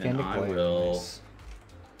 Volcanic And I Glare, will- nice.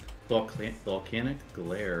 Volcanic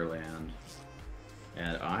Glare Land.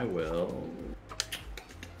 And I will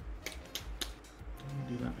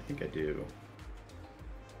do that. I think I do.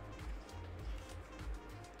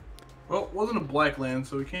 Well, it wasn't a black land,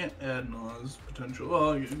 so we can't add Nas potential.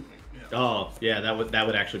 Well, yeah. Oh, yeah, that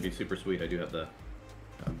would actually be super sweet. I do have the,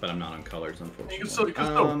 but I'm not on colors, unfortunately. You can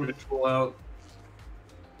still ritual out.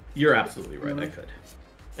 You're absolutely right. I could,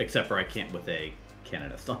 except for I can't with a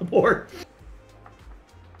Canonist on the board.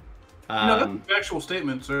 No, that's an actual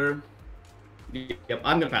statement, sir. Yep,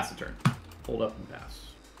 I'm gonna pass the turn. Hold up and pass.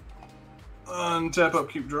 Untap,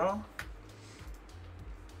 upkeep, draw.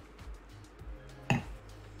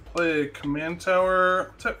 Play a command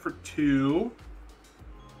tower. Tap for 2.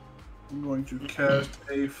 I'm going to cast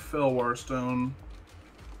a Felwar Stone.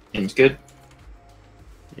 Seems good.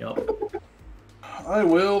 Yep. I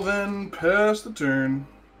will then pass the turn.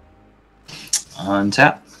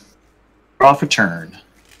 Untap. Draw for turn.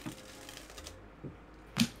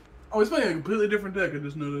 Oh, he's playing a completely different deck, I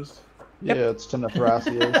just noticed. Yeah, it's Timna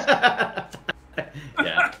Thrasios.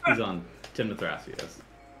 Yeah, he's on Timna Thrasios.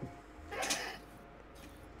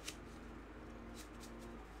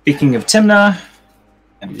 Speaking of Timna,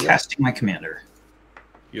 I'm casting my commander.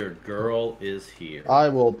 Your girl is here. I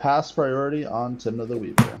will pass priority on Timna the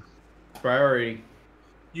Weaver. Priority.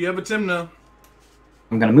 You have a Timna.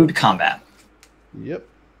 I'm going to move to combat. Yep.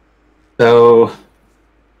 So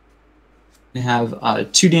we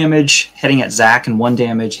have 2 damage heading at Zach and 1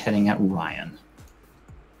 damage heading at Ryan.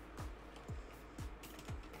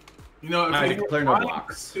 You know, if I we declare no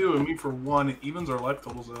blocks. 2 and me for 1, it evens our life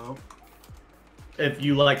totals out. If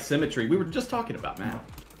you like symmetry, we were just talking about math.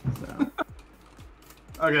 So.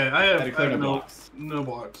 Okay, I have declare no blocks. No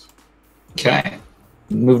blocks. Okay.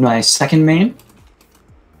 Move my second main.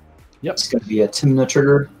 Yep. It's going to be a Timna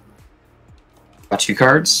trigger. Got 2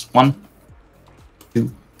 cards. 1,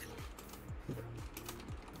 2.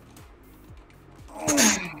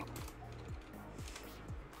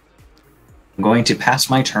 I'm going to pass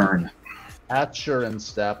my turn. At your end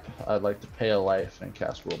step, I'd like to pay a life and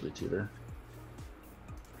cast Worldly Tutor.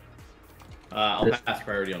 I'll pass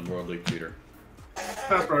priority on Worldly Tutor.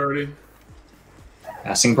 Pass priority.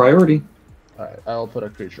 Passing priority. Alright, I'll put a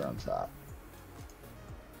creature on top.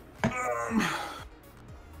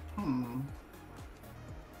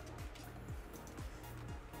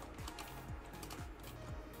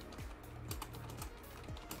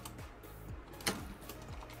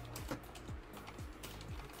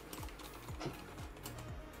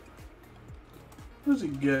 does he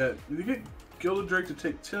get? Did he get Gilded Drake to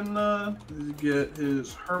take Timna? Did he get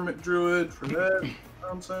his Hermit Druid for that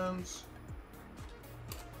nonsense?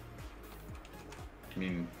 I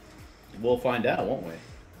mean, we'll find out, won't we?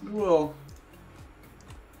 We will.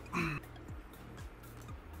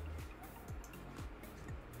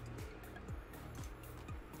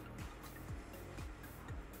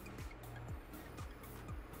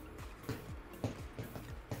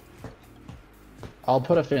 I'll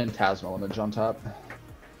put a Phantasmal image on top.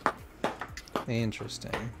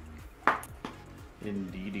 Interesting.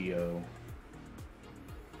 Indeedio.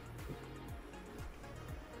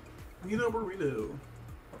 Neato burrito.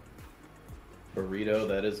 Burrito,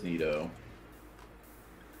 that is neato.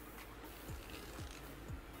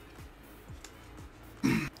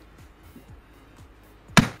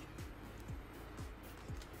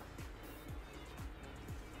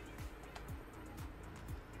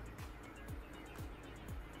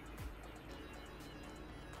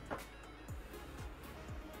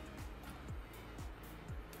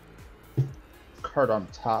 Card on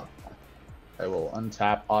top. I will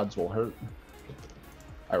untap. Odds will hurt.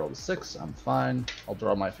 I rolled a 6. I'm fine. I'll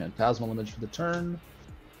draw my Phantasmal image for the turn.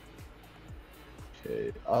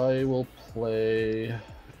 Okay, I will play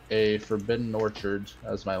a Forbidden Orchard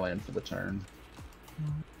as my land for the turn.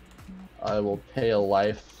 I will pay a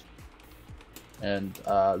life. And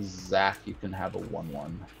Zach, you can have a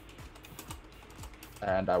 1/1.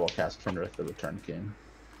 And I will cast Kenrith the Return King.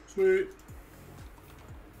 Sweet.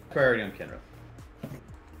 Priority on Kenrith.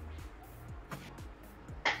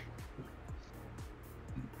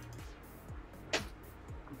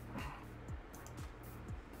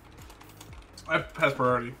 I passed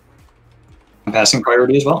priority. I'm passing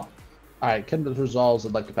priority as well. Alright, Kenrith resolves.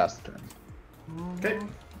 I'd like to pass the turn. Okay.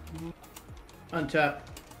 Untap,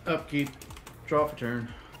 upkeep, draw for turn.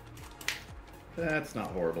 That's not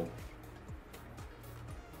horrible.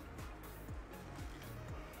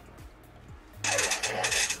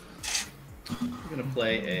 I'm gonna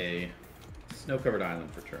play a snow-covered island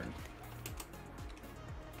for turn.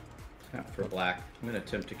 Tap for black. I'm gonna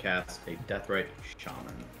attempt to cast a Deathrite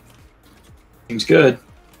Shaman. Seems good.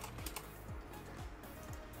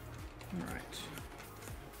 Alright.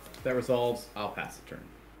 If that resolves, I'll pass the turn.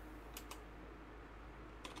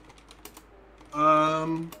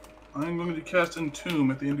 I'm going to cast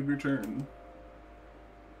Entomb at the end of your turn.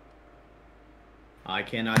 I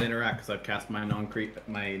cannot interact because I've cast my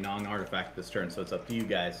non-artifact this turn, so it's up to you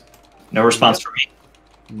guys. No response from me.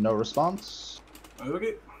 No response.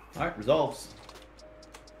 Okay. Alright, resolves.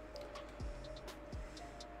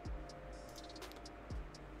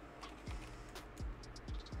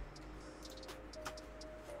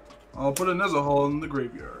 I'll put a Nezahal in the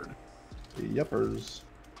graveyard. Yuppers.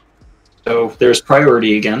 So there's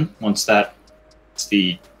priority again once the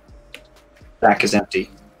back is empty.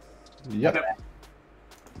 Yep.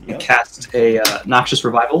 You cast a Noxious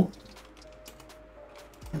Revival.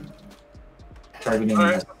 Targeting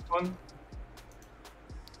Alright, that's fun.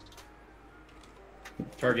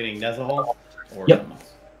 Targeting Nezahal or Yep. something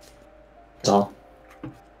else? That's all.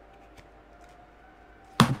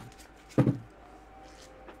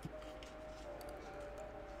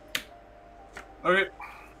 Okay.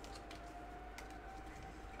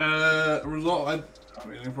 Result. I'm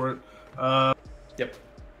waiting for it. Yep.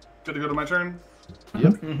 Good to go to my turn.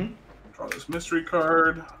 Yep. Mm-hmm. Draw this mystery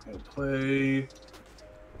card. I'll play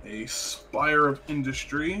a Spire of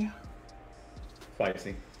Industry.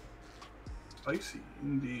 Spicy. Spicy,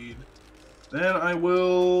 indeed. Then I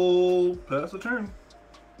will pass the turn.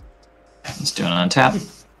 Let's do it on tap.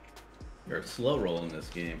 You're a slow roll in this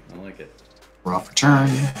game. I like it. We're off for turn.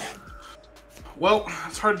 Well,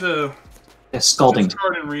 it's hard to Scalding.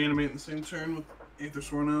 discard and reanimate in the same turn with Aether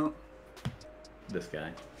Sworn out. This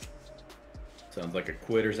guy. Sounds like a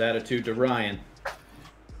quitter's attitude to Ryan.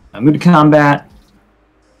 I'm going to combat.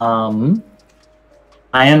 Ian,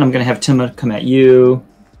 I'm going to have Tim come at you.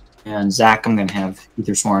 And Zach, I'm going to have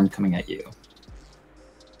Aethersworn coming at you.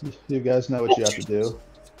 You guys know what you have to do.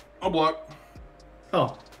 I'll block.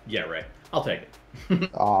 Oh, yeah, right. I'll take it.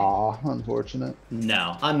 Aw, unfortunate.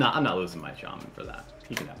 No, I'm not losing my shaman for that.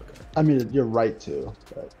 He can have a card. I mean, you're right to,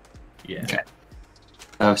 but Yeah.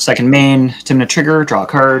 Okay. Second main, Timna trigger, draw a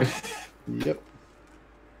card. yep.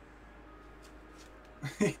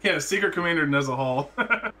 Yeah, Secret Commander Nezahal.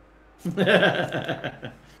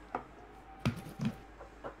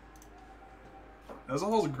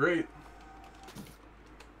 Nezahal's great.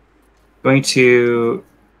 Going to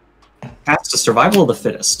cast a Survival of the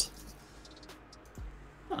Fittest.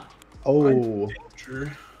 Oh,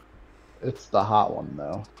 Sure. it's the hot one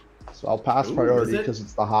though. So I'll pass Ooh, priority is it? because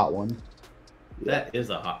it's the hot one. That is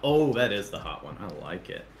a hot. Oh, that is the hot one. I like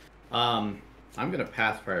it. I'm gonna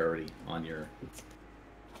pass priority on your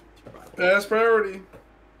survival. Pass priority.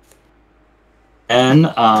 And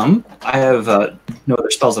I have no other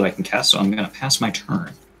spells that I can cast, so I'm gonna pass my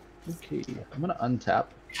turn. Okay, I'm gonna untap.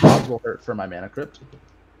 Odds will hurt for my mana crypt.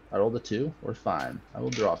 I rolled a 2. We're fine. I will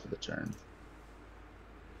draw for the turn.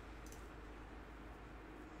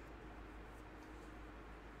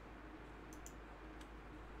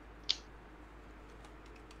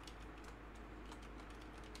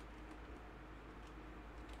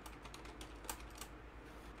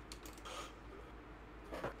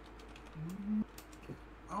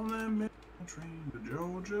 On that mail train to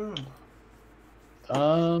Georgia.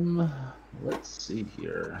 Let's see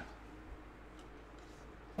here.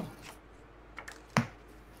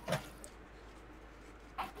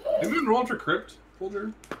 Have you been rolling for Crypt,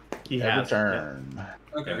 Folger? He Every has. turn.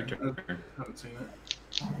 Okay. Every turn. I haven't seen it.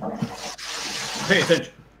 Pay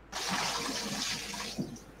attention.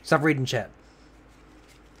 Stop reading chat.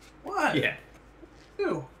 What? Yeah.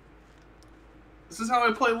 Ew. This is how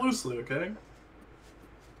I play loosely, okay?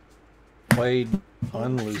 Played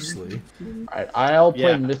unloosely. Alright, I'll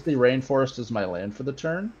play Yeah. Misty Rainforest as my land for the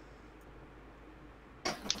turn.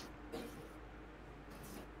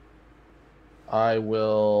 I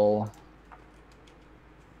will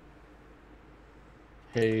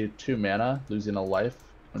pay 2 mana, losing a life,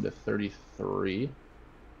 going to 33.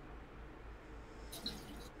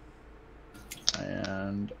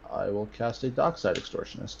 And I will cast a Dockside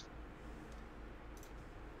Extortionist.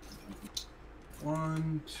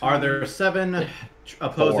 1, 2. Are there 7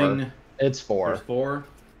 opposing? It's 4. There's 4.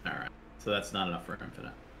 All right. So that's not enough for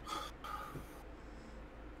infinite.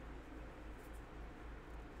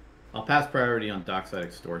 I'll pass priority on Dockside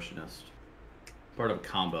Extortionist. Part of a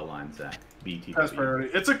combo line, Zach. BTW. Pass priority.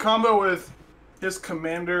 It's a combo with his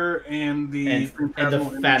commander and the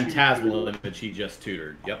Phantasmal image he just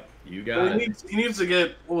tutored. Yep, you got Well, it. he needs to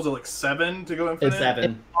get, what was it, like 7 to go infinite? It's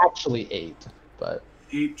 7, actually 8, but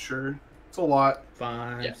 8, sure. It's a lot.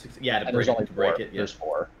 5, Yeah. 6. Yeah, to and break, there's only to break 4. it. Yeah. There's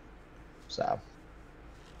 4. So,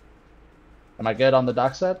 am I good on the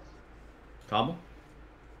Dockside? Combo.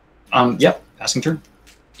 Yep, passing turn.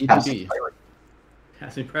 ETB.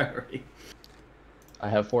 Passing priority. I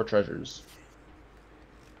have 4 treasures.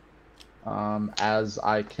 As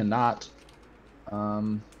I cannot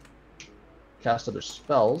cast other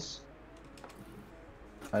spells,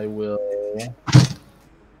 I will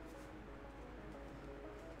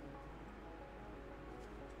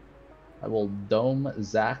dome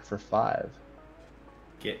Zach for 5.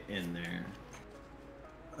 Get in there.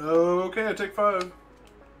 Okay, I take 5.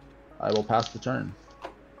 I will pass the turn.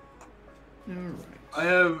 All right. I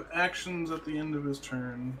have actions at the end of his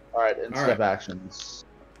turn. All right, instead of actions.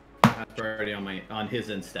 Pass priority on his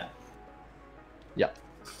instep. Yep.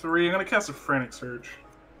 3. I'm gonna cast a Frantic Search.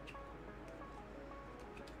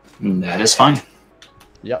 That is fine.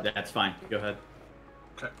 Yep. That's fine. Go ahead.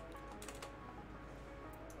 Okay.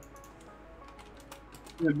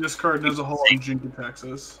 The discard does a whole lot of Jink attacks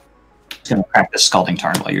us. Just gonna practice Scalding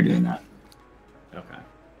Tarn while you're doing that. Okay.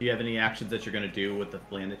 Do you have any actions that you're going to do with the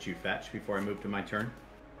land that you fetch before I move to my turn?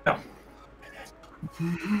 No.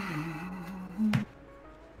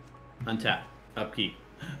 Untap. Upkeep.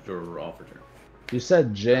 Draw for turn. You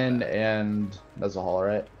said Jin and Nezahal,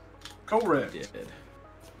 right? Correct. Did.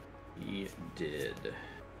 He did.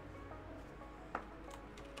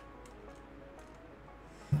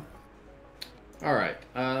 All right.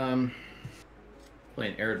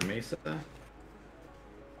 Playing Arid Mesa.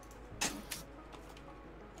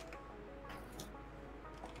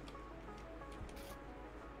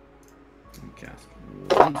 Cast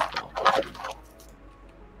one spell.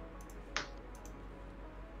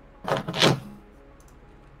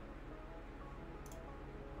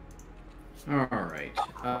 All right. Do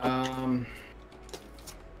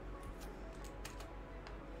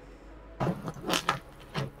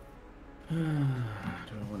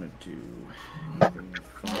I want to do anything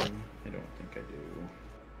fun? I don't think I do.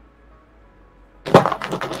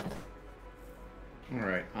 All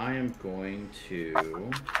right. I am going to.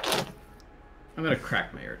 I'm going to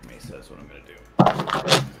crack my Arid Mesa. That's what I'm going to do. Go down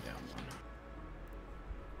one.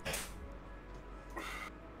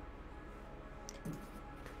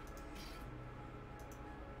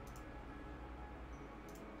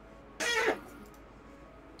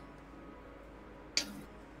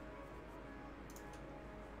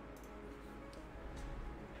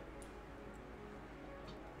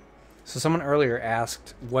 So someone earlier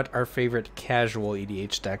asked what our favorite casual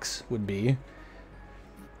EDH decks would be.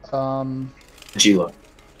 Um, Gila.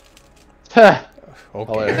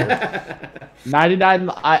 Okay. 99.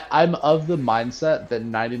 I'm of the mindset that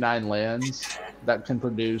 99 lands that can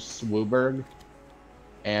produce Wooburg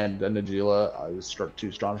and a Nagila is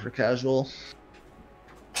too strong for casual.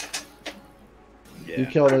 Yeah. You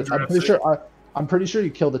killed it. I'm pretty sure. I'm pretty sure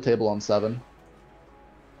you killed the table on 7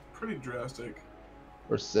 Pretty drastic.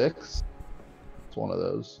 or 6. It's one of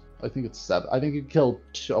those. I think it's 7. I think you killed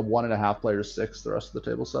a 1.5 player 6. The rest of the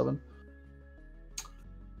table 7.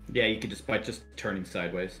 Yeah, you could just by just turning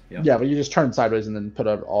sideways. Yep. Yeah, but you just turn sideways and then put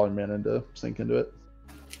all your mana into sink into it.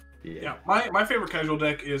 Yeah, my favorite casual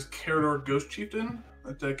deck is Carador Ghost Chieftain.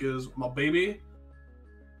 That deck is my baby.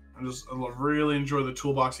 I really enjoy the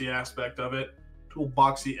toolboxy aspect of it.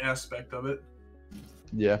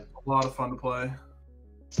 Yeah. A lot of fun to play.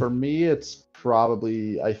 For me, it's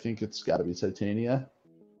probably, I think it's got to be Titania.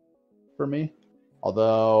 For me,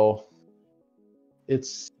 although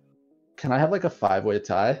it's, can I have like a 5-way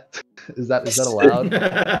tie? is that allowed?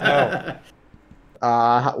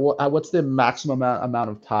 No. What's the maximum amount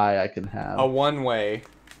of tie I can have? A one-way.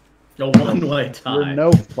 A one-way tie. You're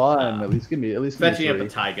no fun. At least give me Fetching up 3. a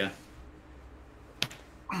Taiga.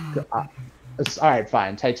 All right,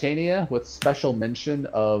 fine. Titania with special mention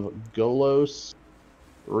of Golos,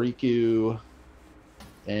 Riku,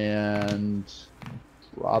 and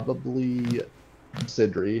probably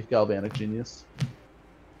Sidri, Galvanic Genius.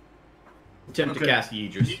 Attempt to cast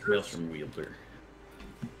Yidris, Maelstrom Wielder.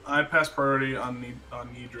 I pass priority on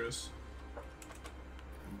Yidris.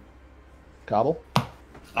 Cobble?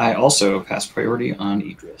 I also pass priority on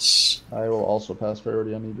Idris. I will also pass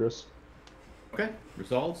priority on Idris. Okay,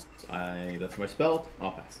 resolves. That's my spell.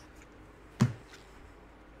 I'll pass.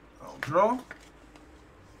 I'll draw.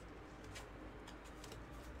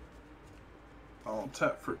 I'll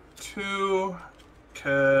tap for 2.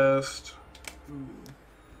 Cast.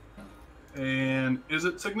 And is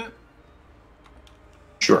it Signet?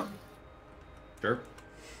 Sure. Sure.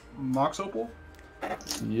 Mox Opal?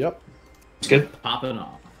 Yep. It's good. Popping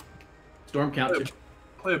off. Storm counter.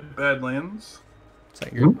 Play Badlands. It's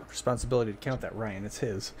not your responsibility to count that, Ryan. It's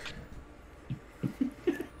his.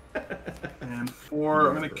 And 4,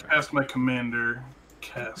 I'm going to cast my commander.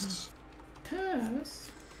 Casts. Pass.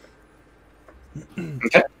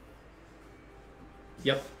 Okay.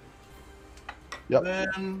 Yep.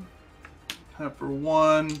 Then tap for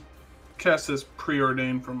 1. Cast this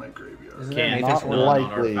Preordained from my graveyard. Isn't Can't. that Not Nathan's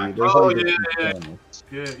likely. artifact. There's Oh, only yeah. two things.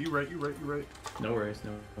 Yeah, you're right. No worries.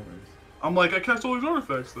 I'm like, I cast all these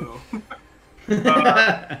artifacts, though. But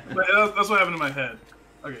that's what happened in my head.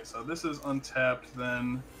 Okay, so this is untapped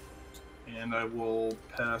then, and I will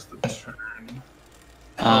pass the turn.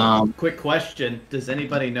 Quick question. Does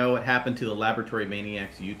anybody know what happened to the Laboratory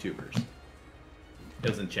Maniacs YouTubers? It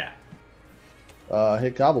was in chat.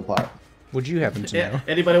 Hit Cobblepott. Would you happen to know?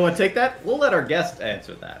 Anybody want to take that? We'll let our guest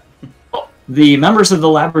answer that. The members of the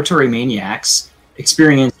Laboratory Maniacs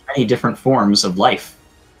experienced many different forms of life.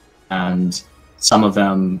 And some of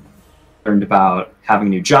them learned about having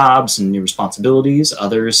new jobs and new responsibilities.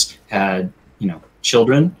 Others had,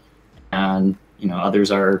 children. And,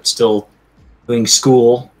 others are still doing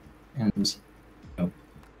school and,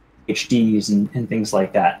 PhDs and things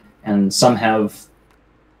like that. And some have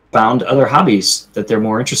found other hobbies that they're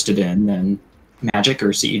more interested in than Magic or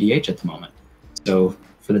CEDH at the moment. So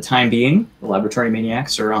for the time being, the Laboratory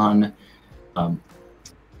Maniacs are on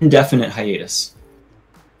indefinite hiatus.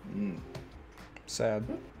 Sad.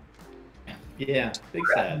 Yeah, big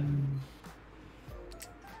sad.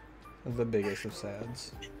 The biggest of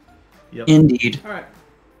sads. Yep. Indeed. All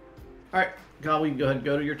right. God, we can go ahead and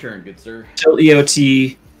go to your turn, good sir. Till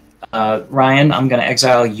EOT, Ryan, I'm going to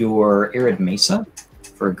exile your Arid Mesa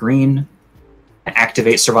for a green.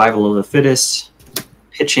 Activate Survival of the Fittest.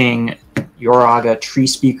 Pitching Yoraga Tree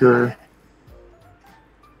Speaker.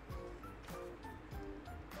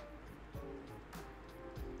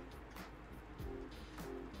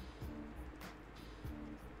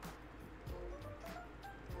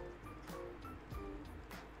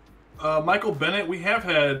 Michael Bennett, we have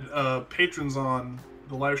had patrons on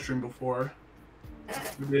the live stream before.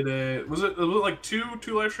 We did was it like two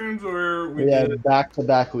live streams or we had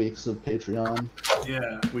back-to-back weeks of Patreon.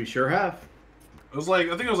 Yeah, We sure have. it was like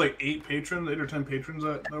I think it was like 8 or 10 patrons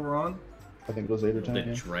that were on. I think it was 8 or 10. The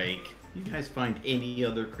yeah. Drake. You guys find any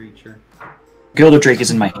other creature? Gilded Drake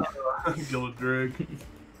is in my hand. Gilded Drake.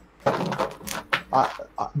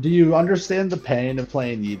 Do you understand the pain of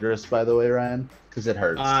playing Yidris, by the way, Ryan? Because it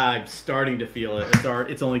hurts. I'm starting to feel it.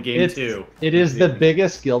 It's only game 2. It is the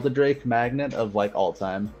biggest Gilded Drake magnet of like all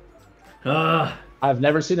time. I've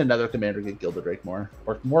never seen another commander get Gilded Drake more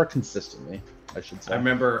consistently, I should say. I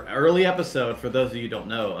remember early episode, for those of you who don't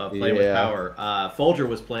know, Play with Power, Folger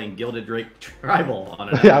was playing Gilded Drake Tribal on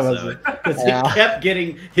an episode. Because he kept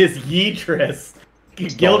getting his Yeetress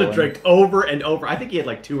Gilded Drake over and over. I think he had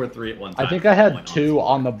like 2 or 3 at one time. I think I had 2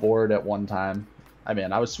 on the board at one time. I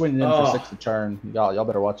mean, I was swinging in for 6 a turn. Y'all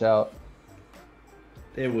better watch out.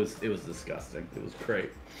 It was disgusting. It was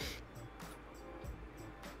great.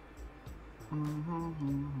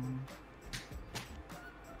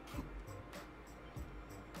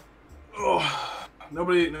 Oh,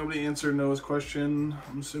 nobody answered Noah's question.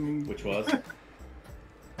 I'm assuming. Which was?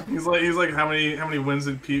 he's like how many wins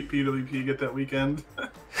did PWP get that weekend?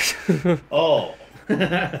 Oh.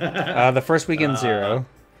 The first weekend 0.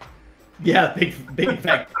 Yeah, big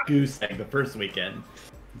fat goose egg the first weekend.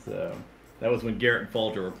 So that was when Garrett and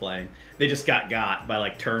Folger were playing. They just got by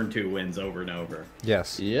like turn 2 wins over and over.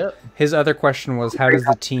 Yes. Yep. His other question was, how does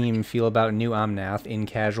the team feel about new Omnath in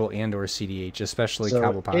casual and or CDH, especially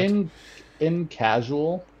Cobblepott? In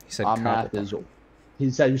casual, He said Omnath is.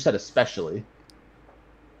 You said especially.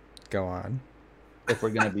 Go on. If we're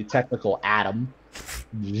gonna be technical, Adam.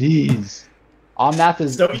 Jeez. Omnath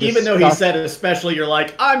is. So even though he said especially, you're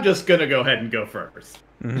like, I'm just gonna go ahead and go first.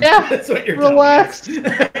 Mm-hmm. Yeah. That's what you're relaxed.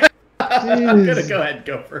 I'm gonna go ahead and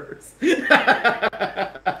go first.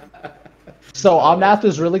 So Omnath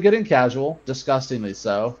is really good in casual, disgustingly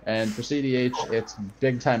so, and for CDH, it's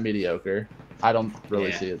big time mediocre. I don't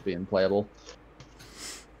really see it being playable.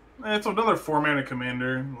 It's another 4-mana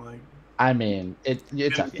commander. Like, I mean,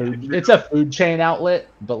 it's a food chain outlet,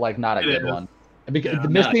 but like not a good one. Because the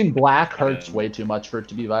missing black hurts way too much for it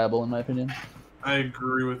to be viable, in my opinion. I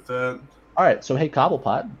agree with that. All right, so hey,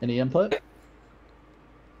 Cobblepott, any input?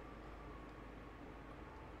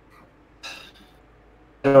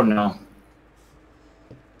 I don't know.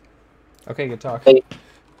 Okay, good talk.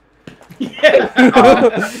 Yeah.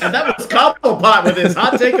 And that was Cobblepott with his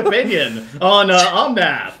hot take opinion on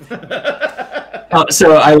Omnath.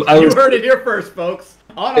 So I you was, heard it here first, folks.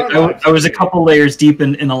 I was a couple layers deep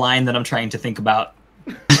in the line that I'm trying to think about.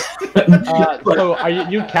 So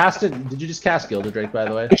you casted? Did you just cast Gilded Drake, by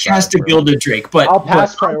the way? I cast a Gilded Drake, but I'll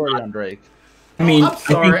pass priority on Drake. I mean, I'm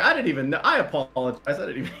sorry. I didn't even know. I apologize. I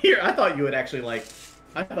didn't even hear. I thought you had actually like.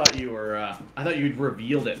 I thought you were. I thought you'd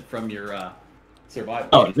revealed it from your survival.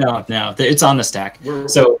 Oh no, it's on the stack.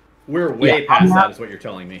 We're way past that, is what you're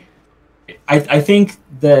telling me. I think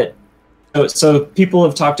that. So people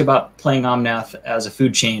have talked about playing Omnath as a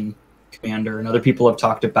food chain commander, and other people have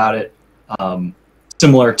talked about it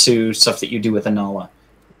similar to stuff that you do with Anala,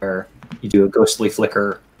 where you do a Ghostly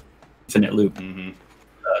Flicker, Infinite Loop,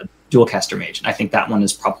 Dual Caster Mage. And I think that one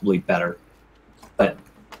is probably better. But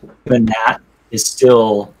even that is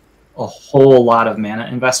still a whole lot of mana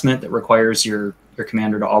investment that requires your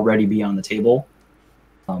commander to already be on the table.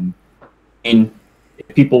 And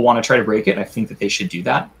if people want to try to break it, I think that they should do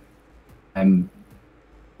that. I'm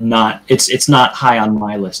not. It's not high on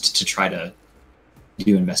my list to try to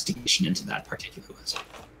do investigation into that particular list.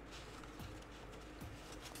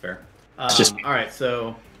 Fair. All right.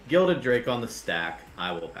 So Gilded Drake on the stack.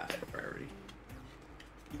 I will pass for priority.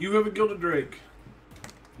 You have a Gilded Drake.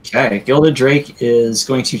 Okay, Gilded Drake is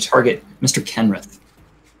going to target Mr. Kenrith.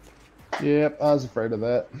 Yep, I was afraid of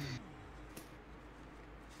that.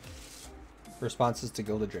 Responses to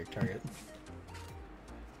Gilded Drake target.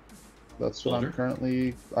 That's what I'm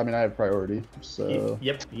currently. I mean, I have priority, so.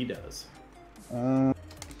 Yep, he does.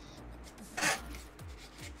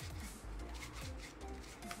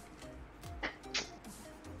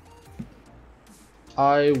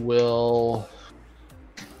 I will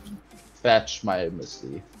fetch my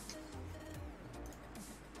Misty.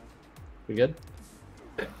 We good?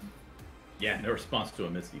 Yeah, no response to a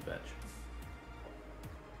Misty fetch.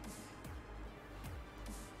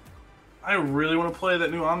 I really want to play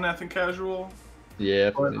that new Omnath in casual.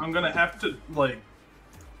 Yeah. But I'm gonna have to like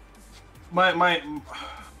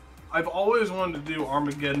I've always wanted to do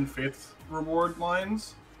Armageddon Faith reward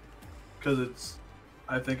lines because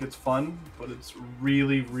I think it's fun, but it's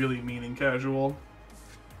really, really mean in casual.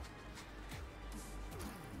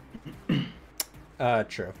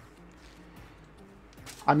 True.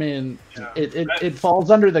 I mean, it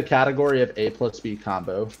falls under the category of A plus B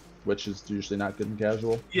combo, which is usually not good in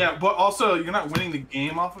casual. Yeah, but also you're not winning the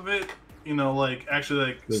game off of it. You know, like actually,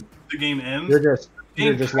 like the game ends. You're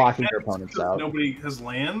just locking your opponents out. Nobody has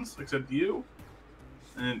lands except you,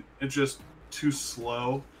 and it's just too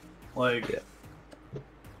slow. Like,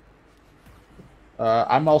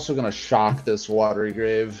 I'm also gonna shock this Watery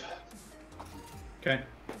Grave. Okay.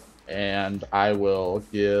 And I will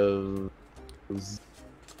give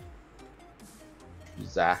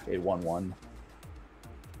Zach a 1/1.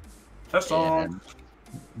 Test on.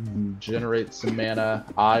 And generate some mana.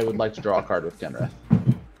 I would like to draw a card with Kenrith.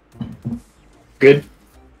 Good.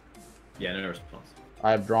 Yeah, no response.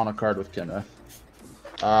 I've drawn a card with Kenrith.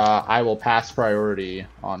 I will pass priority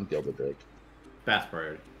on Gilded Drake. Fast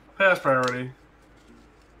priority. Pass priority.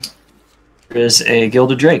 There is a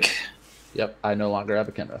Gilded Drake. Yep, I no longer have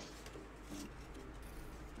a Kenrith.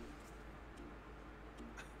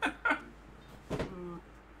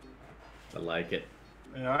 I like it.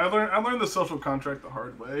 Yeah, I learned the social contract the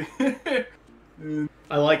hard way.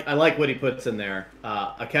 I like what he puts in there.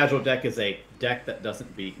 A casual deck is a deck that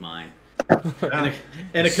doesn't beat mine. Yeah.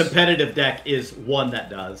 And a competitive deck is one that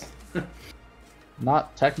does.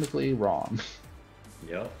 Not technically wrong.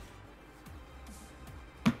 Yep.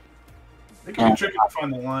 It can be tricky to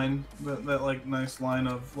find the line, that like nice line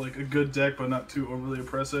of like a good deck but not too overly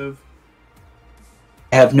oppressive.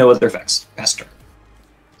 I have no other effects. Pastor.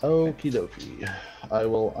 Okie dokie. I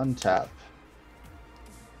will untap.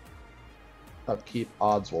 Upkeep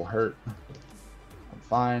odds will hurt. I'm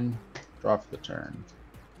fine. Draw for the turn.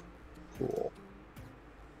 Cool.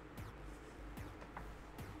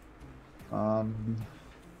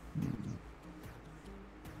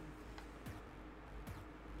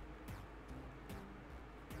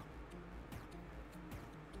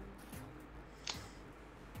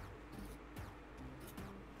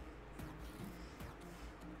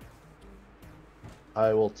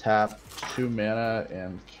 I will tap 2 mana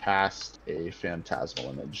and cast a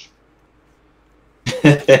Phantasmal Image.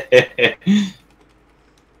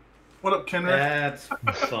 What up, Kenrick? That's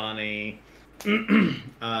funny.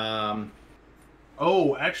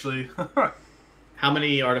 Oh, actually, How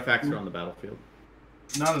many artifacts are on the battlefield?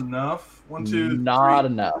 not enough. 1, 2, Not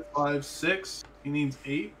 3, enough. 5, 6. He needs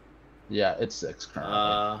 8. Yeah, it's 6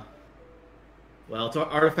 currently. Well, it's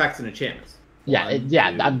artifacts and enchantments. yeah,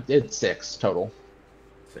 One, two, it's 6 total.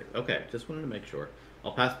 6. Okay, just wanted to make sure.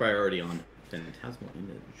 I'll pass priority on Phantasmal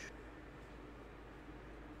Image.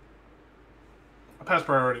 I pass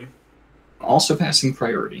priority. Also passing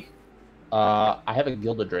priority. I have a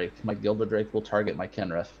Gilded Drake. My Gilded Drake will target my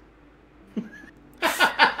Kenrith.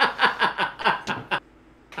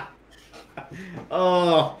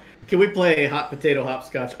 Oh, can we play hot potato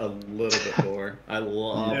hopscotch a little bit more? I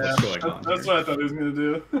love Yeah, what's going on. that's here. what I thought he was gonna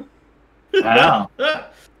do. Wow.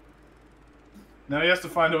 Now he has to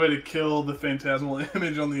find a way to kill the Phantasmal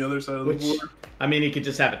Image on the other side of the Which, board. I mean, he could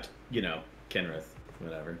just have it, Kenrith,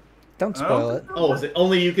 whatever. Don't spoil it. Oh, is it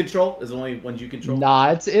only you control? Is it only ones you control?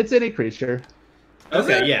 Nah, it's any creature.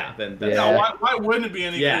 Okay, it? yeah, then that's Yeah. No, why wouldn't it be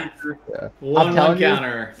any Yeah. creature? Yeah. one I'm telling you,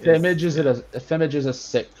 counter. Fimage is a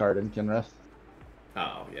sick card in Kenrith.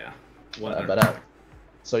 Oh yeah.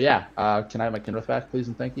 So yeah, can I have my Kenrith back, please,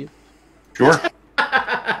 and thank you? Sure.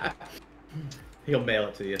 He'll mail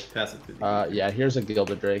it to you. Pass it to you. Yeah, here's a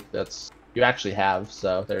Gilded Drake that's you actually have,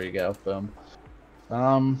 so there you go. Boom.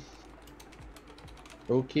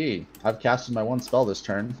 Okay, I've casted my 1 spell this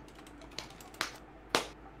turn.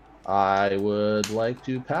 I would like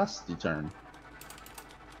to pass the turn.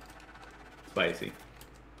 Spicy.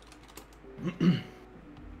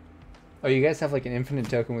 Oh, you guys have like an infinite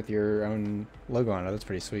token with your own logo on it. That's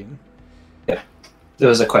pretty sweet. Yeah. There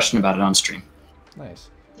was a question about it on stream. Nice.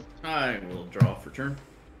 I will draw for turn.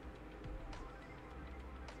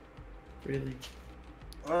 Really?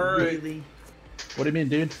 Alright. Really? What do you mean,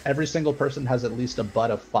 dude? Every single person has at least a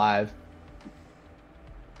butt of 5.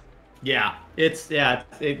 Yeah,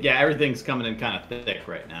 everything's coming in kind of thick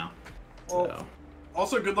right now. Well, So.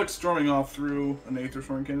 also, good luck storming off through an Aether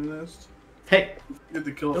Sworn Canonist. Hey, Get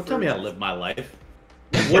the kill. don't tell me how to live my life.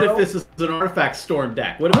 What if this is an artifact storm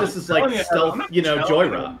deck? What if this is like stealth,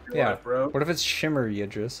 Joyride? Yeah. bro. What if it's Shimmer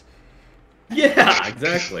Yidris? Yeah,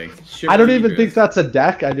 exactly. I don't even think that's a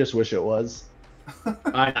deck. I just wish it was.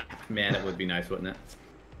 Man, it would be nice, wouldn't it?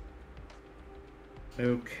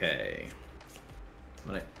 Okay.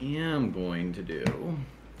 What I am going to do.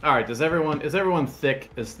 All right. Is everyone thick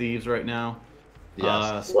as thieves right now?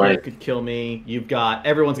 Yes. Spirit could kill me.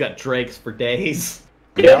 Everyone's got drakes for days.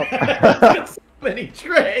 Yep. So many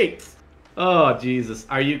drakes. Oh Jesus.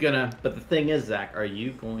 Are you gonna? But the thing is, Zach, are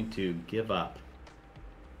you going to give up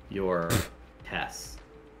your tests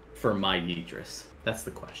for my Yidris? That's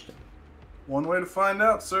the question. One way to find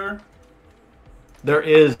out, sir. There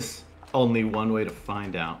is only one way to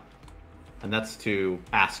find out, and that's to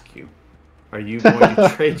ask you. Are you going to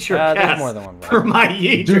trade your There's cast more than one way. for my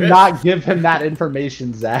Yidris? Do not give him that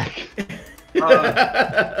information, Zach.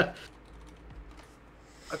 I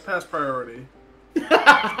pass priority.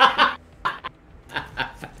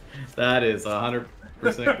 That is 100%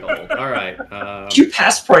 gold. All right. Did you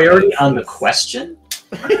pass priority on the question?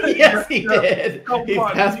 Yes, he did. He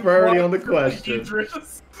passed priority on the question.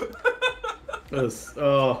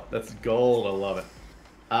 Oh, that's gold. I love it.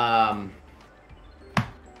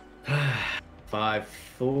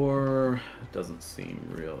 5-4 doesn't seem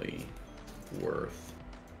really worth.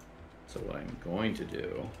 So what I'm going to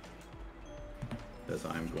do is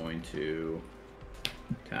I'm going to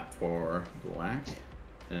tap for black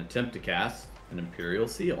and attempt to cast an Imperial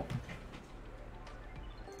Seal.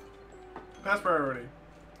 Pass priority.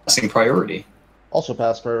 Passing priority. Also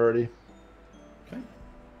pass priority. Okay.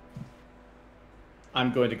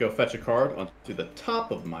 I'm going to go fetch a card onto the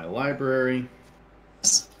top of my library.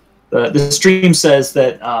 The stream says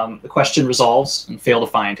that the question resolves and fail to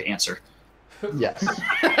find answer. Yes.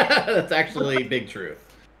 That's actually big truth.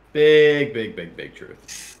 Big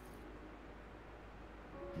truth.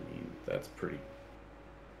 I mean, that's pretty.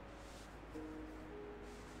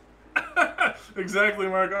 Exactly,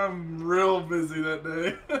 Mark. I'm real busy that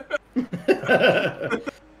day.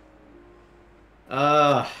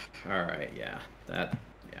 All right, yeah. Yeah.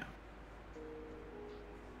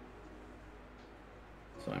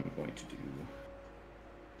 So I'm going to do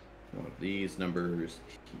one of these numbers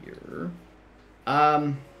here.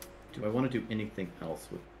 Do I want to do anything else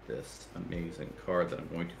with this amazing card that I'm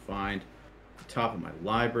going to find at the top of my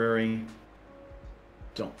library?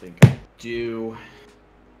 Don't think I do.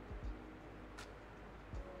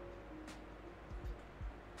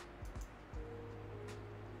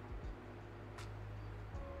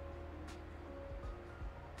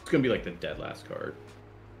 It's going to be like the dead last card.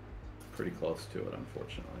 Pretty close to it,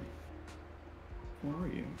 unfortunately. Where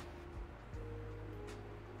are you?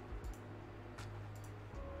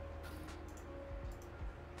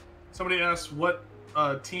 Somebody asked what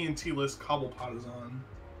TNT list Cobblepott is on.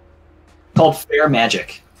 Called Fair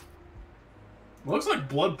Magic. Looks like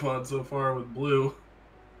Blood Pod so far with blue.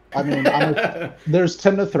 I mean, there's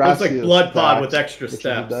Timna Thrasios. It's like Blood Pod with extra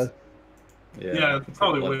steps. Yeah, it's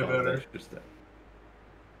probably way better.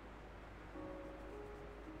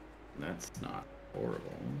 That's not horrible,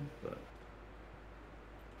 but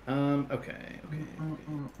okay.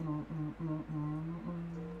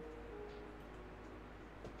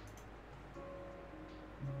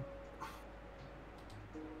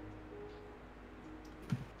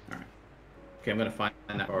 Alright. Okay, I'm gonna find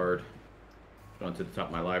that card. Go into the top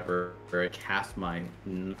of my library, cast my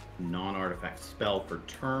non-artifact spell for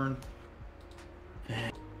turn.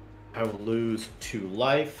 I will lose 2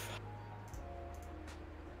 life.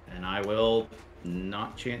 And I will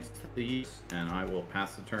not chance these, and I will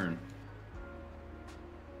pass the turn.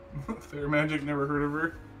 Fair Magic, never heard of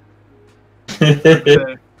her.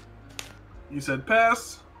 Okay. You said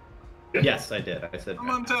pass? Yes, I did. I said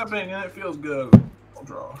I'm untapping, and it feels good. I'll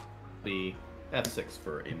draw. The F6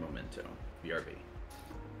 for a memento. BRB.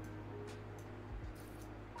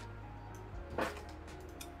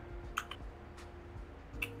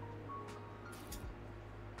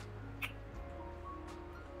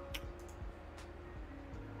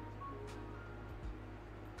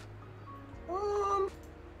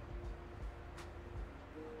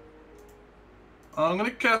 I'm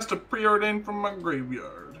gonna cast a Preordain from my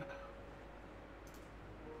graveyard.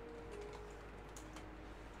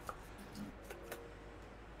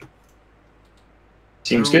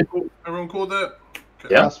 Seems good. Cool? Everyone cool with that?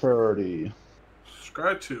 Okay. Yeah. Pass priority.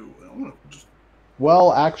 Scry 2. I'm gonna just...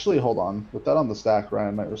 Well, actually, hold on. With that on the stack,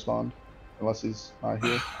 Ryan might respond. Unless he's not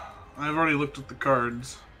here. I've already looked at the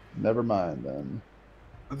cards. Never mind, then.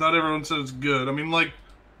 I thought everyone said it's good. I mean, like...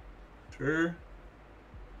 Sure.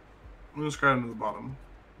 I'm gonna scry him to the bottom.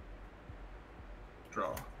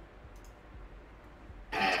 Draw.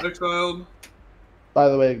 Exiled. By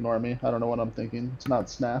the way, ignore me. I don't know what I'm thinking. It's not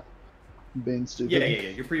snap. I'm being stupid. Yeah.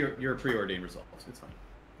 Your preordained results. It's fine.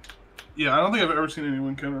 Yeah, I don't think I've ever seen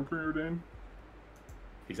anyone counter Preordain.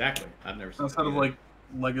 Exactly. I've never seen outside of like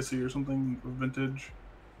Legacy or something, or Vintage.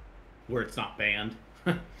 Where it's not banned.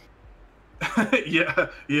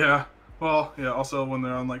 Yeah. Well, yeah, also when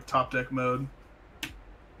they're on like top deck mode.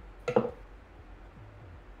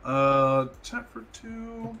 Tap for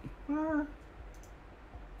 2. One,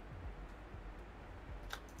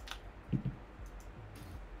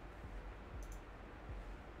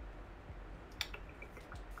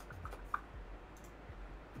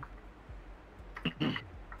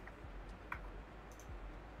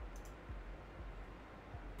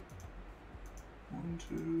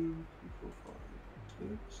 2, 3, 4,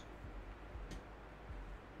 5, 6.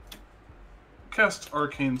 Cast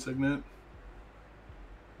Arcane Signet.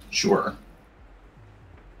 Sure.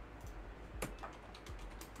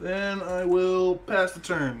 Then I will pass the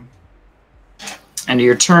turn. End of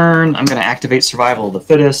your turn, I'm going to activate Survival of the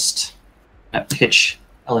Fittest. Pitch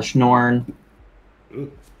Elish Norn.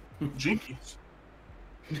 Jinkies.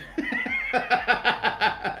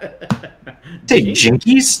 Say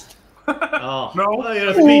Jinkies? Oh No. well, you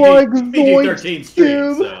know, Like it's PG-13 stream,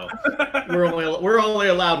 Zoinks, so we're only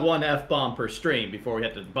allowed one F-bomb per stream before we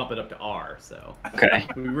have to bump it up to R. So Okay.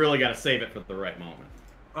 we really got to save it for the right moment.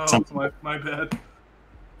 Oh, my bad.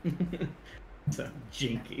 So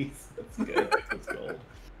Jinkies, that's good. That's gold.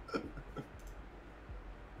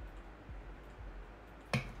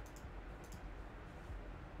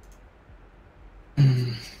 I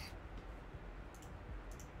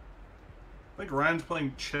think Ryan's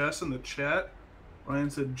playing chess in the chat. Ryan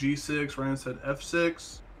said G6. Ryan said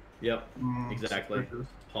F6. Yep, exactly. Suspicious.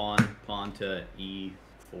 Pawn to E4.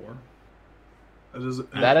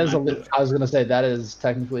 That is I was gonna say that is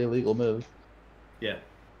technically a legal move. Yeah.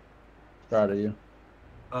 Proud of you.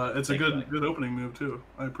 It's a good opening move too.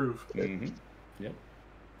 I approve. Mm-hmm. Yep.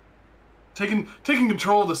 Taking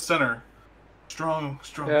control of the center. Strong.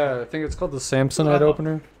 Yeah, I think it's called the Samsonite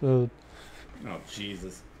opener. Oh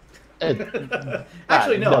Jesus.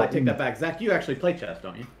 Actually, no, I take that back. Zach, you actually play chess,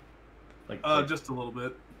 don't you? Like, just a little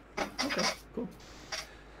bit. Okay, cool.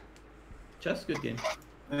 Chess, good game.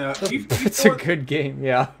 Yeah, It's a good game.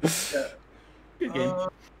 Yeah. Good game.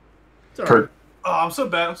 It's all Kurt. right. Oh, I'm so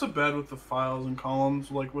bad with the files and columns,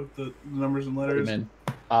 like with the numbers and letters.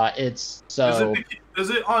 It's so. Is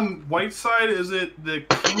it on white side? Is it the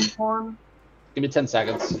king pawn? Give me 10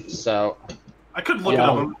 seconds. So. I could look it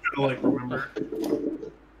up. I'm trying to remember.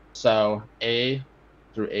 So A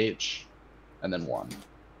through H, and then 1.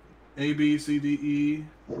 A, B, C, D, E.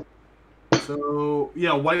 So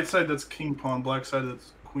yeah, white side that's king pawn, black side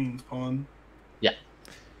that's queen's pawn. Yeah.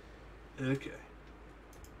 Okay.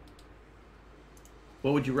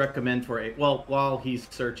 What would you recommend for while he's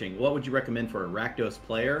searching, what would you recommend for a Rakdos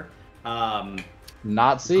player?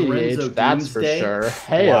 Not CEDH, Lorenzo that's Doomsday? for sure.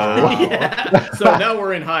 Hey, Wow. Yeah. So now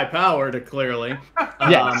we're in high power, clearly.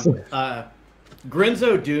 Yes.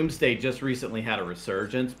 Grinzo Doomsday just recently had a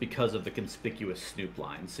resurgence because of the conspicuous Snoop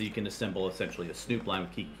line. So you can assemble essentially a Snoop line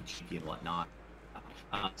with Kiki Chiki and whatnot.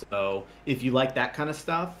 So if you like that kind of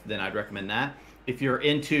stuff, then I'd recommend that. If you're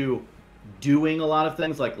into doing a lot of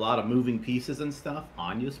things, like a lot of moving pieces and stuff,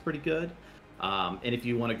 Anya's pretty good. And if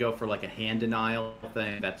you want to go for like a hand denial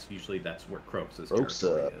thing, that's where Croaks'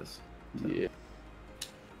 territory is. So. Yeah.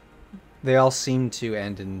 They all seem to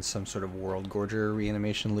end in some sort of World Gorger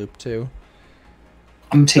reanimation loop too.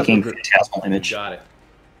 I'm taking Phantasmal Image. Got it.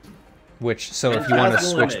 Which, so if you want to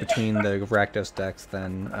Phantasmal switch Image. between the Rakdos decks,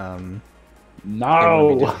 then it wouldn't be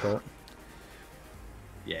No. difficult.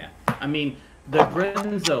 Yeah, I mean the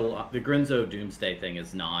Grinzo Doomsday thing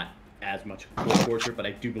is not as much a torture, but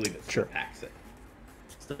I do believe it still packs it.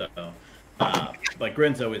 So, but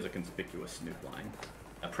Grinzo is a conspicuous Snoop line,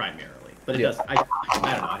 primarily. But it does. I don't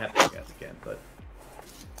know. I'd have to guess again, but.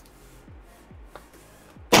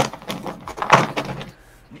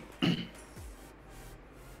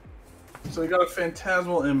 So you got a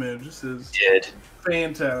phantasmal image. This is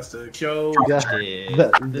fantastic. Show Yeah.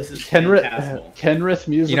 this is fantastic. Kenrith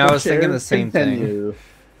musical. You know, I was thinking the chairs same thing. continue.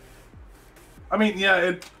 I mean, yeah,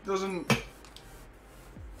 it doesn't.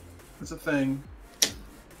 It's a thing.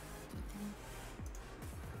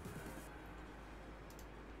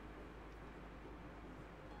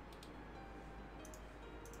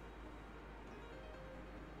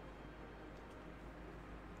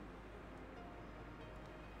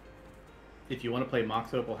 If you want to play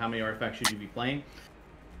Mox Opal, how many artifacts should you be playing?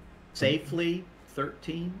 Safely,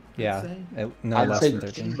 13. Yeah, I'd say. no I'd less say- than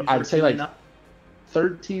 13. I'd say like enough?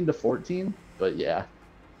 13 to 14, but yeah.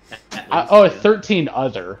 At least, 13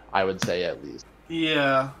 other, I would say at least.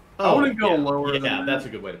 Yeah. I Oh, wouldn't go yeah. lower Yeah, than that's that.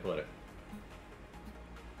 a good way to put it.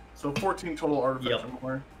 So 14 total artifacts Yep. or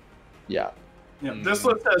more. Yeah. Yeah, this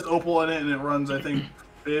list has Opal in it, and it runs, I think,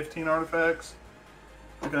 15 artifacts.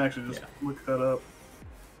 I can actually just look that up.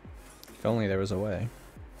 If only there was a way.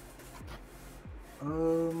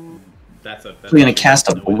 That's We're gonna cast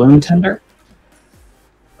a Balloon Tender.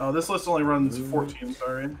 Oh, this list only runs 14.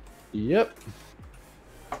 Sorry. Yep.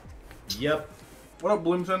 Yep. What up,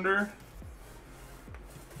 Bloom Tender?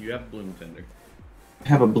 You have Bloom Tender. I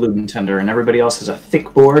have a Balloon Tender, and everybody else has a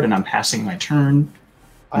thick board, and I'm passing my turn.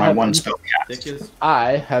 My one spell cast. Thick is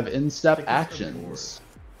I have instep Thick is actions.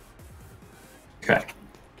 Okay.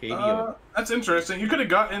 KDO. That's interesting. You could have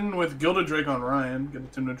gotten with Gilded Drake on Ryan.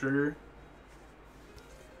 Get the Tune trigger.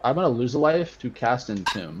 I'm gonna lose a life to cast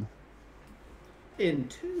Entomb.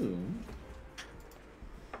 Entomb.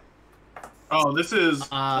 Oh, this is.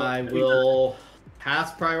 I will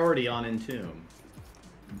pass priority on Entomb.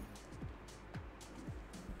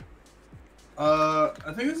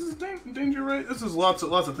 I think this is danger, right? This is lots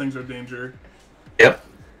of things are danger. Yep.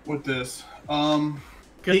 With this,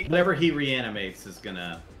 whenever he reanimates is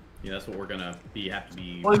gonna, that's what we're gonna have to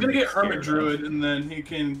be. Well, he's gonna get Hermit Druid, and then he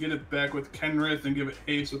can get it back with Kenrith and give it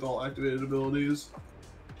haste with all activated abilities.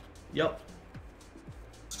 Yep.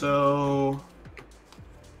 So,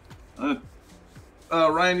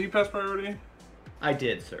 Ryan, do you pass priority? I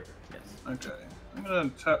did, sir. Yes. Okay. I'm gonna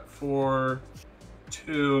tap for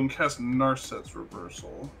 2 and cast Narset's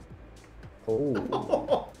Reversal.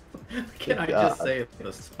 Oh. Can I just say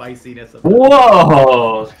the spiciness of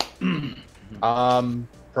Whoa!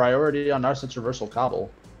 Priority on Narset's Reversal Cobble.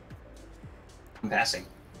 I'm passing.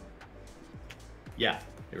 Yeah,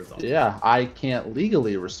 it was awesome. Yeah, I can't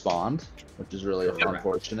legally respond, which is really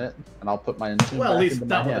unfortunate. And I'll put my Entomb Well, at back least into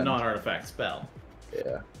not my with a hand. non-artifact spell.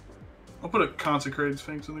 Yeah. I'll put a Consecrated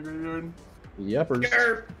Sphinx in the graveyard.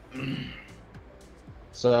 Yepers.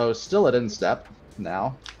 So, still at instep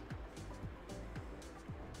now.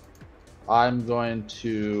 I'm going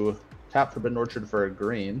to tap Forbidden Orchard for a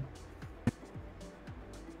green.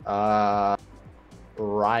 Ryan,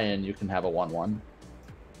 you can have a 1/1.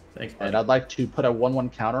 Thanks, buddy. And I'd like to put a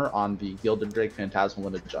 1/1 counter on the Gilded Drake Phantasmal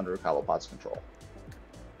image under Cobblepott's control,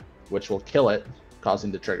 which will kill it,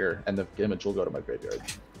 causing the trigger, and the image will go to my graveyard.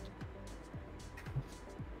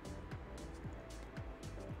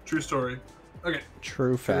 True story. Okay.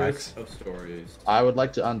 True facts. Of stories. I would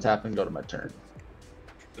like to untap and go to my turn.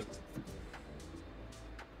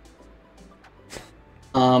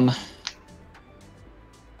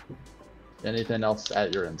 Anything else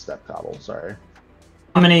at your instep, Cobble? Sorry.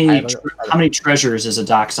 How many treasures is a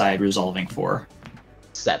dockside resolving for?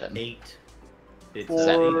 7. 8. It's 4.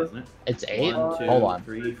 7, isn't it? It's 8? 1, 2, Hold on.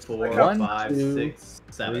 3, 4, 1, 5, 2, 6,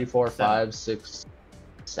 7. 3, 4, 5, 6,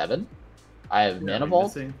 7. I have Mana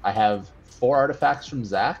Vault. missing? I have 4 artifacts from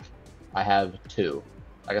Zach. I have 2.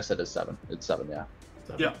 I guess it is 7. It's 7, yeah.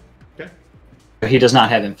 7. Yeah. Okay. He does not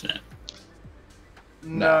have infinite.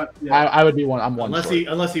 No. I would be one. I'm one.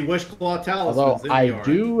 Unless he wish claw talismans. Although then I you are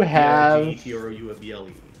do have, TROUFBLE.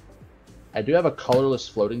 I do have a colorless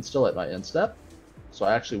floating still at my instep, so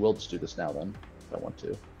I actually will just do this now then, if I want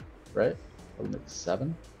to. Right? That'll make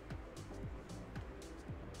 7.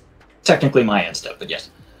 Technically my instep, but yes.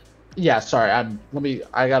 Yeah, sorry. I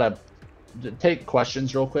gotta take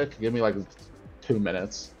questions real quick. Give me like 2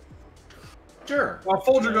 minutes. Sure. While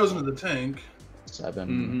Folger goes into the tank. 7.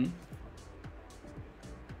 Mm-hmm.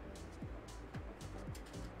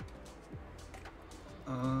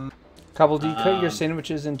 Cobble, do you cut your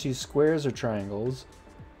sandwiches into squares or triangles?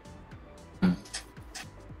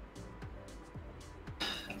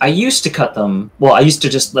 I used to cut them. Well, I used to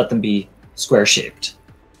just let them be square shaped.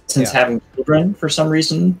 Since having children, for some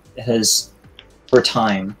reason, it has, over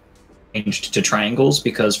time, changed to triangles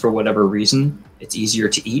because for whatever reason, it's easier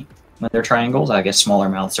to eat when they're triangles. I guess smaller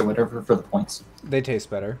mouths or whatever for the points. They taste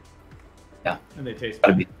better. Yeah. And they taste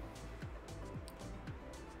Gotta be.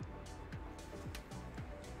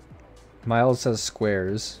 Miles says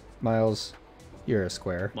squares. Miles, you're a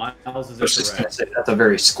square. Miles is I was just gonna correct. say that's a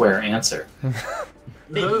very square answer.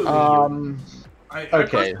 I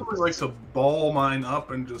Okay. personally like to ball mine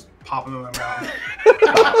up and just pop them in my mouth.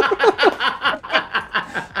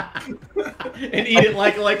 And eat it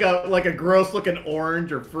like a gross looking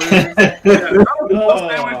orange or fruit. Sandwich,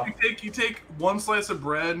 you take one slice of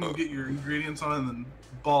bread and you get your ingredients on it and then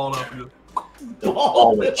ball it up and just Is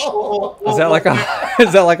that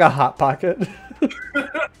like a hot pocket? I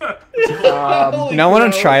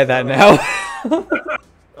want to try that now.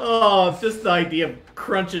 Oh, just the idea of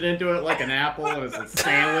crunching into it like an apple and it's a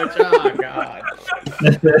sandwich. Oh god.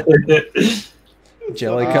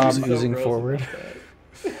 Jelly comes so oozing gross forward.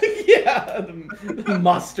 Yeah, the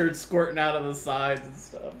mustard squirting out of the sides and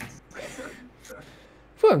stuff.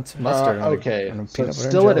 Well, it's mustard. on a- Okay, on a so peanut it's butter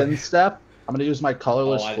still at jelly. instep. I'm gonna use my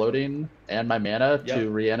colorless Oh, I- floating and my mana Yep. to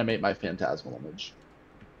reanimate my phantasmal image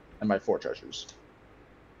and my 4 treasures.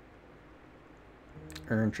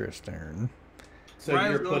 Interesting. So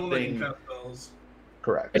Ryan's you're the only one that can putting. cast spells.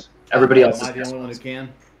 Correct. Everybody else Am I the is only one who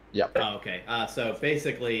can? Yep. Oh, okay. So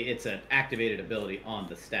basically, it's an activated ability on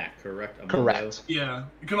the stack, correct? Among Correct. those? Yeah.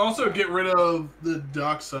 You can also get rid of the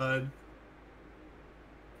dockside.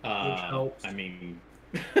 helps. I mean,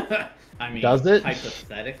 Does it?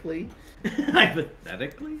 Hypothetically,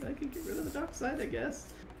 hypothetically, I could get rid of the dark side, I guess.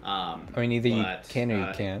 I mean, either you but, can or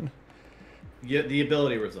you can't. Yeah, the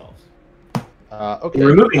ability resolves. Okay.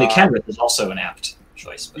 Removing the Kenrith is also an apt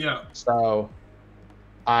choice. But Yeah. So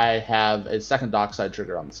I have a second dockside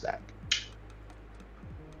trigger on the stack,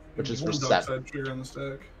 which is for One 7. dockside trigger on the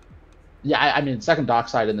stack. Yeah, I mean second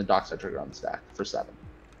dockside and then dockside trigger on the stack for 7.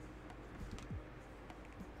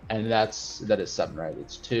 And that is 7, right?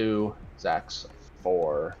 It's 2. Zach's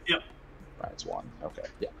 4. Yep. Ryan's 1. Okay.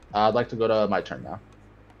 Yeah. I'd like to go to my turn now.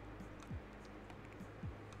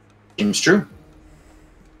 Seems true.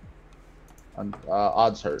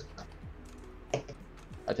 Odds hurt.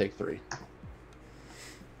 I take 3.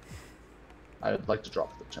 I would like to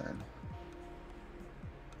drop the turn.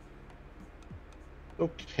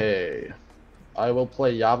 Okay. I will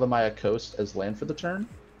play Yavimaya Coast as land for the turn.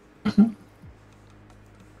 Mhm.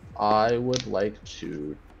 I would like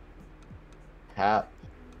to tap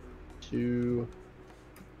 2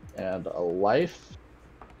 and a life.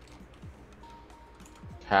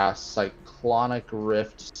 Cast Cyclonic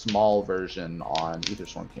Rift small version on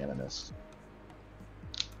Aethersworn Canonist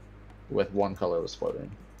with 1 colorless floating.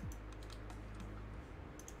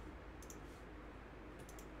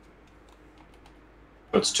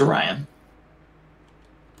 Goes to Ryan.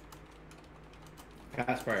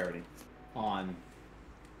 Pass priority on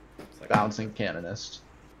Bouncing Canonist.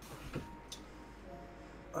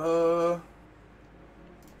 Cards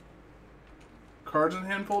in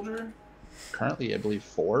hand, Folger. Currently, I believe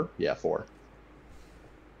 4. Yeah, 4.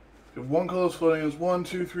 If 1 colorless floating is 1,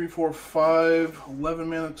 2, 3, 4, 5, 11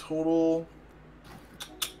 mana total.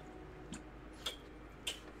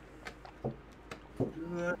 Do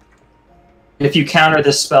that. If you counter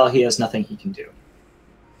this spell, he has nothing he can do.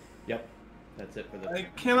 Yep, that's it for the. I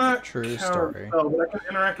cannot True counter story. spell, but I can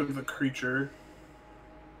interact with the creature.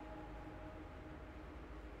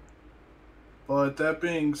 But that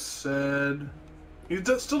being said, he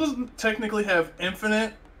still doesn't technically have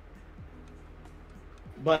infinite.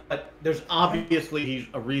 But there's obviously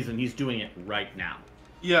a reason he's doing it right now.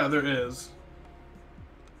 Yeah, there is.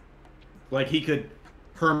 Like he could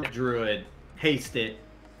Hermit Druid, haste it,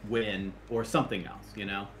 win, or something else, you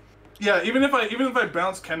know? Yeah, even if I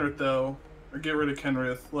bounce Kenrith though, or get rid of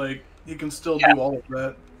Kenrith, like he can still do all of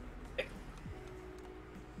that.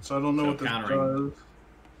 So I don't know So what this countering- does.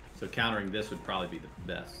 So countering this would probably be the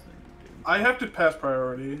best thing to do. I have to pass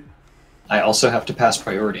priority. I also have to pass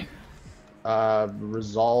priority.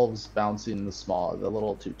 Resolves bouncing the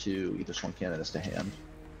little 2/2 Aethersworn Canonist to hand.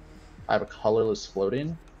 I have a colorless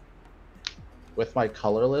floating. With my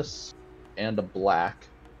colorless and a black,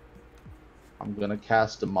 I'm gonna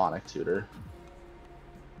cast Demonic Tutor.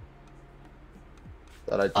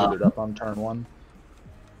 That I tutored up on turn 1.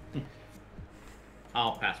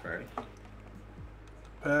 I'll pass priority.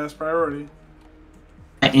 Pass priority.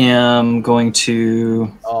 I am going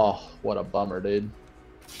to Oh, what a bummer, dude.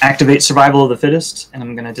 activate Survival of the Fittest, and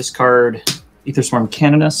I'm going to discard Aethersworn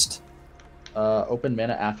Canonist. Open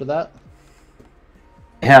mana after that.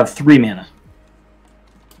 I have 3 mana.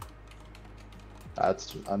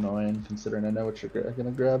 That's annoying, considering I know what you're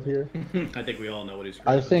gonna grab here. I think we all know what he's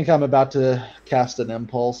I think I'm about to cast an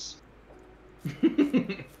Impulse.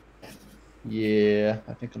 Yeah,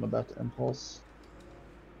 I think I'm about to Impulse.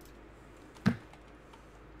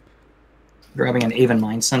 Grabbing an Aven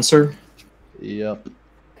Mind Sensor. Yep.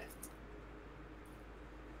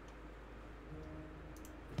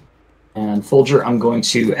 And Folger, I'm going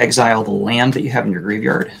to exile the land that you have in your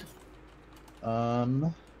graveyard.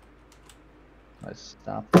 I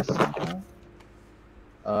stop this somehow.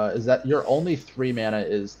 Is that your only 3 mana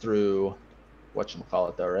is through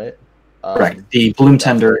whatchamacallit though, right? Correct. The Bloom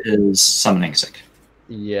Tender is Summoning Sick.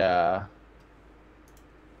 Yeah.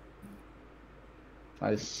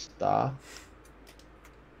 I stop.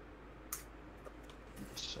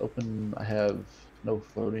 Just open. I have no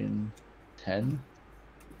floating. 10.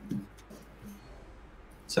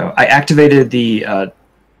 So I activated the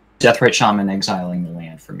Deathrite Shaman, exiling the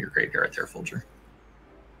land from your graveyard there, Folger.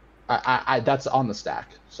 I that's on the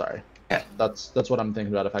stack. Sorry. Okay. That's what I'm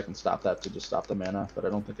thinking about. If I can stop that to just stop the mana, but I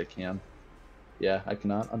don't think I can. Yeah, I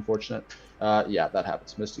cannot. Unfortunate. Yeah, that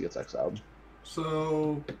happens. Misty gets exiled.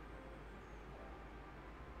 So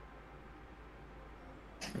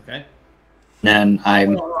Okay. Then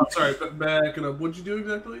I'm oh, sorry, back it up. What'd you do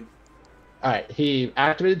exactly? All right. He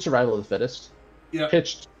activated Survival of the Fittest. Yeah.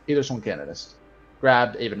 Pitched Aethersworn Canonist.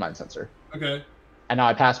 Grabbed Aven Mind Sensor. Okay. And now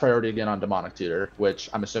I pass priority again on Demonic Tutor, which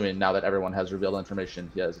I'm assuming now that everyone has revealed information,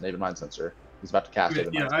 he has an Aven Mind Sensor. He's about to cast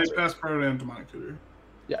Aven Yeah, Mind I Sensor. passed priority on Demonic Tutor.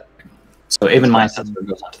 Yeah. so Aven Mind Sensor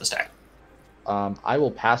goes onto the stack. I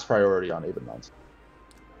will pass priority on Aven Mind Sensor.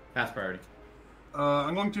 Pass priority.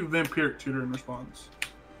 I'm going to Vampiric Tutor in response.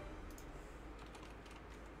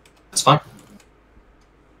 That's fine.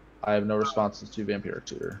 I have no responses to Vampiric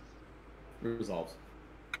Tutor. Resolves.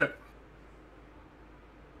 Okay.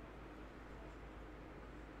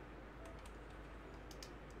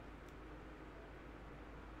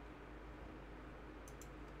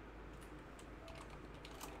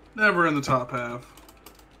 Never in the top half.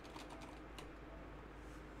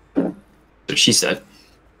 what she said.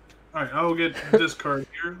 All right, I will get this card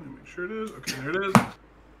here. Let me make sure it is. Okay, there it is.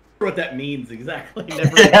 What that means exactly.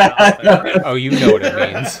 Never even got that. Oh, you know what it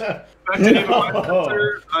means. Back to Aven Mind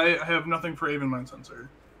Sensor. I have nothing for Aven Mind Sensor.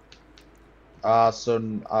 So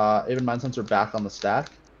Aven Mind Sensor back on the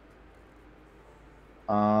stack.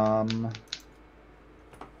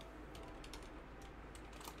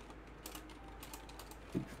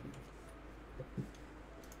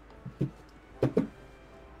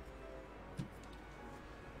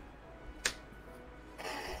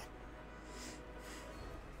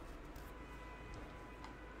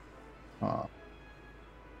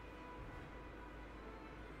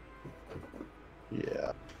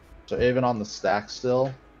 Yeah. So Aven on the stack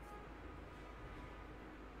still.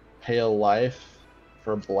 Pale Life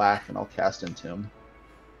for black, and I'll cast Entomb.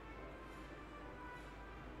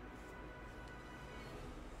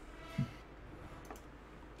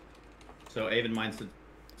 So Aven Mind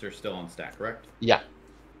Sensor still on stack, correct? Yeah.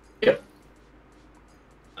 Yep.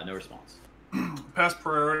 No response. Pass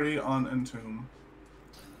priority on Entomb.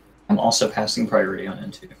 I'm also passing priority on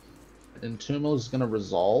N2. Entomb is going to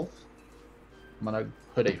resolve. I'm going to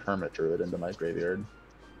put a Hermit Druid into my graveyard.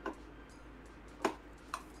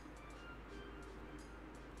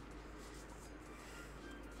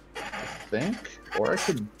 I think. Or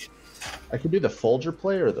I could do the Folger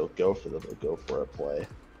play or the go for it play.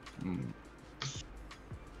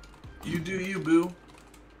 You do you, boo.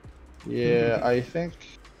 Yeah, I think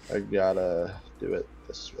I gotta do it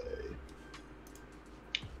this way.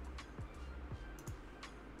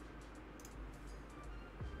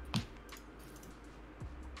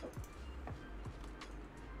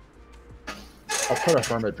 I'll put a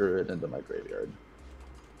Hermit Druid into my graveyard.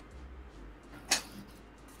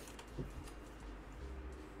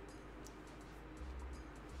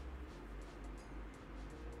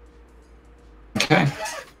 Okay.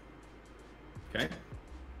 Okay.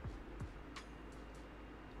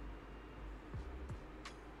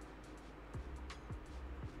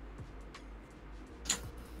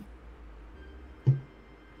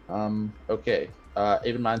 Okay.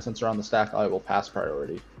 Aven Mind Sensor on the stack. I will pass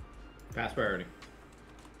priority. Pass priority.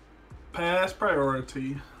 Pass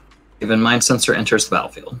priority. Even Mind Sensor enters the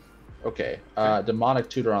battlefield. Okay. Demonic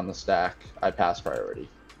Tutor on the stack. I pass priority.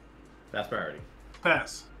 Pass priority.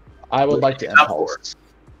 Pass. I would like to impulse.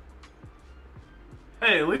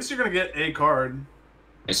 Hey, at least you're gonna get a card.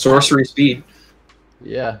 A sorcery speed.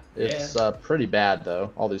 Yeah, it's pretty bad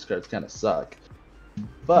though. All these cards kind of suck.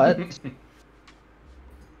 But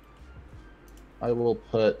I will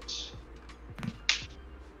put, I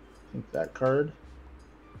think, that card.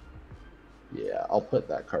 Yeah, I'll put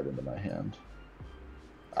that card into my hand.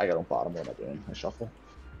 I got on bottom. What am I doing? I shuffle.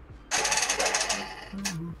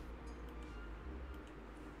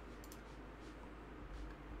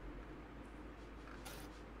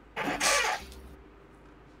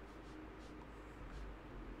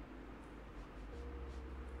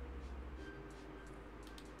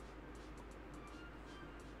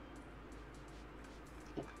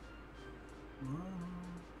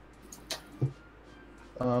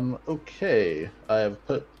 Okay, I have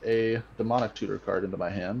put a Demonic Tutor card into my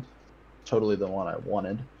hand. Totally the one I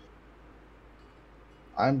wanted.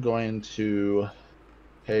 I'm going to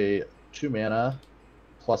pay 2 mana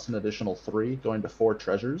plus an additional 3, going to 4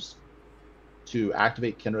 treasures to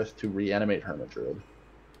activate Kinrith to reanimate Hermit Druid.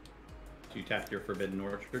 Do you tap your Forbidden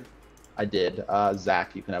Orchard? I did.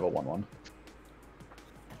 Zach, you can have a 1/1.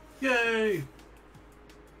 Yay!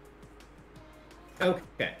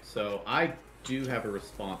 Okay, so I do have a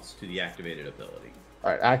response to the activated ability.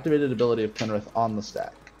 Alright, activated ability of Kinrith on the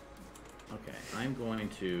stack. Okay, I'm going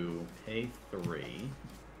to pay 3,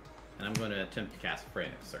 and I'm going to attempt to cast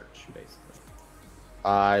Frantic Search, basically.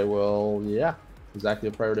 I will, yeah. Exactly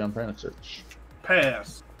a priority on Frantic Search.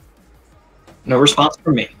 Pass. No response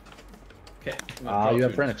from me. Okay. You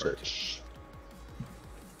have Frantic Search.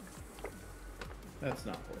 That's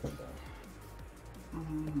not horrible.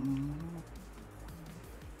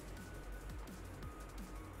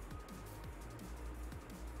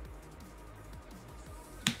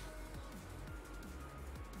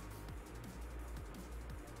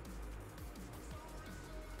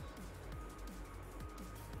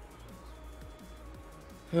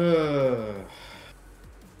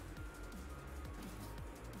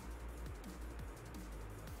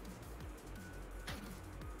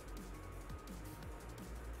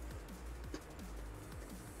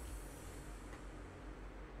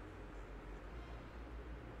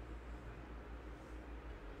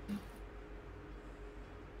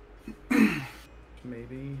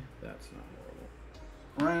 Maybe that's not horrible.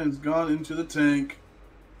 Ryan's gone into the tank.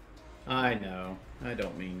 I know. I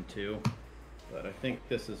don't mean to. but I think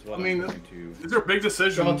this is what I mean, I'm going to. These are big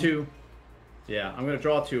decisions. Draw 2. Yeah, I'm going to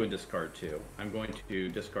draw 2 and discard 2. I'm going to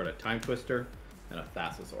discard a Time Twister and a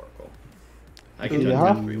Thassa's Oracle. I get to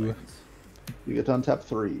untap 3 lands. You get to untap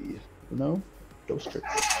 3. No? Ghost Trick.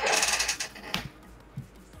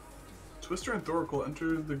 Twister and Thoracle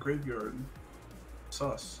enter the graveyard.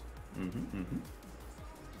 Sus.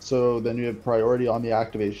 So then you have priority on the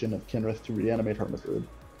activation of Kinrith to reanimate Hermit Druid.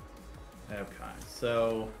 Okay,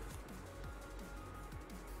 so...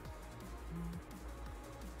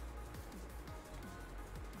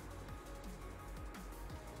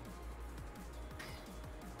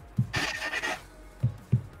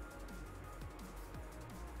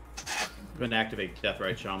 I'm going to activate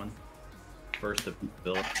Deathrite Shaman. First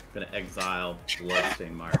ability. I'm going to exile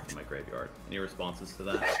Bloodstained Mire from my graveyard. Any responses to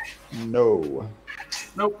that? No.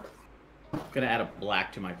 Nope. I'm going to add a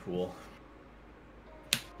black to my pool.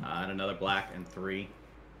 And another black and 3.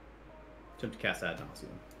 Attempt to cast Ad Nauseam.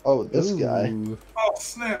 Oh, this guy. Oh,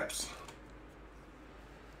 snaps.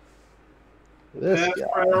 This guy.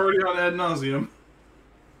 Priority on Ad Nauseam.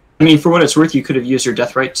 I mean, for what it's worth, you could have used your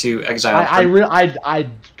death right to exile. I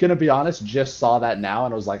gonna be honest, just saw that now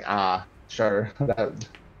and I was like, sure.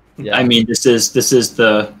 Yeah. I mean, this is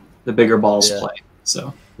the bigger balls play.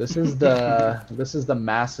 So this is the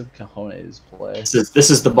massive cojones play. This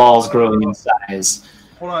is the balls growing in size.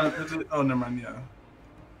 Hold on. Is it, oh, never mind. Yeah.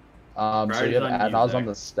 So you have Ad Nauseam on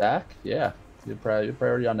the stack? Yeah. You have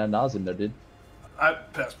priority on Ad Nauseam there, dude. I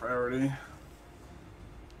pass priority.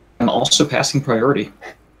 I'm also passing priority.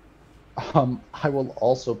 I will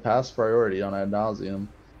also pass priority on Ad Nauseam.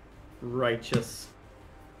 Righteous.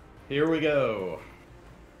 Here we go.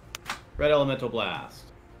 Red Elemental Blast.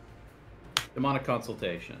 Demonic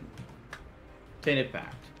Consultation. Tainted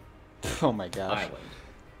Pact. Oh my gosh. Island.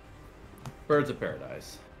 Birds of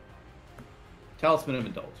Paradise. Talisman of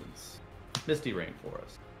Indulgence. Misty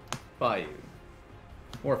Rainforest. Bayou.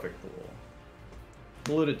 Morphic Pool.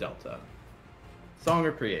 Polluted Delta. Song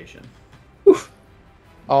of Creation.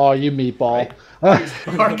 Oh, you meatball. Right.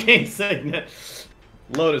 Arcane Signet.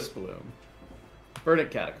 Lotus Bloom.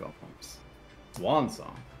 Verdant Catacombs. Swan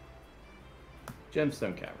Song.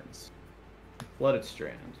 Gemstone Caverns. Flooded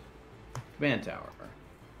Strand. Command Tower.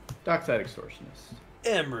 Dockside Extortionist.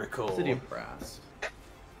 Emrakul. City of Brass.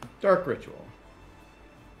 Dark Ritual.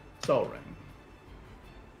 Soul Ring.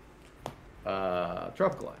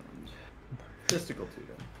 Tropical Island. Mystical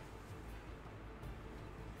Tutor.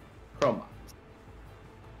 Chroma.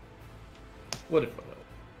 Wooded Photo.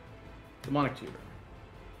 Demonic Tutor.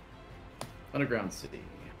 Underground City.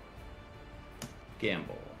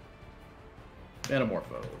 Gamble.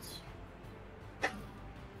 Metamorphose.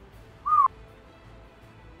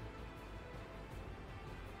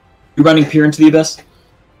 You running Peer into the Abyss?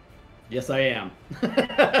 Yes, I am.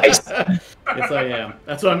 Nice. Yes, I am.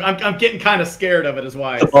 That's why I'm getting kind of scared of it. Is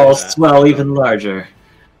why The balls swell even larger.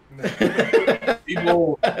 Be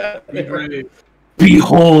bold. Be brave.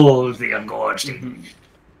 Behold the Ungorged.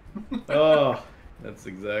 Oh, that's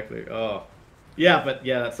exactly. Oh, yeah, but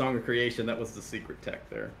yeah, that Song of Creation, that was the secret tech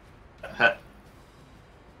there.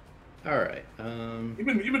 All right. You've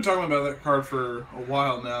been talking about that card for a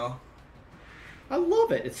while now. I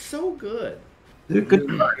love it. It's so good. They're good.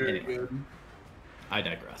 Very good. I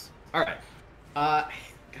digress. All right.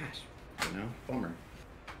 Gosh, bummer.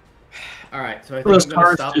 All right, so I think Those I'm going to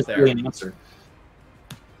cards stop just there. really an answer.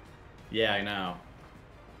 Yeah, I know.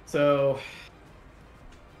 So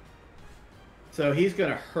he's going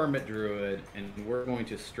to Hermit Druid, and we're going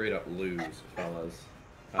to straight up lose, fellas.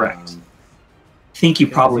 Correct. I think you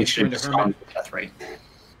probably he's should going have to gone Hermit. with Death Right.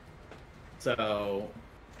 So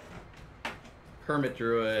Hermit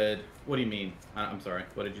Druid. What do you mean? I'm sorry.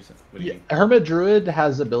 What did you say? What do you mean? Hermit Druid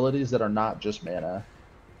has abilities that are not just mana.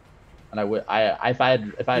 And if I had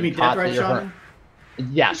You mean caught Deathrite your Shaman?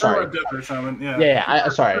 yeah, sorry. Deathrite Shaman, yeah. Yeah,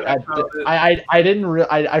 sorry. I didn't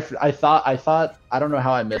I thought I don't know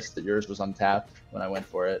how I missed that yours was untapped when I went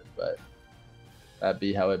for it, but that'd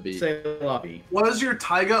be how it'd be. Say lobby. Was your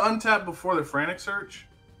Taiga untapped before the Frantic Search?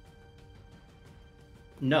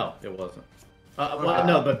 No, it wasn't.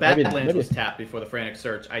 No, but Badlands maybe. was tapped before the Frantic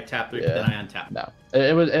Search. I tapped it, Yeah. then I untapped. No,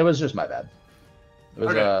 it was just my bad. It was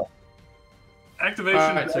Okay. Activation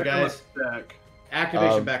Alright, so back on the guys. stack.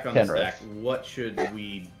 Activation back on the Kenrith. stack. What should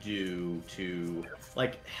we do to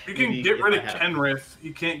You can maybe get if rid I of had a- Kenrith.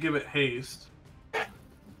 You can't give it haste.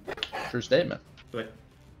 True statement. But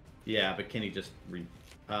yeah, but can he just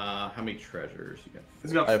how many treasures you got?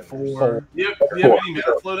 He's got I have 4. four. Do you have any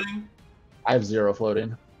mana floating? I have 0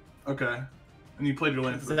 floating. Okay. And you played your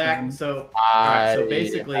land for the Zach, turn. so I so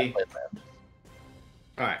basically- I played land.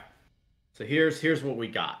 all right. So here's what we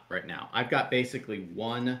got right now. I've got basically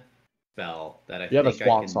one spell that I You have a think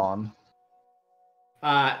Swan I can. Song.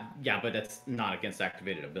 Yeah, but that's not against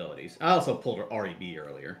activated abilities. I also pulled an REB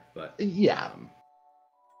earlier, but Yeah.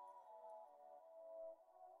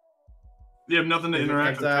 You have nothing to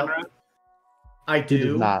interact with Kenrith? I He does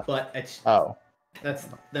do, not. but it's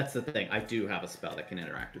that's the thing. I do have a spell that can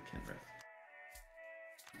interact with Kenrith.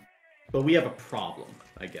 But we have a problem,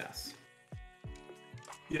 I guess.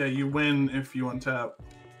 Yeah, you win if you untap.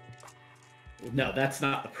 No, that's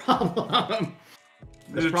not the problem.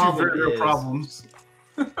 These are two very real problems.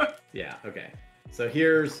 Yeah, okay. So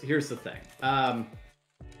here's the thing.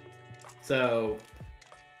 So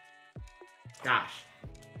gosh.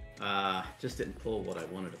 Just didn't pull what I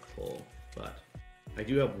wanted to pull, but I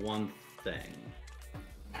do have one thing.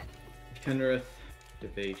 Kenrith,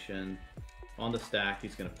 Devation. On the stack,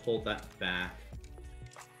 he's going to pull that back.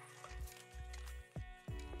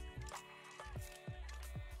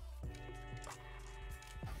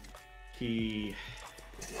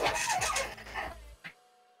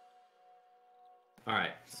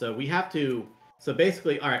 Alright, so we have to... So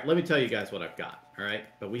basically, alright, let me tell you guys what I've got, alright?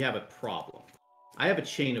 But we have a problem. I have a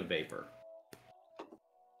Chain of Vapor.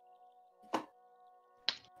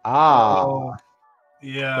 Yeah.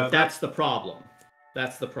 But that's the problem.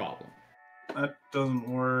 That's the problem. That doesn't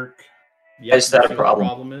work. Yes, that a problem?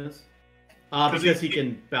 The problem is? Because he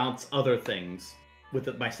can bounce other things with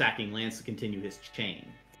it by sacking lands to continue his chain.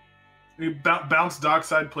 You bounce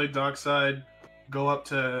Dockside, play Dockside, go up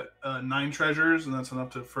to 9 treasures, and that's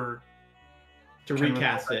enough to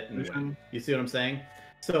recast it and win. You see what I'm saying?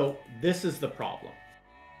 So this is the problem.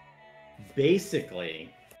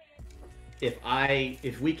 Basically,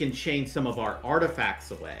 if we can chain some of our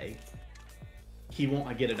artifacts away, he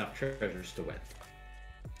won't get enough treasures to win.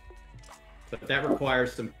 But that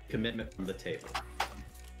requires some commitment from the table.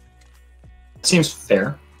 Seems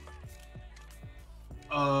fair.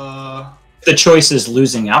 The choice is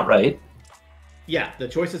losing outright. Yeah, the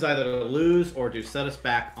choice is either to lose or to set us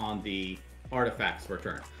back on the artifacts for a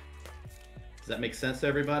turn. Does that make sense to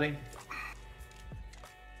everybody?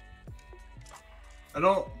 I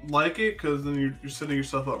don't like it because then you're setting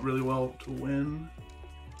yourself up really well to win.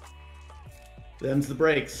 Them's the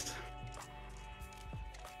breaks.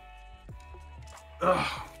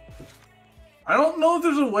 Ugh. I don't know if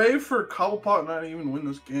there's a way for Cobblepott not even win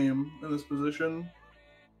this game in this position.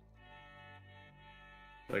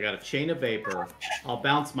 So I got a Chain of Vapor. I'll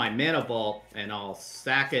bounce my Mana Vault and I'll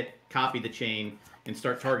sack it, copy the chain, and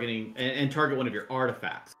start targeting and target one of your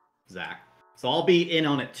artifacts, Zach. So I'll be in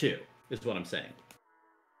on it too, is what I'm saying.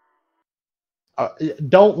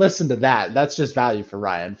 Don't listen to that. That's just value for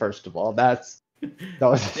Ryan, first of all. It's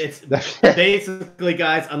basically,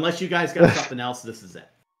 guys, unless you guys got something else, this is it.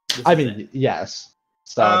 Yes.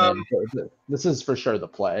 So this is for sure the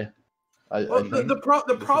play.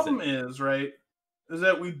 The problem is, right, is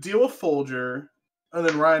that we deal with Folger, and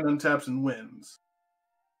then Ryan untaps and wins.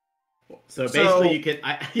 So basically, you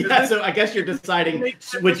can. So I guess you're deciding: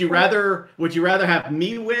 would you rather have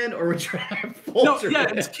me win or would you rather have Folger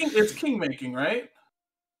win? It's king making, right?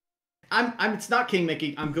 It's not king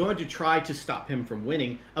making. I'm going to try to stop him from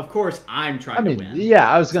winning. Of course, I'm trying to win. Yeah,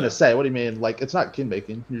 I was going to say, what do you mean? Like, it's not king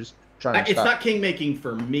making. You're just trying to It's not king making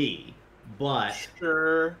for me, but...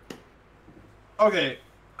 Sure. Okay,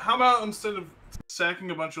 how about instead of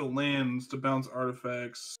sacking a bunch of lands to bounce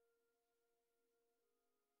artifacts,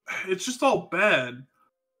 it's just all bad.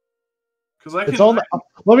 Because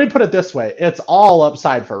let me put it this way. It's all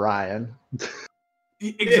upside for Ryan.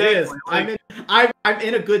 Exactly. I'm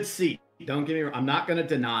in a good seat. Don't get me wrong. I'm not going to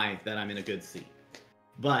deny that I'm in a good seat.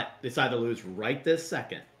 But it's either lose right this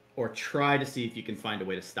second or try to see if you can find a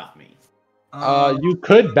way to stop me. You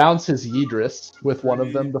could bounce his Yidris with one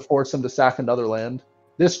of them to force him to sack another land.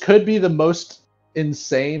 This could be the most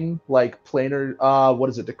insane, like,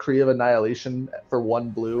 planar, Decree of Annihilation for 1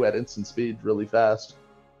 blue at instant speed really fast.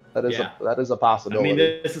 That is a possibility. I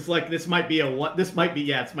mean, this might be a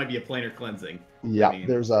planar cleansing. Yeah, I mean,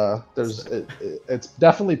 it's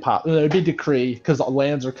definitely possible. It'd be Decree because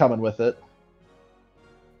lands are coming with it.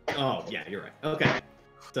 Oh yeah, you're right. Okay,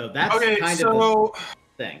 so that's kind of the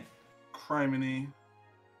thing. Criminy.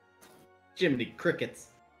 Jiminy Crickets.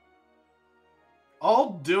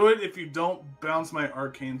 I'll do it if you don't bounce my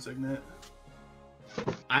Arcane Signet.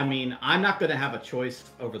 I mean, I'm not going to have a choice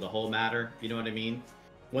over the whole matter. You know what I mean?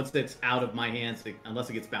 Once it's out of my hands, unless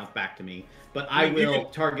it gets bounced back to me. But I will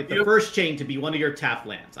target the first chain to be one of your tap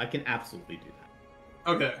lands. I can absolutely do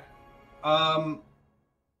that. Okay.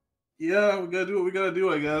 Yeah, we gotta do what we gotta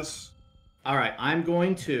do, I guess. All right, I'm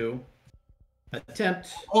going to attempt.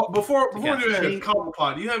 Oh, before we do cast that, chain.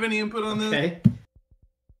 Cobblepott, do you have any input on this? Okay.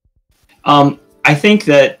 I think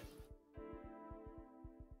that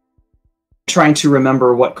trying to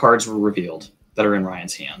remember what cards were revealed that are in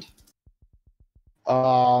Ryan's hand.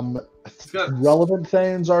 Relevant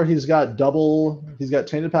things are he's got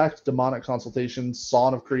Tainted Pact, Demonic Consultation,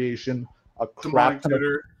 Song of Creation, a crap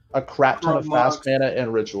ton of fast mana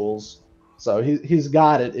and rituals. So he's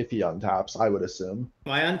got it if he untaps, I would assume.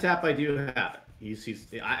 If I untap, I do have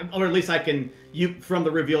it. Or at least I can. From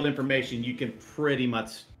the revealed information, you can pretty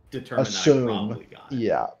much determine assume. that I probably got it.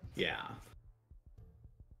 Yeah. Yeah.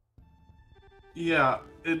 Yeah,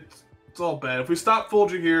 it's all bad. If we stop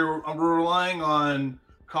Folger here, we're relying on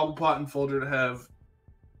Cobblepott and Folger to have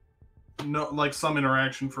some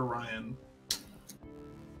interaction for Ryan.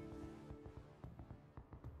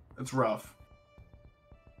 It's rough.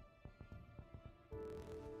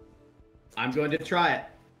 I'm going to try it.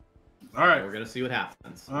 All right. We're going to see what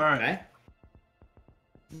happens. All right. Okay.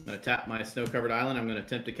 I'm going to tap my snow-covered island. I'm going to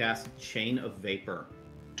attempt to cast Chain of Vapor.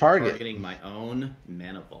 Targeting my own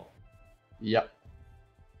mana vault. Yep.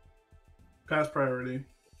 Pass priority.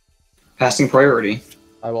 Passing priority.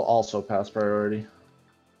 I will also pass priority.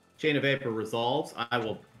 Chain of Vapor resolves. I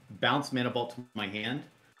will bounce mana vault to my hand.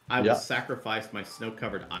 I will sacrifice my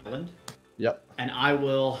snow-covered island. Yep. And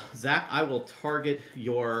Zach, I will target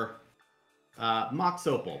your Mox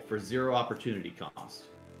Opal for 0 opportunity cost.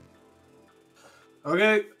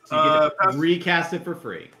 Okay. So you get to recast it for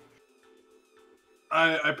free.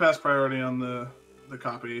 I pass priority on the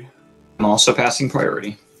copy. I'm also passing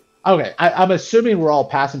priority. Okay, I'm assuming we're all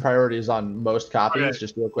passing priorities on most copies. Okay.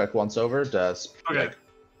 Just do a quick once over. Okay.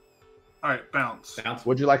 All right, bounce.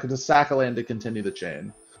 Would you like to sack a land to continue the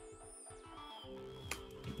chain?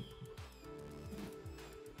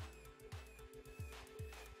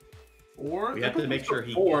 Four? We have to make sure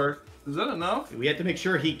he. Is that enough? We have to make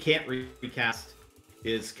sure he can't recast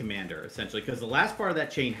his commander, essentially, because the last part of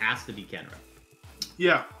that chain has to be Kenrith.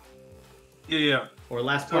 Yeah. Yeah. Or the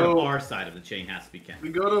last part of our side of the chain has to be Kenrith. We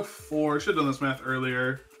go to 4. Should have done this math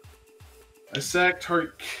earlier. I sack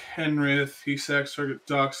target Kenrith. He sacks target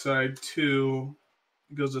Dockside 2.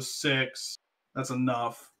 He goes to 6. That's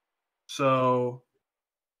enough. So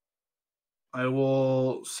I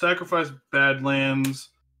will sacrifice Badlands,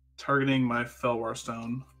 targeting my Felwar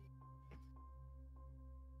Stone.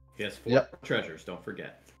 Yes, 4 treasures, don't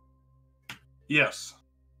forget. Yes.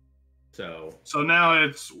 So now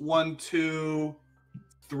it's 1, 2,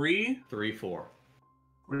 3? 3, 4.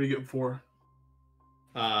 Where do you get 4?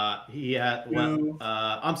 He had one.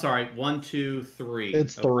 I'm sorry, 1, 2, 3.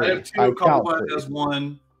 It's 3. I have 2. Cobblepott has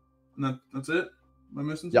 1. And that's it? Am I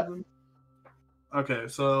missing something? Okay,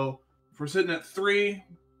 so if we're sitting at 3,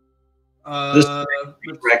 2 to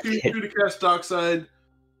cast Dockside,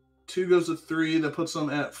 2 goes to 3. That puts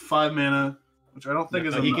them at 5 mana, which I don't think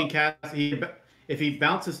is enough. He can cast. If he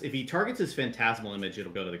targets his Phantasmal Image,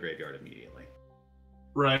 it'll go to the graveyard immediately.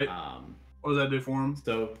 Right. What does that do for him?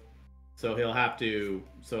 So he'll have to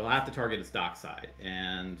target his Dockside,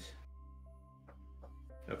 and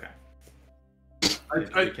okay. I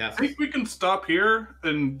think we can stop here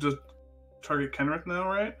and just target Kenrith now,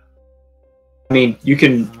 right? I mean, you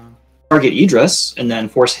can target Idris and then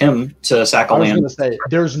force him to sack a land. I was going to say,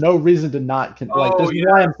 there's no reason to not... This is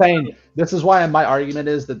why I'm saying... This is why my argument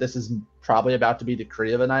is that this is probably about to be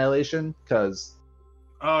Decree of Annihilation, because...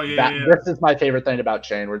 This is my favorite thing about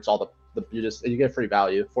Chain, where it's all you get free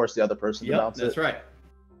value, force the other person to bounce it. That's right.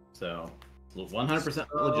 So, 100%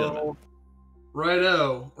 legitimate.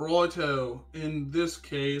 Righto. In this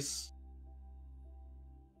case...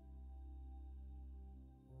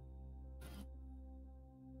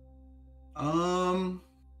 I'm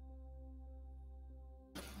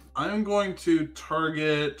going to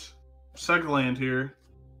target second land here.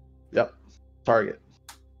 Yep. Target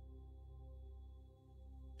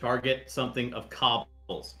something of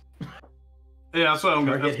Cobbles. Yeah, that's what I'm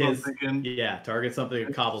thinking. Yeah, target something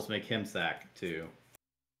of Cobbles, make him sack too.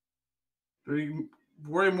 Do you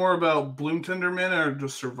worry more about Bloom Tender mana or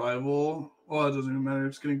just survival? Well, it doesn't even matter.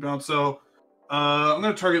 It's getting bounced. So I'm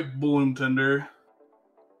going to target Bloom Tender.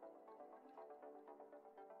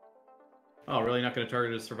 Oh, really? Not going to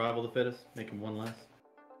target his Survival of the Fittest? Make him 1 less?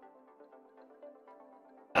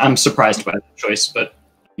 I'm surprised by that choice, but...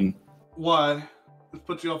 Why? This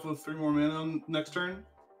puts you off with 3 more mana on next turn?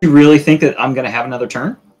 You really think that I'm going to have another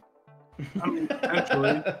turn? I mean,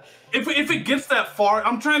 potentially. if it gets that far,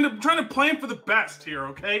 I'm trying to plan for the best here,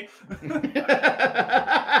 okay? None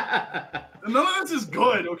of this is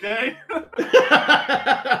good, okay?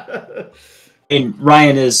 And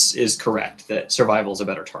Ryan is correct that survival is a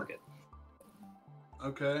better target.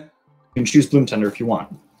 Okay. You can choose Bloom Tender if you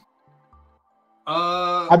want.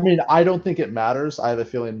 I mean, I don't think it matters. I have a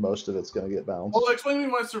feeling most of it's going to get bounced. Well, explain to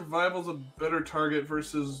me why Survival's a better target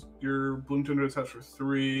versus your Bloom Tender attached for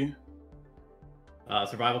 3.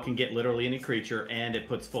 Survival can get literally any creature, and it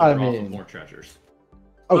puts full draw with more treasures.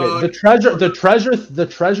 Okay, the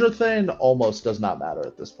treasure thing almost does not matter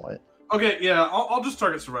at this point. Okay, yeah, I'll just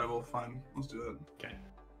target Survival. Fine, let's do that.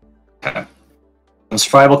 Okay.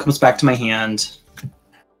 Survival comes back to my hand.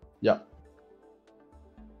 Yep.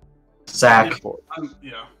 Zach.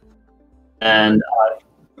 Yeah. And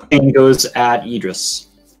Pain goes at Idris.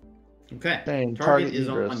 Okay. Pain, Target is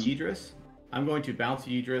on Idris. I'm going to bounce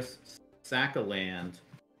Idris, sack a land.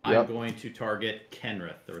 Yep. I'm going to target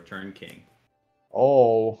Kenrith, the Return King.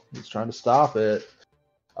 Oh, he's trying to stop it.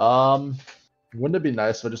 Wouldn't it be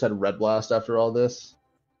nice if I just had Red Blast after all this?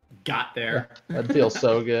 Got there. That'd feel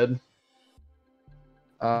so good.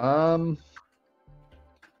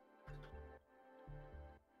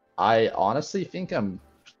 I honestly think I'm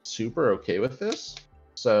super okay with this.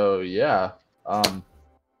 So yeah,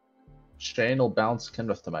 Shane will bounce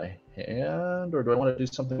Kenrith to my hand, or do I want to do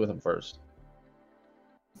something with him first?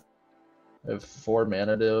 I have 4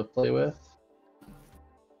 mana to play with.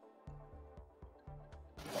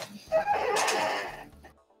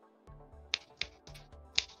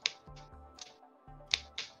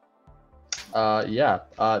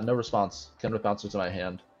 No response. Kenrith bounces to my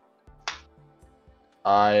hand.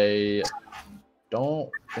 I don't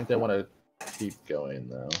think I want to keep going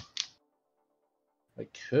though. I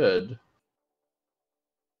could.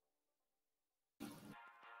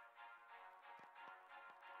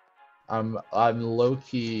 I'm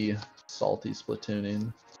low-key salty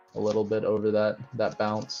splatooning a little bit over that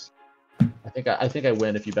bounce. I think I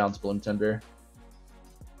win if you bounce Bloom Tender.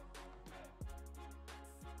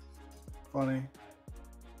 Funny.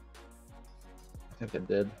 I think I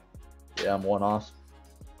did. Yeah, I'm 1 off.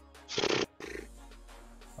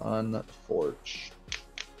 Unforge.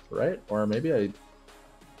 Right? Or maybe I...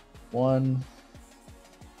 1...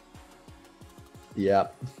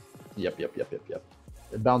 Yep. Yep.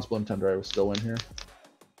 It bounced Bloom Tender, I would still win here.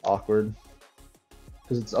 Awkward.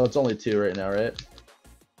 Because it's only 2 right now, right?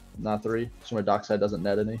 Not 3. So my dockside doesn't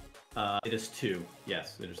net any. It is 2.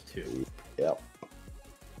 Yes, it is 2. Yep.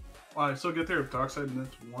 Wow, I still get there if Dockside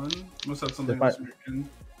nets 1? Must have something If else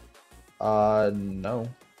in. No.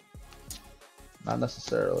 Not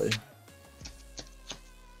necessarily.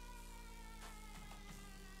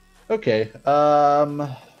 Okay,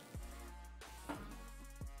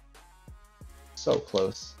 so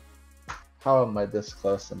close. How am I this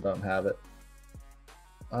close and don't have it?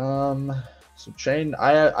 So chain,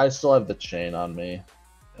 I still have the chain on me.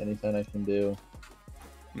 Anything I can do?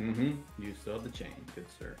 Mm-hmm. You still have the chain, good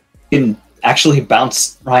sir. You can actually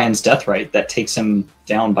bounce Ryan's Deathrite. That takes him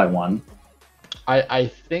down by 1. I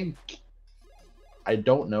think... I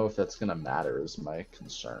don't know if that's gonna matter is my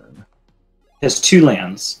concern. He has 2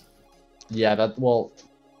 lands. Yeah,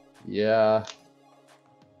 yeah.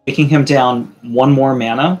 Taking him down 1 more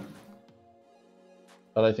mana.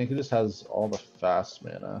 But I think he just has all the fast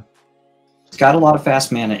mana. He's got a lot of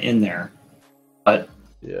fast mana in there. But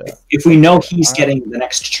yeah, if we know he's getting the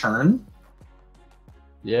next turn...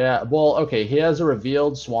 Yeah, well, okay, he has a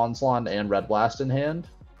revealed Swansland and Red Blast in hand.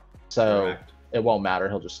 So Correct. It won't matter,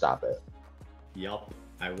 he'll just stop it. Yup,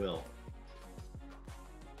 I will.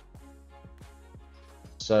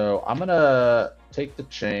 So I'm gonna take the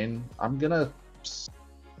chain. I'm gonna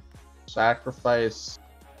sacrifice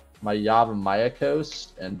my Yavimaya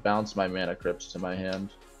Coast and bounce my Mana Crypt to my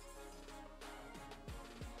hand.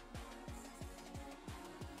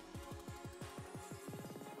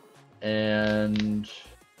 And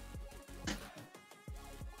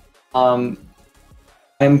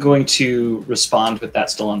I'm going to respond with that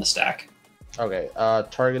still on the stack. okay,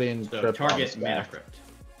 targeting So Crypt on the target stack. Mana Crypt.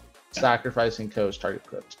 Sacrificing Coast, target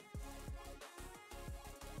Crypt.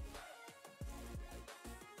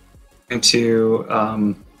 Going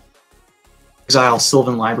to exile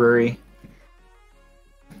Sylvan Library.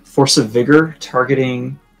 Force of Vigor,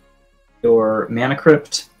 targeting your Mana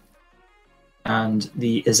Crypt and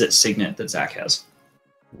the Izzet Signet that Zach has.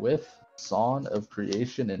 With Song of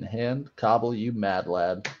Creation in hand, Cobble, you mad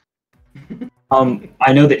lad.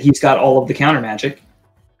 I know that he's got all of the counter magic.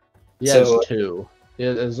 He has So- 2.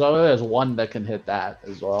 As long as there's 1 that can hit that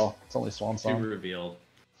as well. It's only Swan 2 Song. revealed.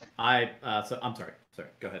 So I'm sorry. Sorry,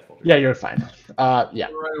 go ahead, Folger. Yeah, you're fine. Yeah.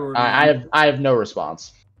 I have no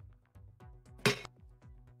response.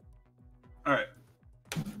 Alright.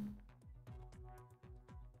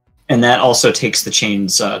 And that also takes the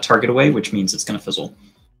chain's target away, which means it's going to fizzle.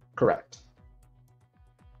 Correct.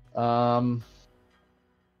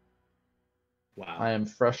 Wow. I am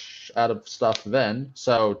fresh out of stuff then.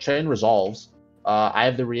 So chain resolves. I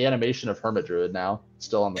have the reanimation of Hermit Druid now,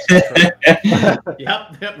 still on the spectrum.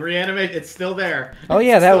 Yep, reanimate. It's still there. Oh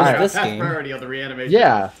yeah, that was Still this got game. priority on the reanimation.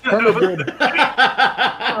 Yeah, Hermit Druid.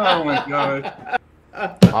 Oh my god.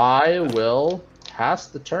 I will pass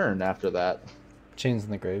the turn after that. Chains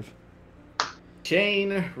in the grave.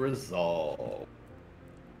 Chain resolve.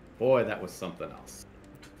 Boy, that was something else,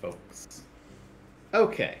 folks.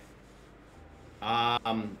 Okay.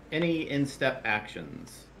 Any in-step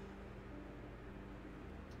actions?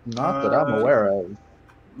 Not that I'm aware of.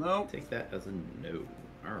 No. Take that as a no.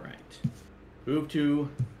 All right. Move to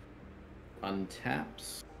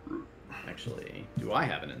untaps. Actually, do I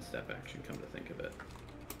have an in-step action? Come to think of it.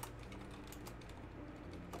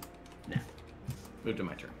 Nah. Move to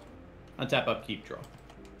my turn. Untap, upkeep, draw.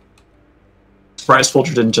 Surprise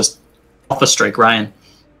Folger didn't just alpha strike Ryan.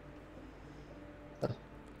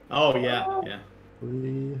 Oh yeah, yeah.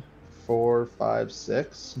 3, 4, 5,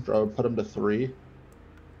 6. Draw. Put him to 3.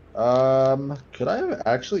 Could I have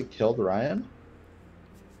actually killed Ryan?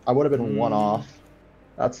 I would have been one off.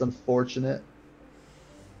 That's unfortunate.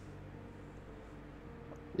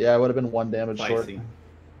 Yeah, I would have been 1 damage short.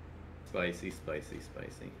 Spicy.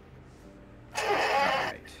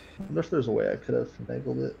 Alright. I wonder if there's a way I could have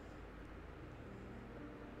finagled it.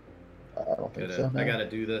 I don't think so. No. I gotta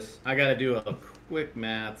do this. I gotta do a quick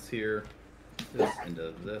maths here. This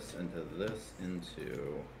into this, into this,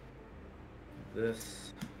 into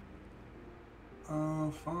this.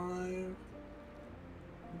 5.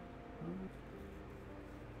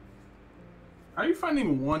 How are you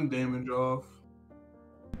finding 1 damage off?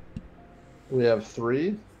 We have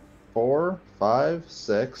 3, 4, 5,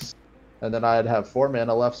 6, and then I'd have 4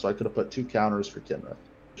 mana left, so I could have put 2 counters for Kinrith,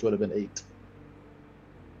 which would have been 8.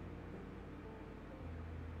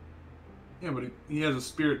 Yeah, but he has a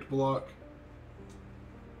spirit to block.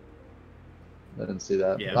 I didn't see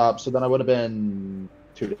that. Yeah. So then I would have been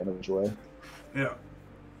 2 damage away. Yeah.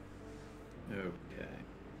 Okay.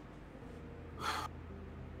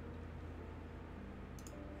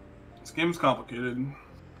 This game's complicated.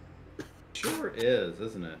 Sure is,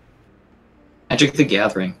 isn't it? Magic the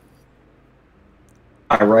Gathering.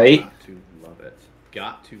 All right. Got to love it.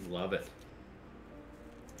 Got to love it.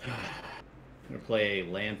 I'm gonna play a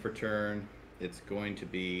land for turn. It's going to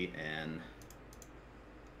be an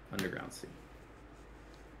Underground Sea.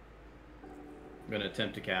 I'm gonna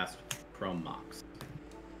attempt to cast Chrome Mox.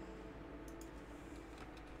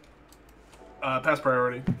 Pass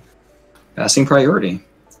priority. Passing priority.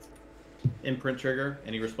 Imprint trigger.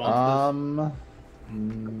 Any responses?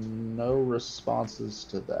 No responses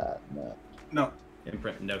to that. No. No.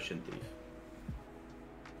 Imprint Notion Thief.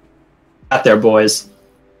 Out there, boys.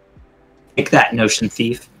 Take that, Notion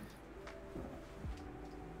Thief.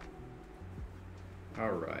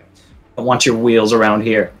 All right. I want your wheels around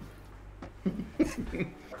here.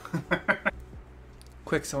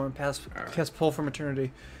 Quick, someone Alright. cast Pull from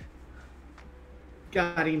Eternity.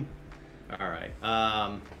 Got him. All right.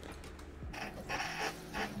 And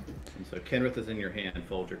so Kenrith is in your hand,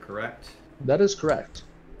 Folger, correct? That is correct.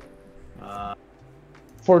 Uh,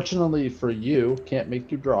 Fortunately for you, can't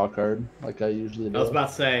make you draw a card like I usually do. I was about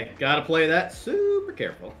to say, gotta play that super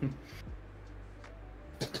careful.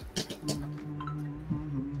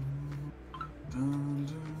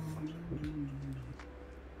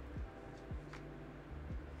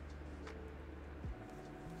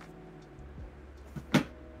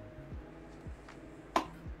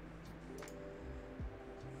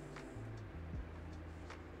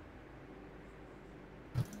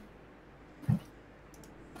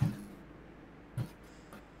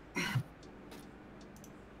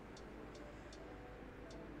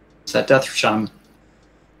 Is that Death Shaman?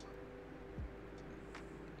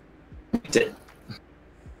 Did.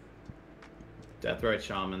 Deathrite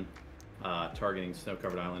Shaman, targeting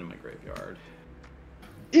snow-covered island in my graveyard.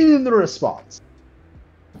 In the response,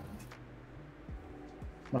 I'm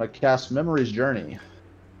gonna cast Memory's Journey.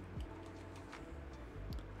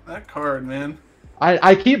 That card, man.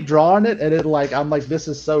 I keep drawing it, and I'm like, this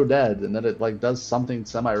is so dead, and then it like does something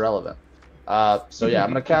semi-relevant. So yeah, I'm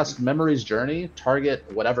gonna cast Memory's Journey. Target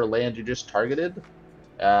whatever land you just targeted.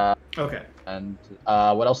 Okay. And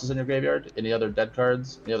what else is in your graveyard? Any other dead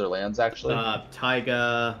cards? Any other lands actually?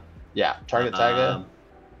 Taiga. Yeah, target Taiga.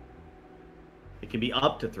 It can be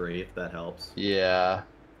up to 3 if that helps. Yeah,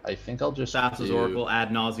 I think I'll just Thassa's do... Oracle,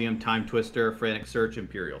 Ad Nauseam, Time Twister, Frantic Search,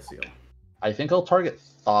 Imperial Seal. I think I'll target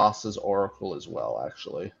Thassa's Oracle as well,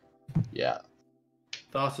 actually. Yeah.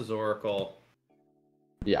 Thassa's Oracle.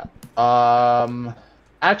 Yeah.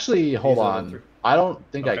 Actually, hold These are the on. three. I don't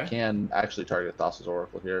think I Okay. can actually target Thassa's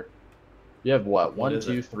Oracle here. You have what? What 1, is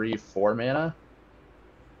 2, it? 3, 4 mana?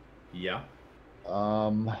 Yeah.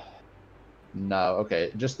 No,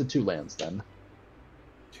 okay, just the 2 lands then.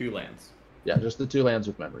 2 lands. Yeah, just the 2 lands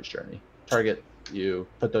with Memory's Journey. Target, you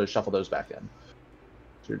put those, shuffle those back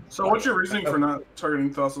in. So what's your reasoning for not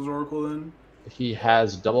targeting Thassa's Oracle then? He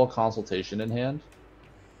has double consultation in hand.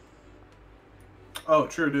 Oh,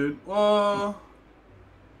 true, dude. Well,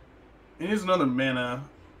 he needs another mana.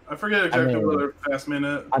 I forget exactly what other fast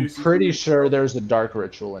mana. I'm pieces pretty he- sure there's a Dark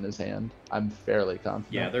Ritual in his hand. I'm fairly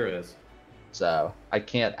confident. Yeah, there is. So I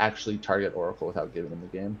can't actually target Oracle without giving him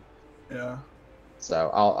the game. Yeah,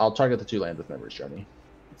 So I'll target the 2 land with Memory's Journey.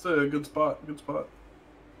 it's a good spot. Good spot.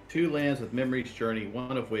 2 lands with Memory's Journey,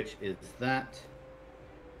 one of which is that.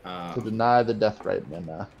 To deny the Deathrite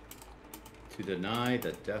mana. To deny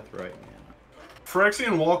the Deathrite mana.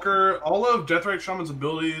 Phyrexian Walker, all of Deathrite Shaman's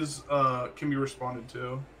abilities can be responded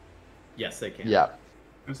to. Yes, they can. Yeah.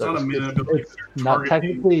 It's So not a mana ability. it's you're not targeting.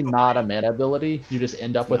 technically not a mana ability. You just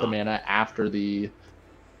end up with a not. mana after the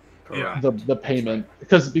Correct. the payment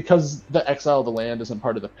because the exile of the land isn't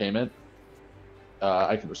part of the payment.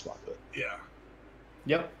 I can respond to it. Yeah.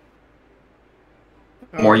 Yep.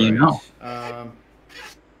 More you know.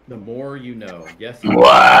 The more you know. Yes.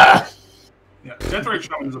 Wah! Yeah. Deathrite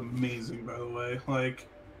Shaman is amazing, by the way. Like,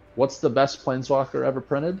 What's the best planeswalker ever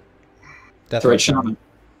printed? That's right, Shaman.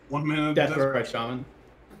 1 mana. Deathrite Shaman.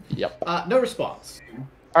 Yep. No response.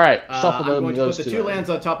 All right, I'm shuffle going to those put the 2 lands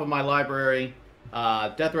on top of my library.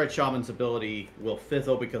 Deathrite Shaman's ability will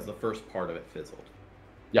fizzle because the first part of it fizzled.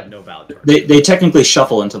 Yep. No valid target. They technically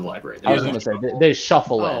shuffle into the library. I was going to say they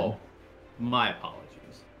shuffle Oh, my apologies.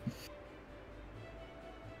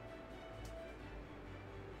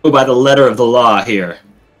 Go by the letter of the law here.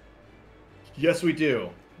 Yes, we do.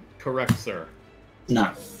 Correct, sir.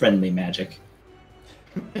 Not friendly magic.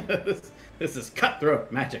 This is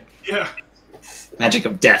cutthroat magic. Yeah. Magic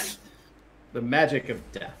of death. The magic of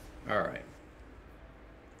death. All right.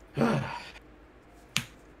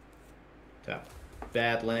 Tap.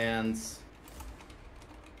 Badlands.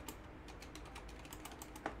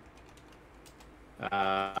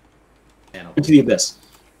 Into the abyss.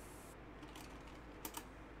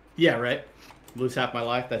 Yeah, right. Lose half my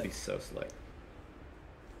life. That'd be so slick.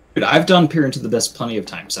 Dude, I've done Peer into the Abyss plenty of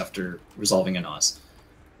times after resolving an Oz.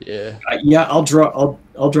 Yeah. Yeah, I'll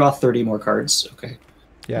draw 30 more cards. Okay.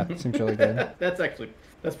 Yeah, seems really good.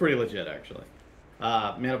 That's pretty legit, actually.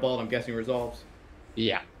 Mana Ball, I'm guessing resolves.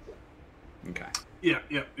 Yeah. Okay. Yeah.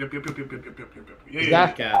 Yep. Yeah.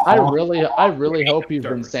 Zach, cast. I really hope you've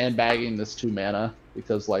been sandbagging this 2 mana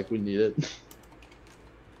because like we need it.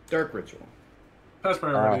 Dark Ritual. Pass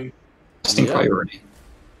priority. Casting Yeah. priority.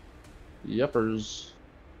 Yuppers.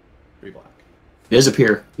 3 black. It is a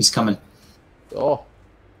Peer. He's coming. Oh,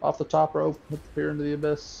 off the top rope, with the Peer into the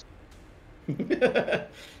abyss.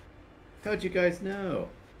 How'd you guys know?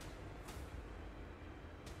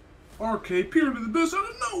 RK peer into the abyss out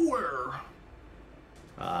of nowhere.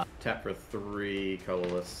 Tap for 3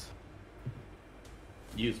 colorless.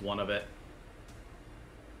 Use one of it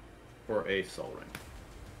for a Soul Ring.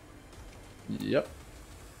 Yep.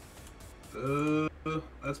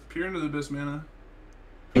 That's peer into the abyss mana.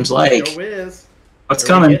 Seems like. Show is. What's Are we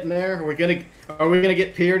coming? getting there? Are we gonna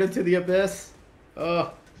get peered into the abyss?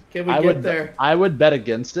 Oh, can we get there? I would bet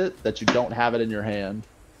against it that you don't have it in your hand.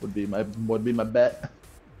 Would be my bet.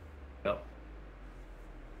 Oh.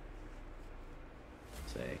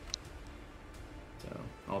 Say. So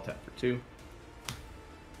I'll tap for 2.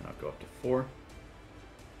 I'll go up to 4.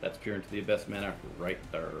 That's peer into the abyss mana right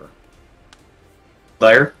there.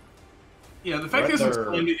 Player? Yeah, the fact Right he hasn't there.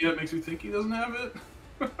 explained it yet makes me think he doesn't have it.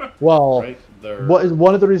 Well, Right there.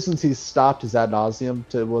 one of the reasons he stopped his ad nauseum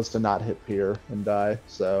was to not hit Peer and die.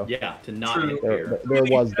 So Yeah, to not True. hit there, peer. there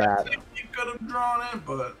was that. He could have drawn it,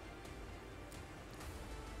 but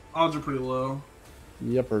odds are pretty low.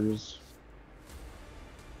 Yuppers.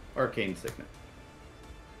 Arcane Signet.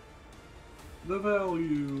 The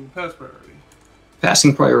value, pass priority.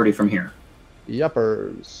 Passing priority from here.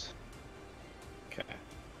 Yuppers. Okay.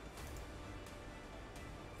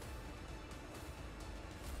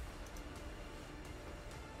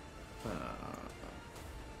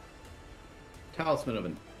 Talisman of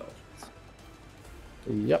Indulgence.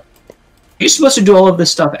 Yep. You're supposed to do all of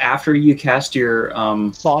this stuff after you cast your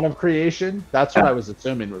Song of Creation. That's what I was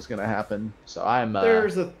assuming was going to happen. So I'm.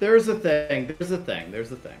 There's a thing.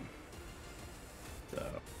 So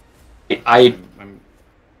I I'm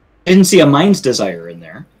didn't see a Mind's Desire in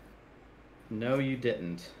there. no, you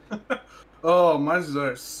didn't. Oh, mine's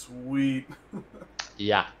are sweet.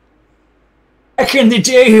 Yeah. Back in the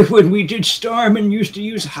day when we did Storm and used to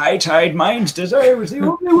use High Tide, Mind's Desire was the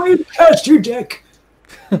only way to cast your deck.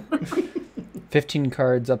 15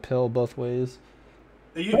 cards uphill both ways.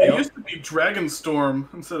 It used to be Dragon Storm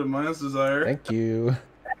instead of Mind's Desire. Thank you.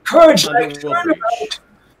 Cards Underworld Breach.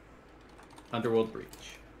 Underworld Breach.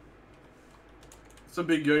 It's a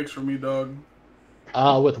big yikes for me, dog.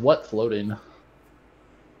 With what floating?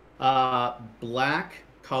 Black,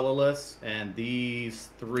 colorless, and these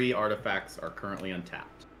 3 artifacts are currently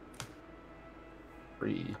untapped.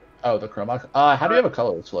 3. Oh, the Chroma. How do you have a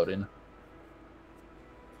colorless floating?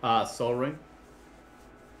 Soul Ring.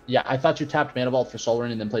 Yeah, I thought you tapped Mana Vault for Soul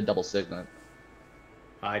Ring and then played Double Signet.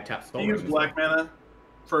 I tapped Soul I Ring. used black mana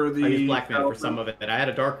for the. I used black mana for some of it. I had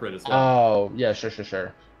a Dark Rid as well. Oh, yeah,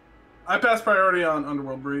 sure. I passed priority on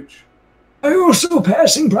Underworld Breach. I also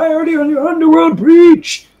passing priority on your Underworld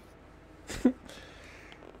Breach.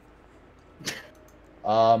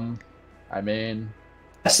 I mean,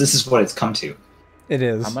 Yes, this is what it's come to. It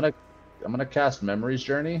is. I'm gonna cast Memory's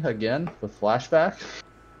Journey again with flashback.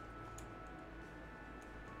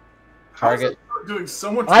 Target. Doing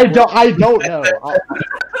so much. I don't know.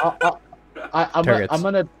 I'm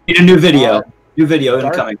gonna Need a new video. New video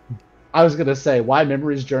incoming. I was gonna say why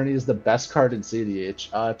Memory's Journey is the best card in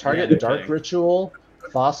CEDH. Target Yeah, Dark kidding. Ritual,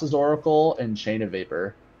 Thassa's Oracle, and Chain of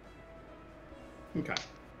Vapor. Okay.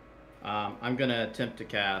 I'm going to attempt to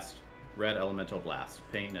cast Red Elemental Blast,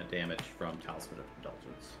 paying a damage from Talisman of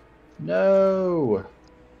Indulgence. No,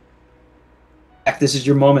 Zach, this is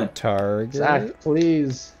your moment. Target. Zach,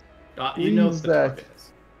 please. You know Please, the target Zach.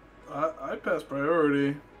 is. I passed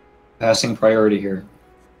priority. Passing priority here.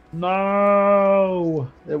 No,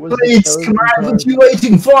 it was. Please,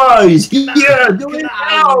 congratulating flies! Yeah, do it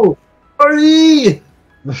now! Hurry!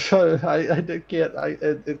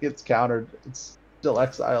 It gets countered. It's still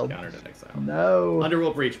exiled. Countered and exile. No.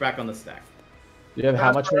 Underworld Breach back on the stack. You have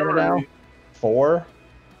how much mana now? 4.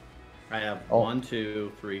 I have Oh. 1,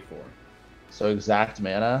 2, 3, 4. So exact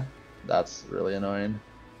mana. That's really annoying.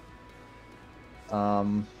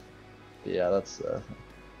 Yeah, that's a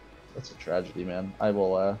tragedy, man. I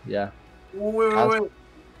will. Yeah. Wait.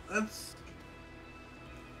 That's.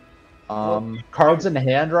 Cards in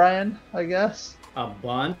hand, Ryan. I guess. A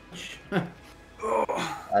bunch.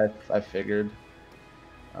 I figured.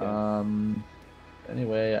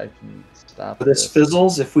 Anyway, I can stop This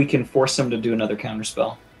fizzles if we can force him to do another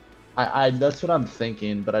counterspell. I that's what I'm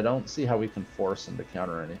thinking, but I don't see how we can force him to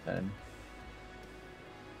counter anything.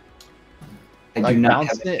 I do Like not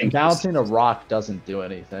have anything bouncing a rock doesn't do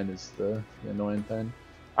anything is the annoying thing.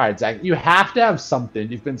 All right, Zach, you have to have something.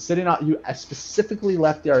 You've been sitting on. You specifically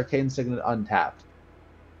left the Arcane Signet untapped.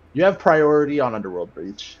 You have priority on Underworld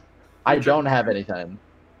Breach. I don't have anything.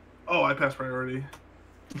 Oh, I passed priority.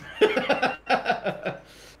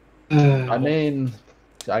 I mean,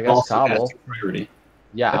 I guess Also Cobble. passing priority.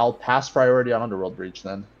 Yeah, I'll pass priority on Underworld Breach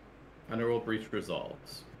then. Underworld Breach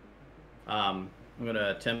resolves. I'm going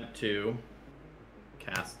to attempt to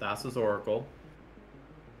cast Thassa's Oracle.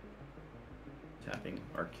 Tapping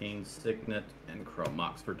Arcane Signet and Chrome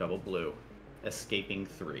Mox for double blue. Escaping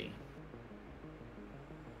 3.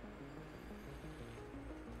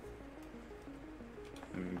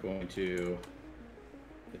 I'm going to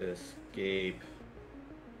escape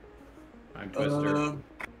Time Twister,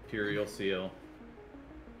 Imperial Seal.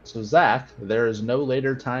 So Zach, there is no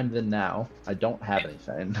later time than now. I don't have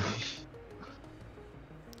anything.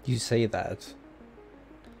 You say that.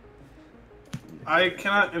 I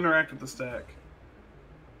cannot interact with the stack.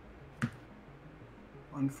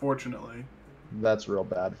 Unfortunately. That's real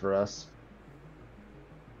bad for us.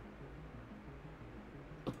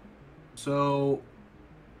 So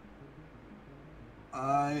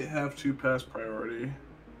I have to pass priority.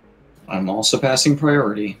 I'm also passing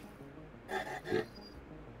priority.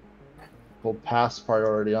 We'll pass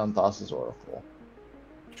priority on Thassa's Oracle.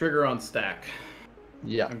 Trigger on stack.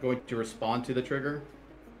 Yeah. I'm going to respond to the trigger.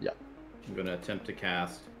 Yeah. I'm going to attempt to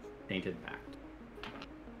cast Painted Pact.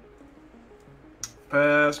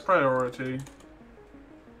 Pass priority.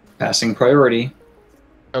 Passing priority.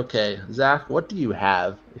 Okay, Zach, what do you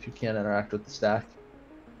have if you can't interact with the stack?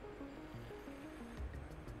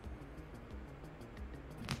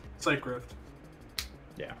 Psych Rift.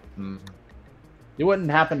 Yeah. Hmm. You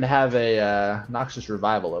wouldn't happen to have a Noxious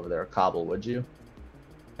Revival over there, Cobble, would you?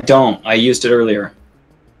 I don't. I used it earlier.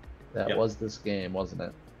 That Yep. was this game, wasn't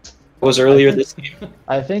it? It was earlier this game.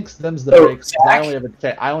 I think them's the Oh, breaks. I Zach?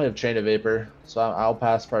 only have Chain of Vapor, so I'll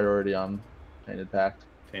pass priority on Painted Pact.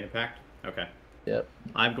 Painted Pact? Okay. Yep.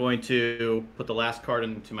 I'm going to put the last card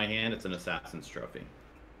into my hand. It's an Assassin's Trophy.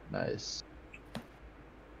 Nice.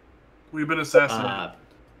 We've been assassinated.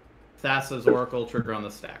 Thassa's Oracle, trigger on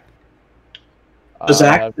the stack. So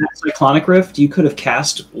Zach, that Cyclonic Rift you could have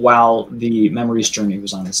cast while the Memory's Journey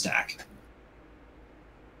was on the stack.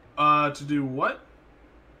 To do what?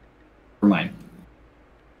 For mine.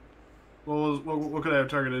 What could I have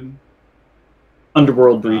targeted?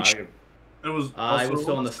 Underworld Breach. It was. It was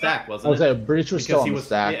still on the stack, wasn't it? I was saying Breach was still on the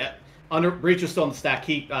stack. Yeah, Breach was still on the stack.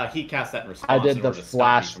 He cast that in response. I did the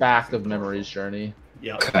flashback of Memory's Journey.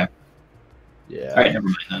 Yeah. Okay. Yeah. All right, never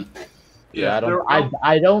mind then. Yeah,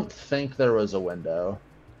 I don't think there was a window.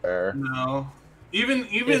 There. No. Even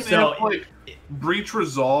if like Breach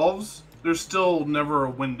resolves, there's still never a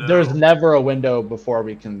window. There's never a window before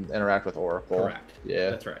we can interact with Oracle. Correct.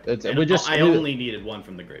 Yeah, that's right. I only needed one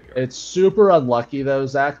from the graveyard. It's super unlucky though,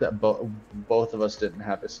 Zach, that both of us didn't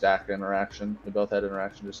have a stack interaction. We both had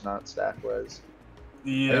interaction, just not stack was.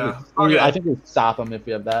 Yeah. I think we stop them if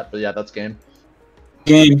we have that. But yeah, that's game.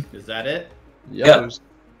 Game. Is that it? Yep.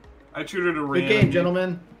 I tutored a good game,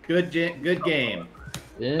 gentlemen. Good game.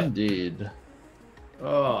 Indeed.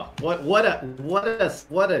 Oh, what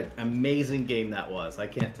an amazing game that was! I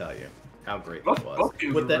can't tell you how great it was.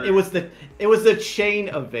 It was the chain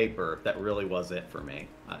of vapor that really was it for me.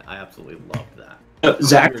 I absolutely loved that.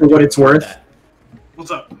 Zach, for what it's worth,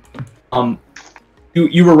 what's up?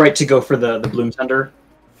 You were right to go for the Bloom Tender.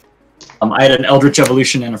 I had an Eldritch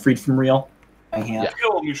Evolution and a Freed from Real.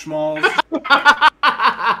 Kill me, Schmalls.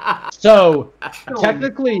 So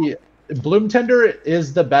technically, Bloom Tender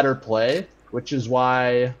is the better play, which is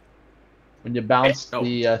why when you bounce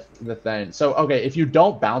the thing. So okay, if you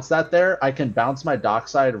don't bounce that there, I can bounce my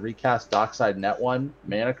Dockside, recast Dockside Net 1,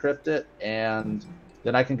 mana crypt it, and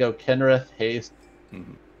then I can go Kenrith, Haste.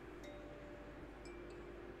 Mm-hmm.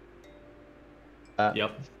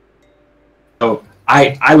 Yep. So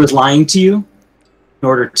I was lying to you in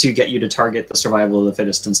order to get you to target the Survival of the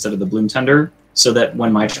Fittest instead of the Bloom Tender, so that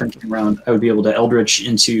when my turn came around, I would be able to Eldritch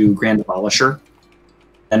into Grand Abolisher.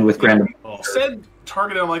 And with Grand Abolisher, said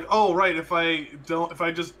target, I'm like, oh right, if I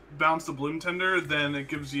just bounce the Bloom Tender, then it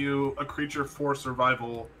gives you a creature for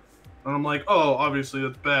survival. And I'm like, oh, obviously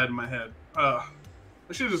that's bad in my head. I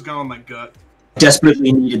should have just gone on my gut.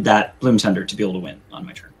 Desperately needed that Bloom Tender to be able to win on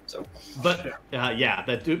my turn. So, but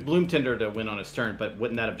that Bloom Tender to win on his turn. But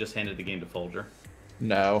wouldn't that have just handed the game to Folger?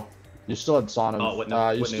 No, you still had Son of.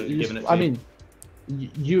 I mean,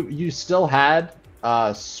 you still had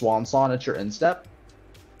Swan Song at your end step.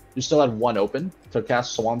 You still had one open to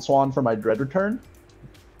cast Swan for my Dread Return.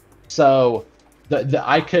 So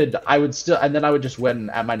I would still, and then I would just win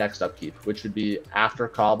at my next upkeep, which would be after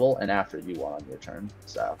Cobble and after you won on your turn.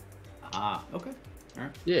 So. Okay. All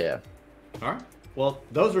right. Yeah. All right. Well,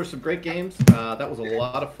 those were some great games. That was a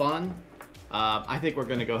lot of fun. I think we're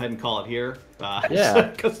going to go ahead and call it here. Yeah.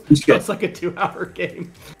 Because it's like a 2-hour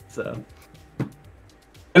game. So.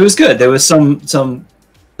 It was good. There was some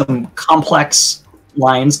complex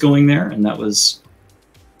lines going there, and that was.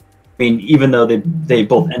 I mean, even though they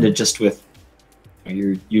both ended just with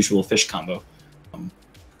your usual fish combo.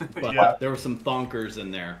 But there were some thonkers in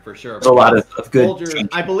there for sure. There's a lot of good. Folger,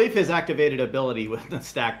 I believe his activated ability with the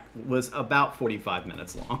stack was about 45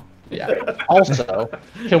 minutes long. Yeah. Also,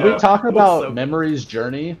 can we talk about Memory's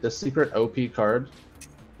Journey, the secret OP card?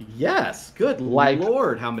 Yes. Good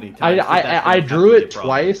lord, how many times? I drew it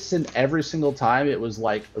twice, and every single time it was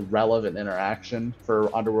like a relevant interaction for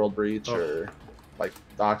Underworld Breach or like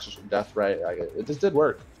Oxygen Death Ray. Like, it just did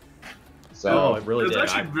work. So it really did.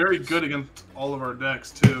 It's actually very good against all of our decks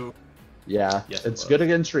too. Yeah, yes, it's good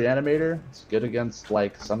against Reanimator. It's good against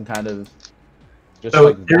like some kind of. Just so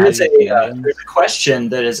like there's a question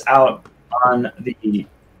that is out on the.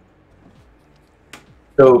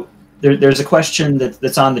 So there's a question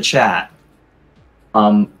that's on the chat.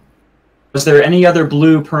 Was there any other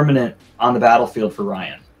blue permanent on the battlefield for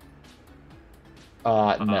Ryan?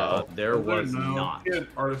 No, there was not. He had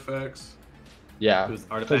artifacts. Yeah,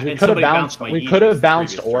 because we could have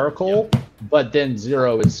bounced Oracle, but then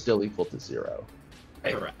 0 is still equal to 0.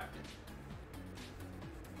 Correct.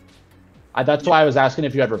 That's why I was asking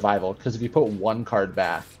if you had Revival, because if you put one card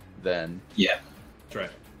back, then that's right.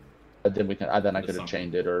 But then I could have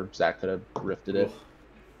chained it, or Zach could have rifted it.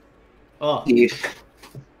 Oh,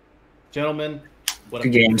 gentlemen, what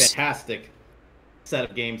a fantastic set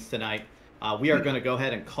of games tonight. We are going to go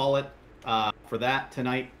ahead and call it for that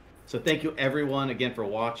tonight. So thank you everyone again for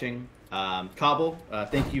watching. Cobble,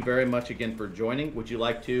 thank you very much again for joining. Would you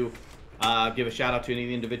like to give a shout out to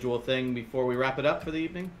any individual thing before we wrap it up for the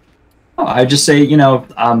evening? I just say,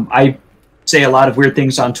 I say a lot of weird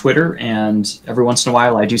things on Twitter, and every once in a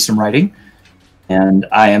while I do some writing. And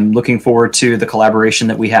I am looking forward to the collaboration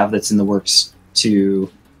that we have that's in the works to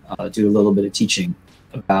do a little bit of teaching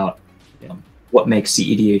about what makes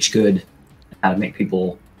CEDH good, and how to make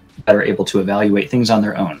people better able to evaluate things on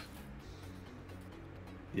their own.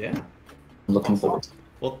 Yeah. I'm looking forward.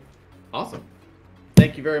 Well, awesome.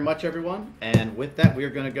 Thank you very much, everyone. And with that, we are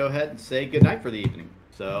going to go ahead and say good night for the evening.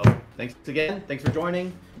 So thanks again. Thanks for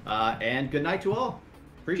joining. And good night to all.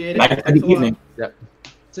 Appreciate it. Good night for the evening. Yep.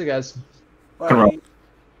 See you guys. Bye.